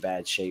in pretty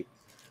bad shape.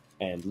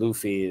 And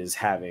Luffy is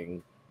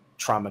having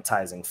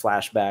traumatizing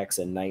flashbacks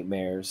and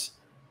nightmares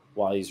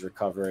while he's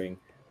recovering.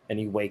 And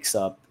he wakes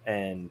up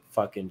and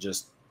fucking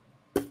just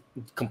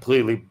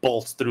completely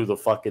bolts through the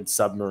fucking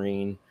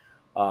submarine.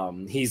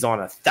 He's on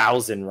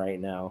 1,000 right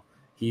now.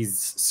 He's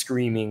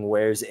screaming,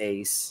 "Where's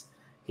Ace?"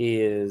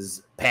 He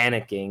is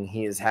panicking.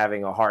 He is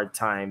having a hard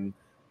time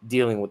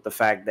dealing with the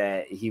fact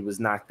that he was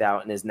knocked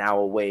out and is now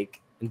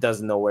awake and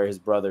doesn't know where his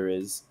brother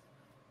is.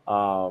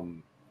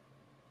 And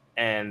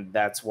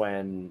that's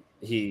when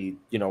he,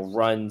 you know,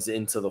 runs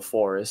into the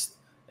forest,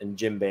 and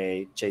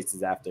Jinbei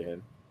chases after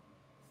him.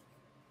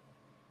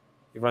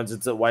 He runs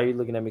into. Why are you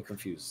looking at me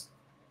confused?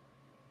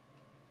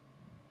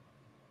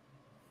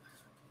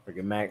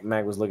 Okay,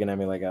 Mac was looking at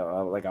me like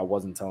I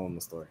wasn't telling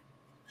the story.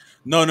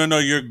 No,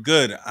 you're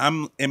good.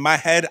 I'm in my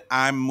head.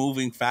 I'm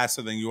moving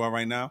faster than you are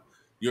right now.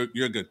 You're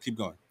good. Keep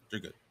going.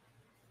 You're good.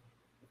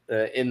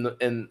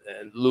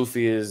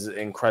 Luffy is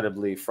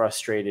incredibly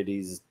frustrated.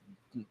 He's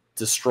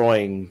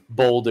destroying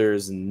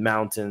boulders and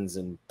mountains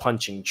and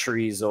punching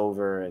trees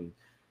over, and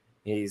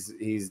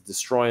he's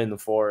destroying the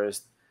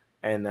forest.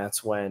 And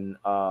that's when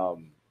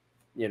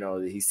you know,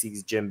 he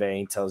sees Jinbei and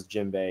he tells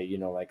Jinbei, you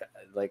know, like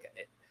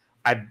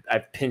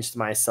I've pinched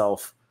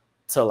myself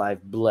till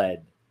I've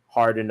bled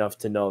hard enough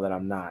to know that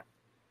I'm not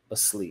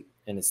asleep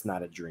and it's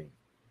not a dream.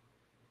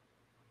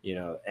 You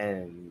know,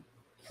 and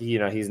you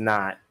know, he's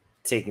not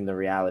taking the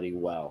reality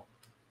well.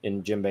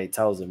 And Jinbei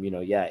tells him, you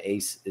know, yeah,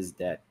 Ace is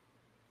dead.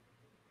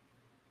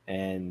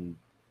 And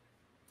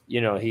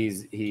you know,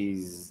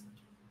 he's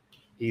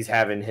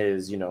having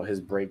his, you know, his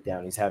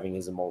breakdown. He's having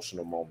his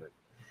emotional moment.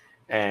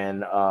 And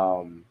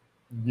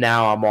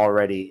now I'm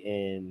already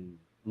in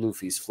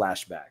Luffy's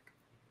flashback.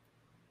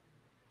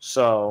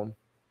 So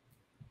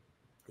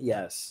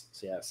yes.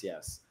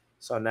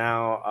 So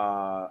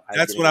now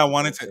that's what I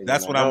wanted to.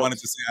 That's what I wanted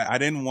to say. I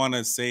didn't want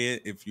to say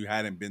it if you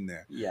hadn't been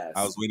there. Yes,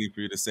 I was waiting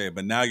for you to say it,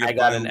 but now I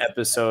got an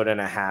episode and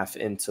a half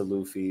into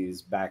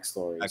Luffy's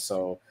backstory.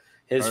 So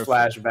his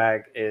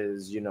flashback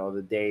is, you know,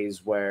 the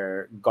days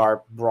where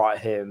Garp brought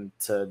him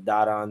to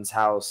Dadan's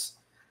house,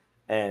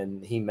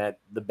 and he met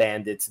the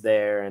bandits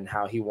there, and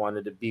how he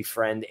wanted to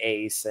befriend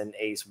Ace, and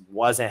Ace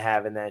wasn't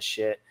having that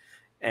shit.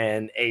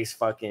 And Ace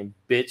fucking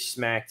bitch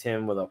smacked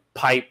him with a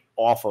pipe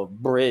off a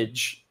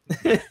bridge.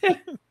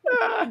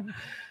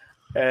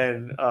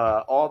 And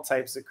all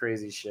types of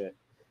crazy shit.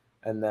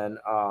 And then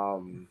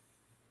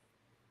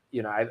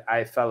you know,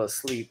 I fell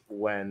asleep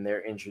when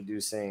they're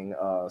introducing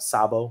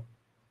Sabo.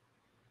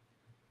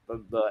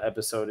 The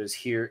episode is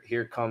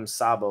Here Comes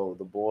Sabo,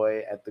 the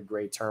boy at the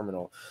Great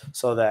Terminal.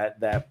 So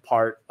that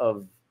part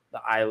of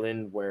the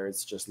island where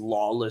it's just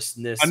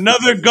lawlessness.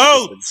 Another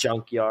goat! The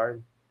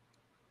junkyard.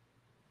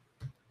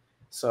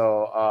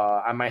 So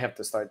I might have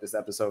to start this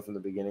episode from the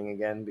beginning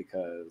again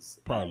because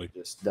Probably. I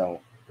just don't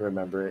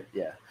remember it.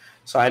 Yeah.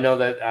 So I know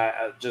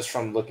that just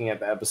from looking at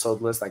the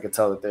episode list, I could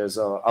tell that there's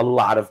a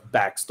lot of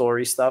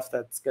backstory stuff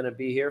that's going to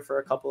be here for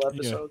a couple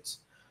episodes.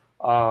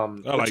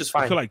 Which is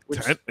fine. Like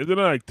 10, isn't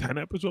it like 10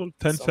 episodes?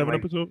 7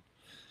 episodes?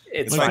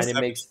 It's Like fine. 7 It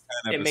to makes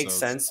 10 it makes episodes.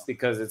 sense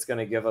because it's going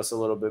to give us a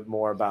little bit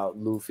more about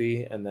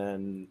Luffy, and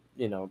then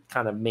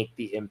kind of make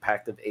the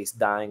impact of Ace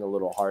dying a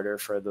little harder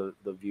for the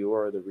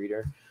viewer or the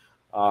reader.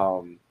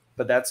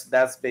 But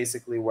that's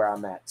basically where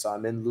I'm at. So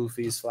I'm in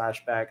Luffy's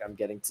flashback. I'm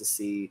getting to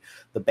see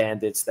the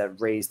bandits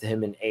that raised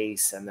him and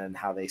Ace, and then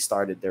how they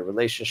started their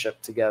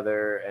relationship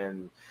together,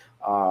 and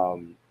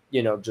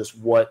just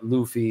what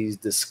Luffy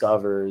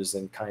discovers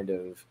and kind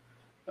of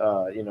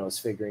is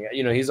figuring out.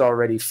 He's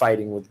already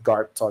fighting with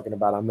Garp, talking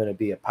about, I'm going to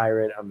be a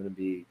pirate. I'm going to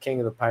be king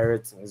of the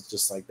pirates. And it's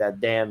just like,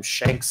 that damn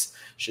Shanks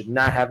should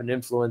not have an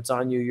influence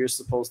on you. You're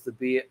supposed to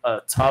be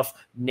a tough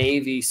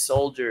Navy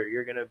soldier.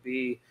 You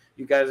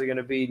guys are going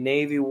to be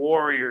Navy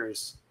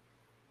warriors.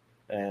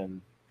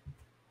 And,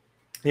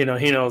 he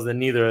knows that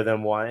neither of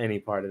them want any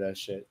part of that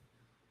shit.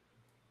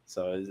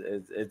 So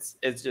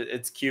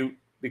it's cute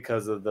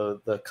because of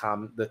the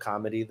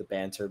comedy, the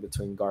banter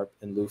between Garp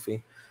and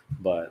Luffy.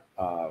 But,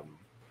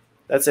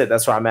 that's it.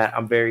 That's where I'm at.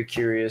 I'm very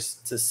curious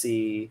to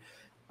see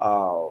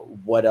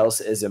what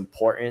else is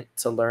important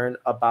to learn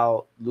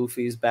about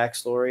Luffy's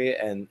backstory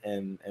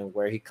and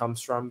where he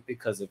comes from.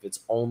 Because if it's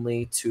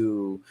only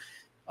to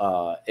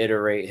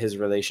iterate his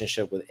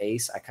relationship with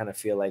Ace, I kind of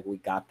feel like we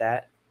got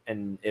that,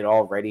 and it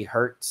already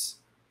hurts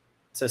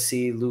to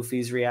see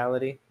Luffy's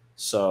reality.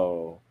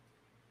 So,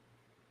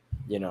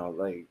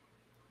 like,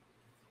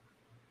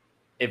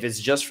 if it's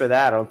just for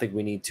that, I don't think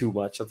we need too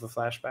much of a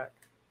flashback.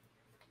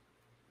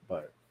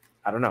 But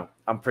I don't know.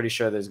 I'm pretty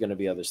sure there's going to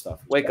be other stuff.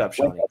 Wake up,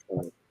 Shawny.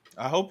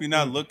 I hope you're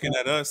not looking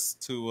at us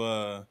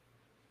to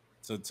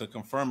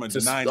confirm or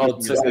deny.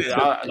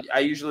 I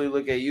usually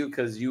look at you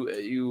because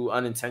you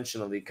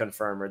unintentionally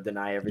confirm or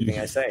deny everything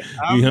I say.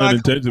 You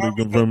unintentionally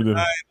confirmed it.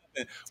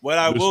 What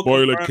I will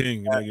spoiler confirm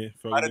king.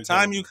 by the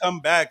time you come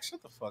back,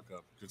 shut the fuck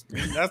up.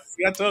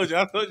 I told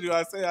you.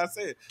 I say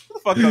it. Shut the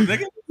fuck up,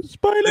 nigga.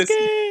 Spoiler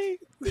king.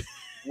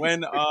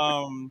 When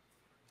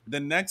the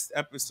next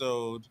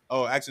episode,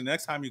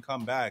 next time you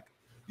come back,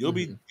 you'll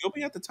be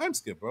at the time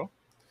skip, bro.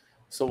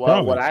 So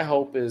what I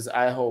hope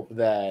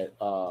that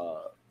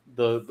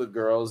the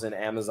girls in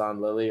Amazon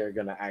Lily are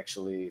gonna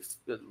actually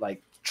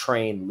like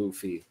train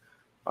Luffy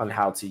on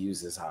how to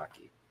use his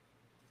haki.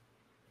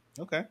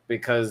 Okay.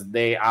 Because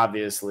they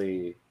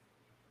obviously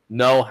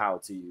know how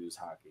to use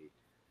haki,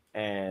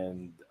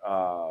 and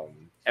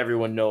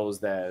everyone knows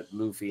that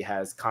Luffy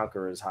has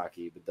Conqueror's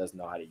haki but doesn't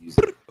know how to use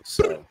it.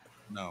 So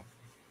no.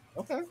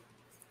 Okay.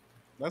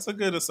 That's a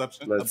good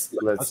assumption. Let's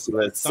see.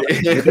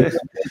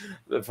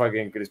 The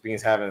fucking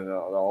Crispin's having the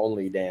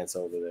only dance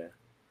over there.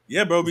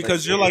 Yeah, bro,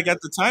 because you're like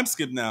at the time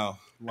skip now.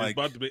 Like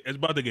it's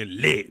about to get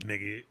lit,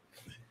 nigga.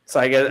 So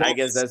I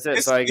guess that's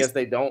it. So I guess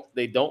they don't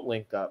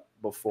link up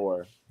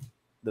before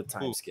the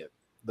time skip.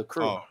 The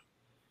crew.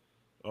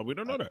 Oh, we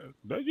don't know that.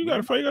 You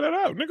gotta figure that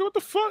out, nigga. What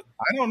the fuck?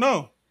 I don't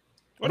know.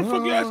 What the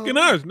fuck you asking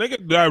us,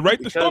 nigga? Did I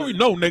write the story?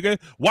 No, nigga.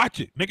 Watch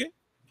it, nigga.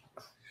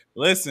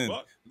 Listen.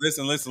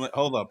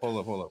 Hold up.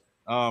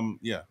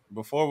 Yeah.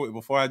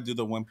 Before I do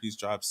the One Piece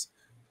drops,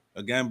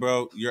 again,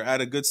 bro, you're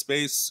at a good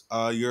space.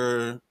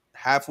 You're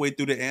halfway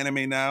through the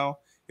anime now.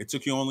 It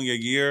took you only a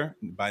year.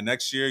 By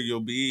next year,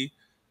 you'll be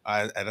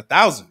at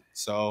 1,000.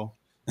 So,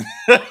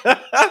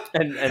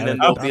 and then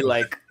there'll be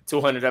like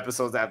 200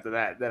 episodes after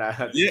that I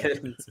have. Yeah.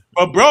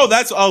 But bro,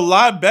 that's a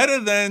lot better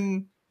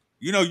than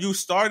you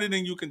started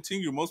and you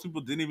continue. Most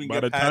people didn't even By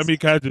get the past. time he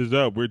catches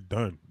up, we're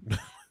done.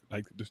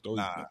 Like the story.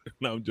 Nah.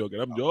 No, I'm joking.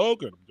 No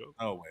way.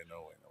 No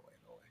way.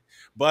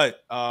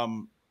 But I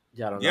don't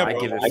know. I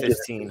give it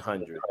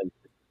 1,500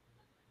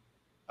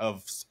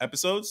 of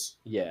episodes.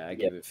 Yeah, I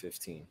give it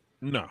 15.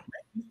 No,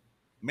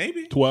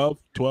 maybe 12.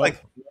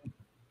 Like,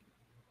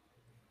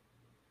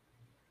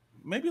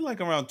 maybe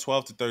like around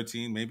 12 to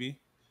 13. Maybe.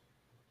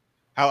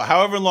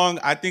 However long,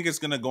 I think it's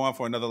gonna go on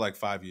for another like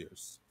 5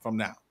 years from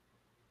now.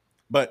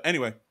 But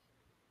anyway,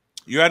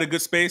 you're at a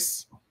good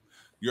space.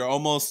 You're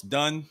almost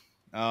done.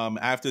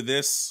 After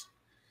this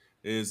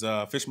is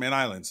Fishman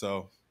Island,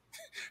 so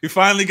you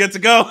finally get to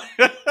go.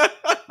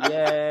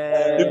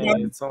 Yay!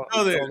 It's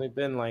only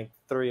been like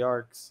 3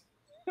 arcs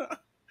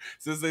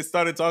since they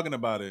started talking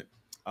about it.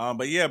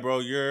 But yeah,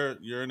 bro,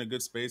 you're in a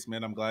good space,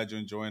 man. I'm glad you're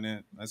enjoying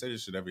it. I say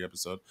this shit every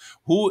episode.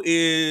 Who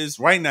is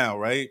right now,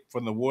 right,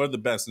 from the War of the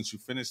Best? Since you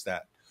finished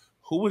that,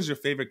 who was your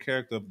favorite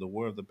character of the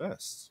War of the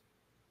Best?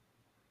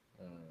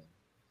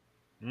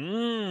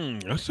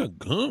 That's a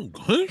good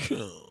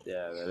question.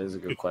 Yeah, that is a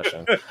good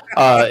question.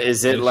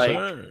 Is it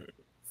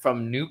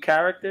from new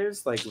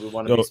characters? Like we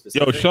want to be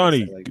specific. Yo,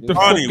 Shawny, like get the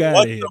fuck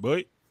out of here,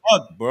 boy.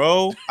 Fuck,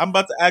 bro. I'm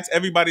about to ask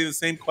everybody the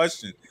same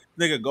question.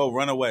 Nigga, go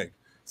run away.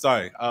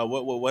 Sorry.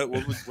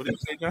 What did you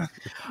say, John?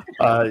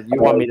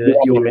 You want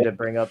me to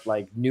bring up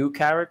like new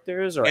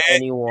characters or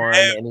anyone,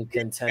 any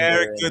contender?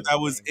 Character that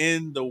was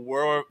in the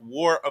War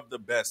of the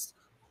Best.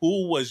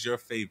 Who was your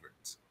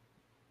favorite?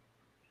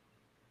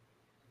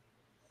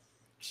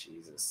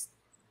 Jesus,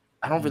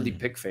 I don't really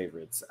pick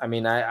favorites. I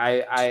mean,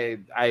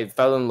 I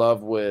fell in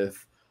love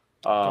with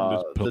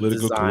political the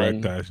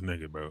design. correct ass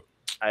nigga, bro.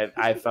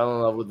 I fell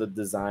in love with the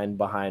design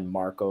behind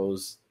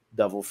Marco's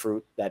Devil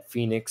Fruit, that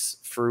Phoenix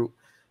fruit.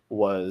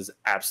 was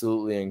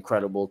absolutely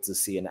incredible to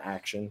see in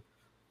action.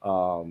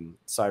 So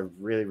I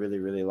really, really,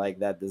 really like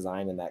that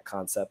design and that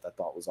concept. I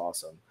thought was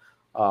awesome.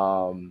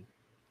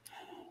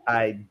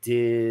 I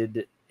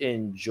did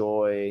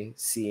enjoy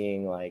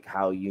seeing like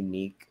how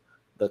unique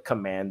the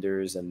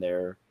commanders and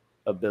their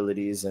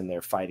abilities and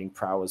their fighting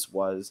prowess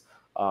was.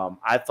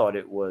 I thought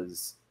it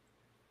was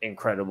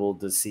incredible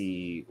to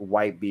see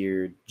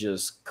Whitebeard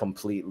just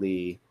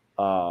completely,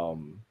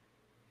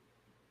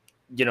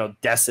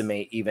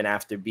 decimate even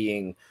after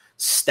being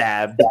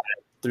stabbed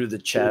through the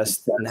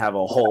chest and have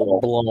a hole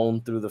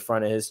blown through the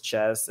front of his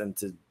chest, and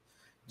to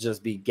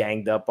just be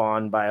ganged up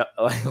on by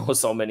like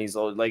so many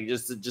soldiers. Like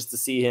just to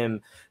see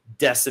him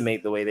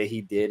decimate the way that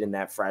he did in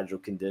that fragile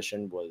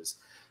condition was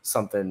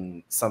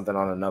something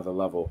on another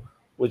level.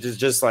 Which is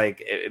just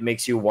like, it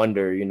makes you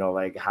wonder,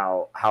 like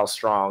how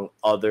strong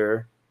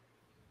other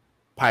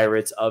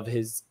pirates of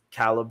his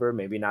caliber,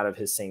 maybe not of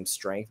his same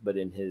strength, but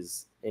in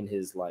his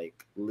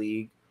like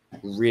league,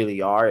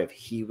 really are. If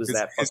he was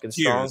that fucking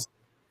strong,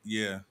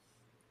 yeah,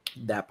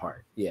 that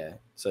part, yeah.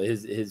 So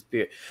his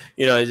peer,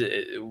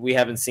 we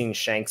haven't seen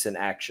Shanks in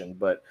action,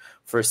 but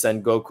for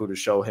Sengoku to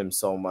show him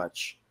so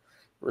much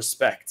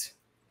respect,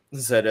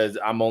 said,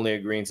 "I'm only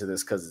agreeing to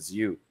this because it's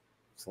you."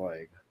 It's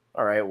like,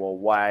 all right, well,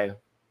 why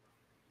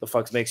the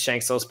fuck makes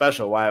Shanks so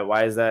special?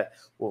 Why is that?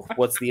 Well,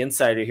 what's the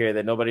insider here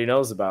that nobody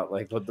knows about?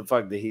 Like, what the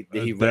fuck did he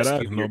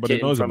rescue your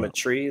kitten from a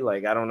tree?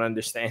 Like, I don't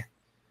understand.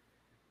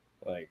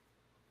 Like,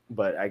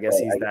 but I guess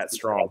he's that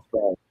strong.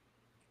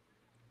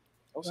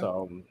 Okay.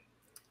 So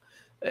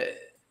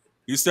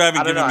you still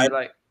haven't given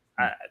me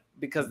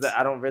because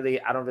I don't really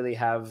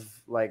have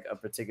like a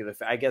particular.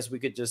 I guess we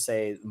could just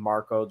say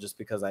Marco, just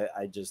because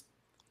I just,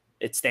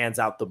 it stands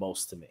out the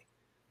most to me.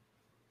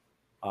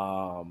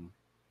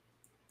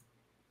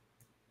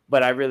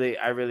 But I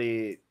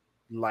really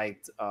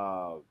liked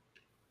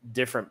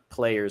different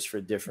players for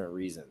different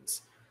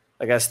reasons.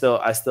 Like I still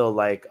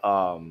like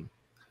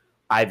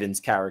Ivan's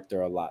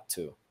character a lot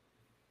too.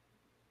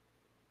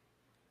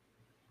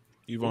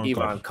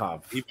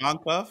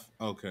 Ivankov?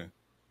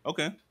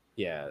 Okay.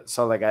 Yeah.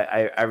 So like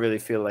I really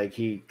feel like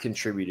he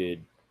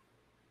contributed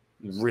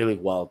really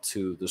well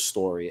to the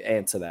story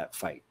and to that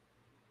fight.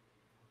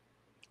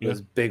 Yeah.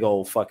 His big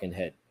old fucking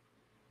head.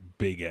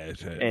 Big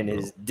ass head. And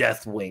his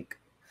death wink.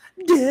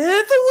 Death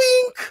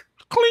wink.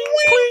 Cling,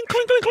 cling,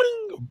 cling, cling,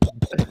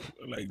 cling.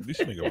 Like, this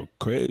nigga was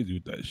crazy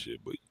with that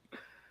shit, but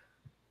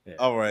yeah.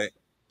 All right.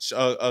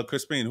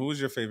 Crispin, who was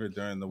your favorite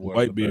during the war?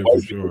 Whitebeard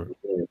for sure.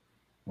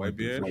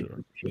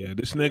 Whitebeard? Sure. Yeah,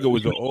 this nigga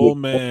was an old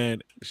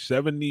man,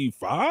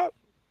 75?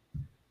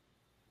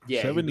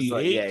 Yeah,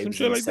 78, some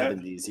shit like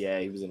 70s. That. Yeah,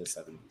 he was in the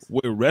 70s.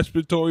 With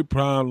respiratory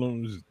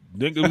problems.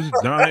 Nigga was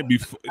dying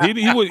before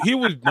he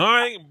was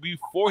dying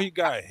before he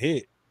got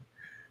hit.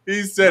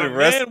 He said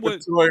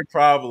respiratory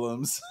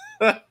problems.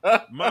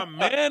 My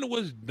man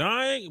was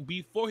dying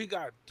before he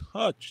got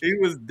touched. He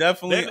was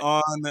definitely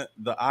on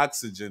the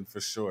oxygen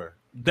for sure.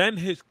 Then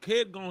his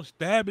kid gonna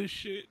stab his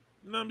shit.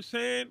 You know what I'm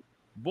saying?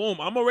 Boom,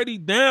 I'm already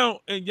down,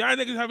 and y'all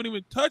niggas haven't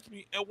even touched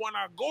me. And when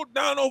I go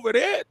down over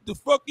there to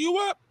fuck you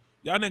up,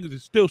 y'all niggas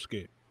is still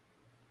scared.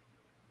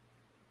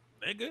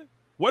 Nigga,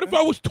 what if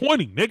I was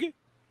 20, nigga?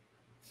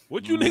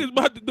 What you niggas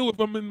about to do if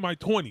I'm in my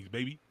 20s,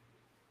 baby?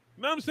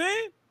 You know what I'm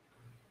saying?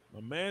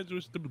 My man's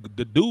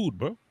the dude,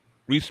 bro.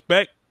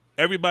 Respect.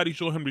 Everybody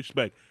show him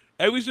respect.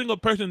 Every single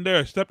person there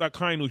except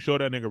Akainu show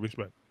that nigga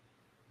respect.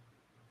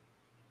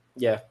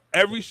 Yeah.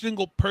 Every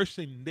single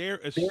person there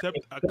except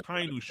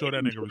Akainu show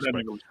that nigga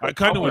respect.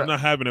 Akainu was not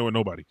having it with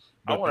nobody.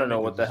 I want to know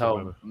what the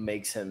hell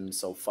makes him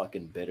so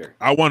fucking bitter.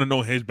 I want to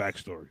know his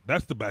backstory.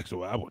 That's the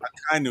backstory I want.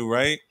 Akainu,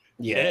 right?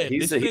 Yeah,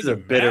 he's a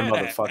bitter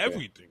motherfucker.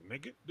 Everything,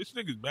 nigga. This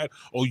nigga's mad.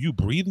 Oh, you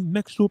breathing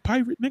next to a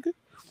pirate, nigga?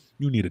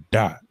 You need to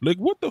die. Like,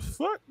 what the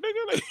fuck,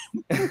 nigga?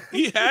 Like,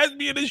 he has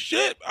me in his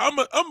shit. I'm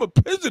a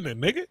prisoner,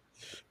 nigga.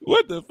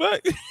 What the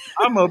fuck?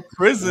 I'm a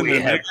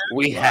prisoner.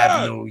 We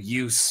have no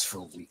use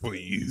for weaklings. For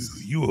you.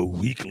 You a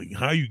weakling.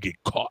 How you get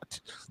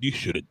caught? You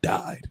should have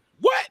died.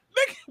 What,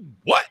 nigga?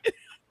 What?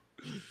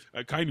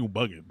 I kind of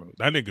bugging, bro.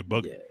 That nigga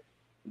bugging. Yeah.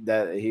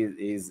 That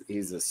he's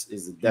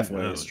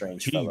definitely a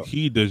strange fellow.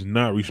 He does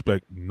not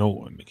respect no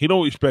one. He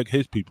don't respect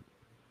his people.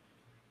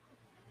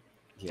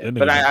 Yeah,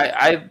 but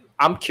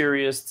I'm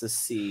curious to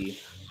see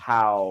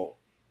how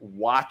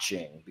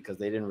watching, because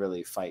they didn't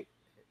really fight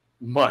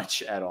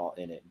much at all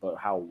in it, but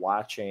how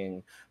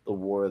watching the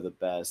War of the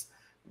Best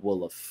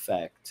will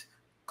affect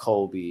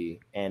Kobe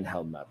and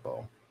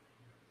Helmeppo.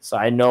 So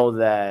I know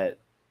that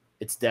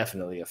it's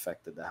definitely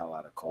affected the hell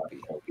out of Kobe.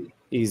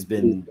 He's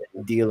been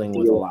dealing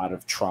with a lot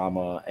of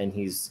trauma, and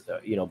he's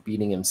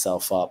beating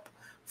himself up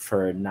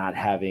for not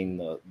having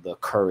the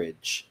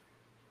courage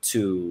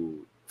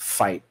to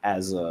fight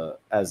as a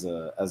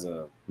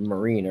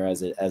Marine or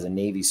as a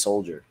Navy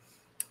soldier.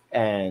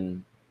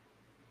 And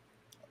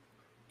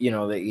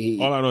all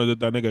I know is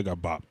that nigga got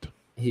bopped.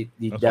 He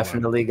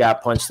definitely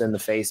got punched in the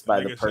face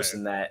by the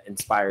person that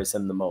inspires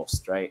him the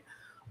most, right?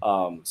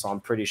 So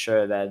I'm pretty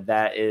sure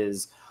that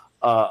is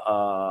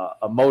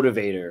a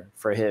motivator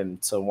for him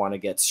to want to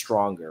get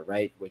stronger,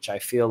 right? Which I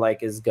feel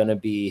like is going to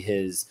be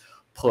his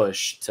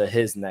push to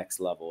his next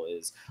level.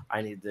 Is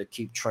I need to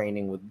keep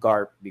training with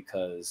Garp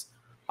because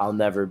I'll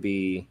never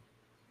be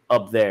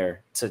up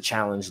there to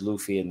challenge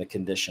Luffy in the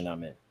condition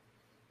I'm in.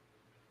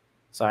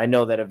 So I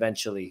know that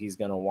eventually he's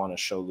going to want to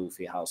show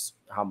Luffy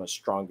how much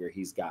stronger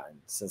he's gotten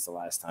since the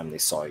last time they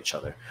saw each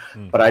other.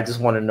 But I just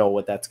want to know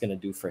what that's going to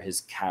do for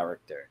his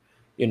character.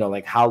 You know,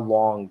 like how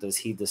long does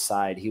he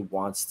decide he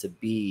wants to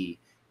be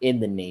in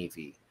the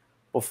Navy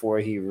before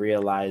he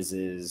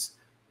realizes,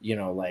 you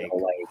know, like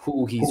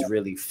who he's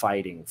really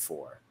fighting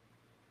for?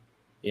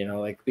 You know,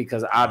 like,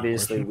 because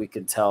obviously we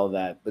can tell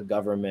that the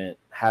government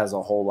has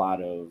a whole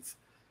lot of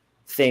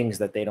things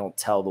that they don't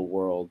tell the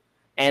world.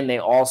 And they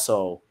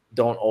also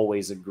don't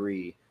always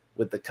agree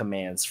with the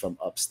commands from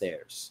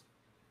upstairs.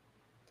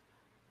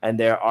 And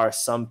there are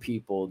some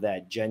people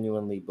that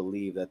genuinely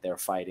believe that they're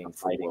fighting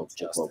for world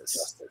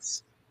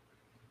justice.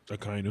 A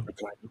kind of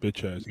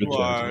bitch ass.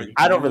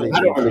 I don't really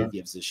think he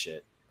gives a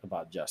shit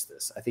about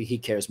justice. I think he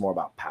cares more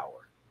about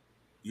power.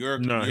 He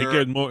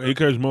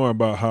cares more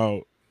about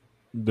how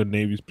the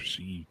Navy's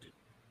perceived.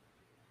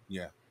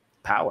 Yeah.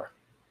 Power.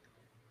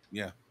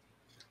 Yeah.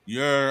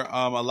 You're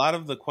a lot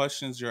of the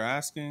questions you're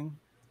asking,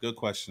 good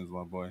questions,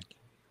 my boy.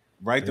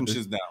 Write them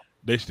shits down.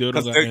 They still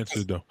don't got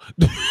answers though.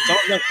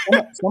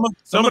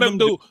 Some of them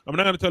do. I'm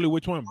not gonna tell you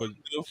which one, but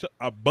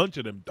a bunch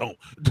of them don't.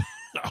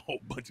 A whole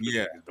bunch of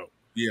them don't.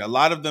 Yeah, a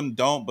lot of them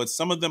don't, but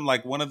some of them,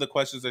 like one of the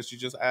questions that you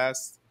just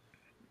asked,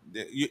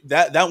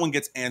 that one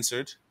gets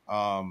answered.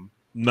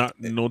 Not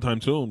no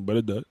time soon, but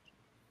it does.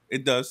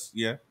 It does,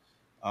 yeah.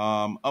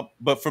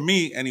 But for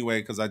me,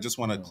 anyway, because I just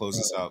want to close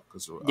this out.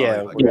 Because we're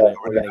gonna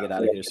get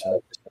out of here soon.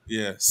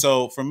 Yeah.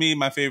 So for me,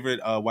 my favorite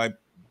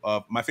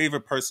my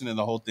favorite person in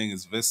the whole thing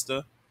is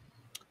Vista.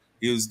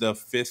 He was the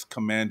 5th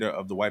commander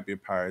of the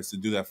Whitebeard Pirates, the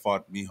dude that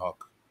fought Mihawk.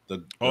 The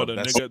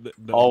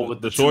nigga,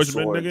 with the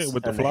swordsman nigga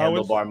with the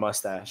flowers, handlebar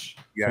mustache.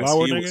 Yes,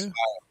 flower he nigga. was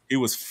fire. He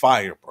was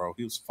fire, bro.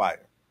 He was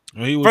fire.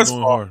 He was First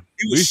going of all, hard.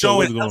 he was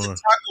showing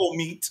taco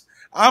meat.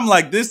 I'm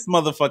like, this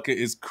motherfucker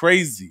is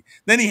crazy.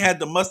 Then he had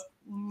the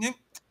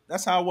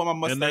That's how I want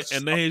my mustache.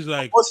 And then he's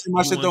like,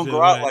 my shit don't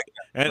grow out like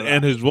that.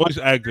 And his voice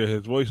actor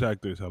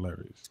is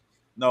hilarious.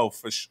 No,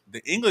 for sure.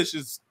 The English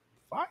is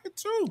fire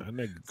too. That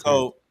nigga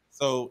crazy.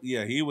 So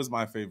yeah, he was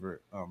my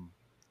favorite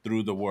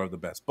through the War of the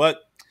Best.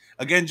 But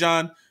again,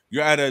 John,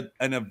 you're at a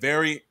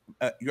very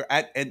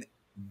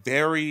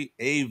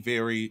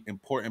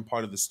important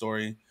part of the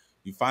story.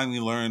 You finally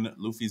learn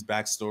Luffy's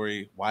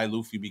backstory, why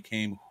Luffy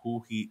became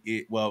who he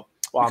is. Well,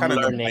 I'm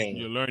learning.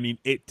 You're learning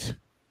it.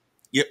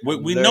 Yeah,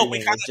 we know.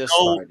 We kind of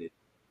know. Started.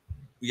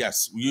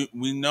 Yes,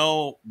 we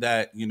know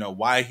that, you know,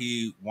 why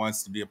he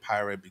wants to be a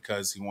pirate,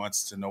 because he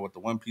wants to know what the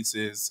One Piece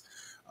is.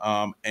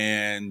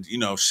 And, you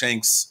know,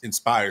 Shanks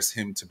inspires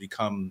him to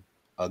become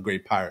a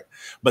great pirate.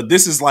 But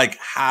this is like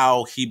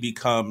how he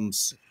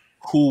becomes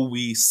who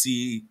we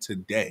see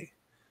today,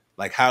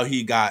 like how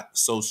he got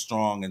so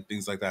strong and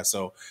things like that.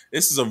 So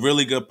this is a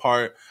really good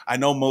part. I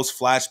know most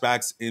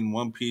flashbacks in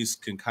One Piece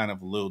can kind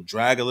of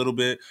drag a little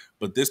bit,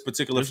 but this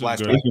particular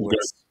flashback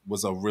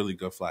was a really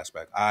good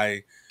flashback.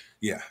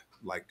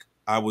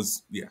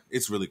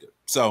 It's really good.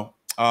 So,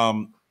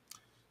 I'm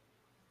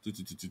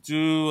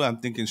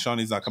thinking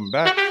Shawny's not coming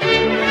back.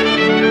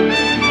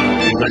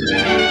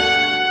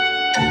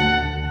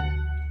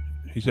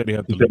 He said he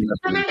had to leave.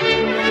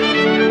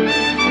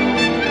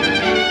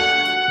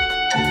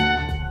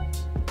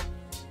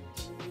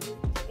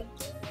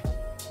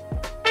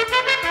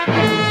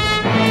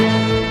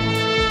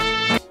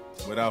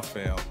 Without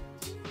fail.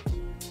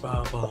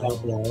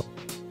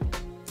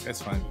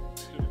 That's fine.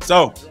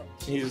 So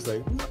he's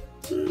like,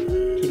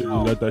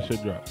 let that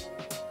shit drop.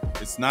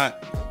 It's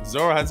not.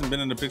 Zoro hasn't been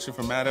in the picture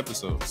for mad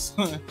episodes.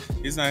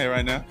 He's not here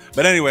right now.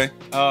 But anyway,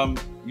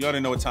 you already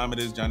know what time it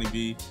is, Johnny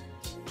B.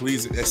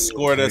 Please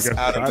escort us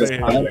out of this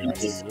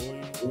podcast.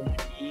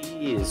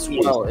 Yes.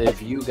 Well,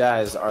 if you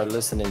guys are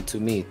listening to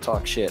me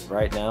talk shit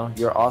right now,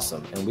 you're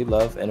awesome, and we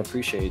love and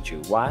appreciate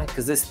you. Why?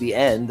 Because it's the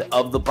end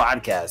of the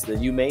podcast,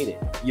 and you made it.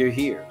 You're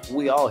here.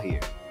 We all here.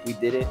 We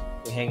did it.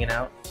 We're hanging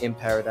out in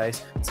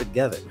paradise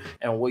together.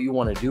 And what you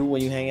want to do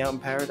when you hang out in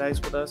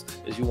paradise with us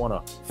is you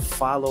want to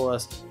follow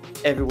us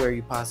everywhere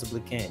you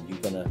possibly can. You're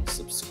going to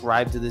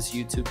subscribe to this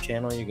YouTube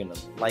channel. You're going to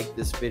like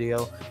this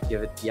video.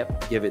 Give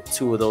it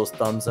 2 of those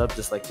thumbs up,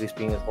 just like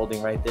Crispin is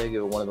holding right there.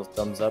 Give it 1 of those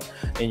thumbs up.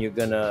 And you're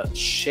going to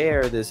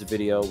share this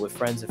video with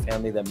friends and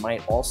family that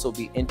might also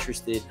be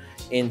interested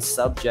in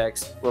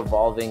subjects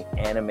revolving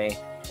anime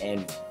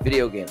and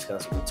video games,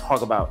 because that's what we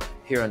talk about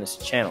here on this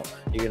channel.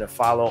 You're going to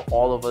follow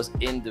all of us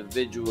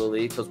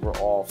individually because we're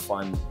all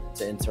fun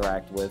to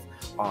interact with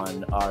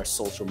on our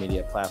social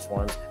media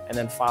platforms, and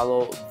then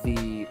follow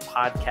the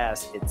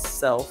podcast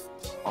itself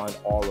on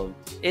all of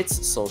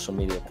its social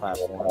media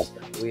platforms.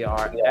 We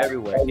are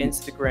everywhere: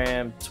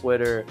 Instagram,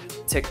 Twitter,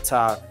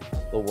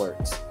 TikTok, the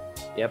works.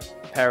 Yep,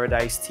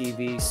 Paradise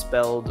TV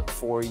spelled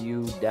for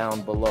you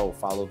down below.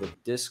 Follow the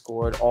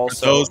Discord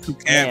also.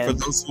 For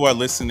those who are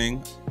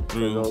listening, For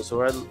those who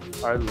are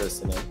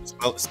listening.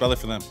 Spell it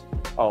for them.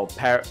 Oh,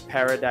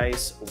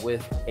 Paradise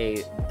with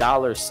a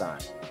 $sign.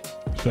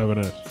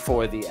 7S.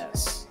 For the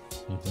S.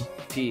 Mhm.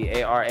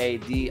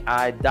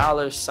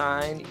 PARADI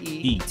 $sign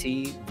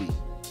ETV.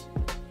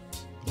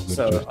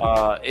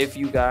 So if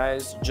you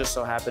guys just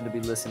so happen to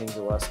be listening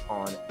to us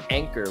on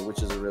Anchor,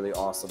 which is a really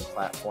awesome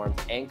platform,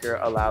 Anchor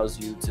allows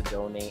you to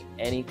donate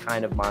any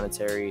kind of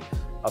monetary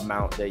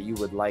amount that you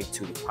would like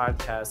to the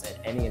podcast, and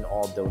any and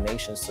all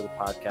donations to the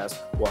podcast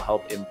will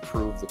help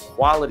improve the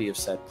quality of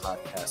said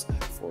podcast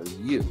for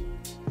you,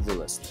 the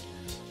listener.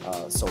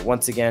 So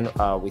once again,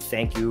 we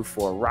thank you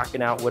for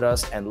rocking out with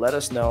us, and let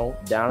us know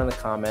down in the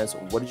comments,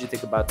 what did you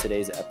think about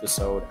today's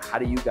episode? How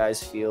do you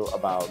guys feel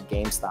about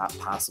GameStop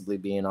possibly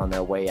being on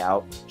their way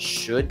out?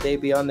 Should they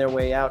be on their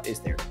way out?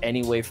 Is there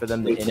any way for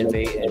them to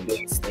innovate and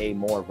stay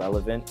more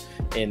relevant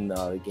in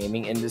the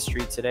gaming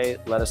industry today?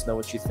 Let us know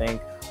what you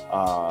think.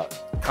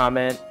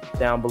 Comment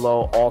down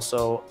below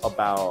also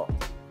about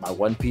my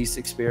One Piece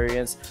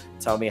experience.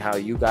 Tell me how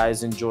you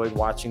guys enjoyed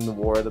watching the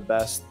War of the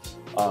Best.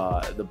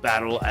 The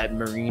battle at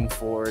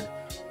Marineford,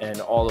 and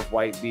all of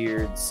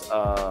Whitebeard's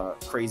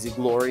crazy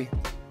glory.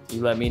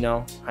 You let me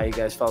know how you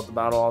guys felt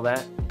about all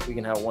that. We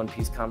can have a One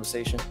Piece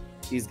conversation.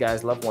 These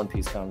guys love One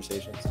Piece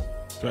conversations.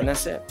 Okay. And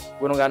that's it.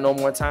 We don't got no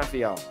more time for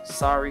y'all.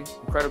 Sorry,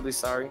 incredibly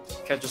sorry.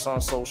 Catch us on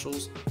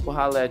socials. We'll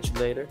holler at you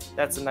later.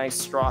 That's a nice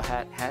straw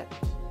hat.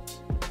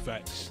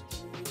 Facts.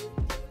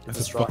 That's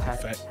a straw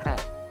hat.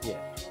 Yeah.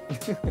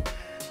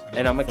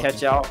 And I'm gonna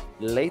catch y'all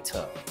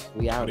later.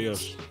 We out.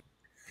 Adios.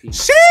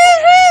 Peace. Shit!